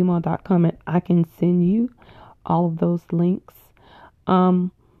joinedforcesyoga@gmail.com, and I can send you all of those links.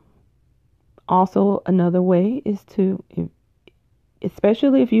 Also, another way is to,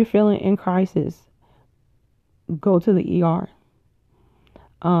 especially if you're feeling in crisis, go to the ER.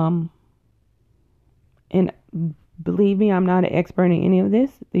 And believe me, I'm not an expert in any of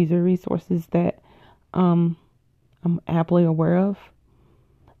this. These are resources that I'm aptly aware of.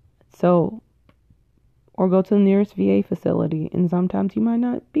 So, or go to the nearest VA facility. And sometimes you might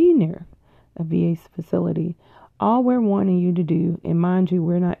not be near a VA facility. All we're wanting you to do, and mind you,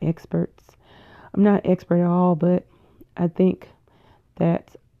 we're not experts. I'm not an expert at all, but I think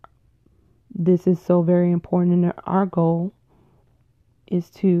that this is so very important. And our goal is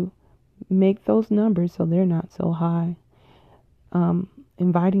to make those numbers so they're not so high.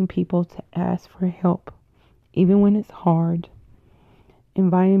 Inviting people to ask for help, even when it's hard.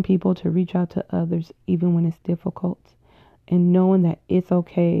 Inviting people to reach out to others, even when it's difficult. And knowing that it's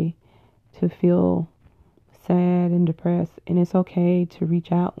okay to feel sad and depressed. And it's okay to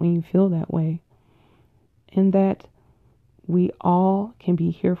reach out when you feel that way. And that we all can be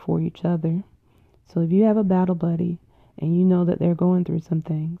here for each other. So if you have a battle buddy and you know that they're going through some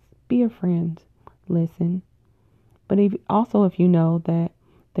things, be a friend, listen. But if you know that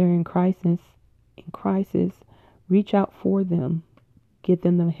they're in crisis, reach out for them, get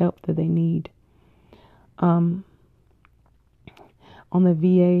them the help that they need. On the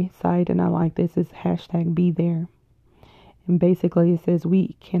VA site, and I like this, is #BeThere. And basically it says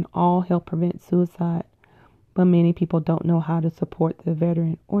we can all help prevent suicide, but many people don't know how to support the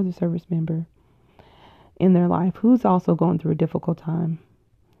veteran or the service member in their life who's also going through a difficult time.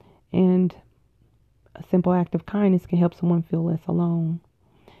 And a simple act of kindness can help someone feel less alone.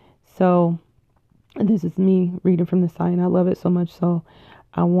 So this is me reading from the site, and I love it so much, so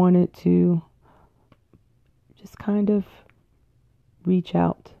I wanted to just kind of reach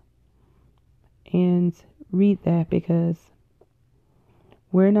out and read that, because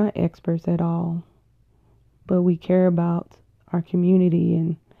we're not experts at all, but we care about our community,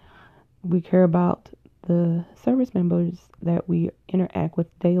 and we care about the service members that we interact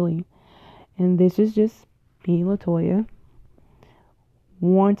with daily. And this is just me, LaToya,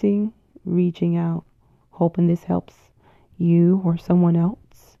 reaching out, hoping this helps you or someone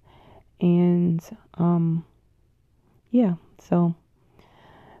else. And so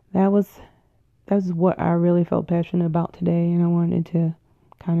that was what I really felt passionate about today, and I wanted to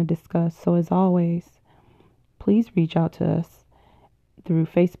kind of discuss. So as always, please reach out to us through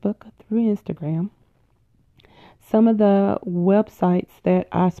Facebook, through Instagram. Some of the websites that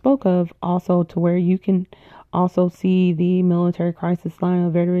I spoke of also, to where you can also see the Military Crisis Line,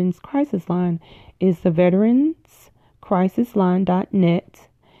 or Veterans Crisis Line, is the veteranscrisisline.net,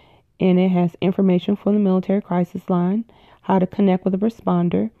 and it has information for the Military Crisis Line, how to connect with a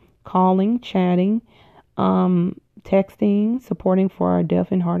responder, calling, chatting, texting, supporting for our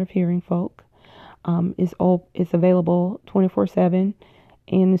deaf and hard of hearing folk. It's available 24/7,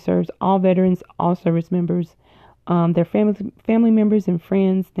 and it serves all veterans, all service members, their family members and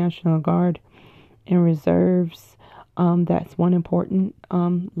friends, National Guard and reserves. That's one important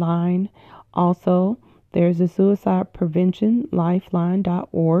line. Also, there's a suicide prevention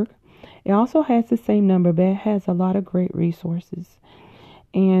lifeline.org. It also has the same number, but it has a lot of great resources.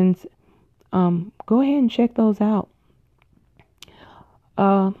 And go ahead and check those out.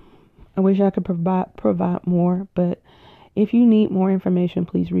 I wish I could provide more, but if you need more information,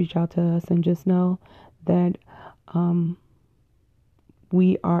 please reach out to us, and just know that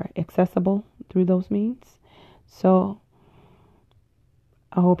we are accessible through those means. So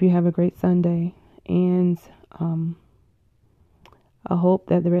I hope you have a great Sunday, and I hope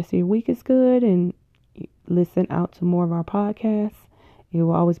that the rest of your week is good, and listen out to more of our podcasts. It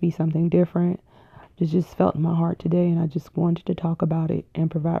will always be something different. It just felt in my heart today, and I just wanted to talk about it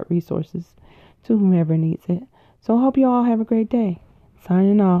and provide resources to whomever needs it. So I hope you all have a great day.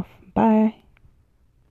 Signing off. Bye.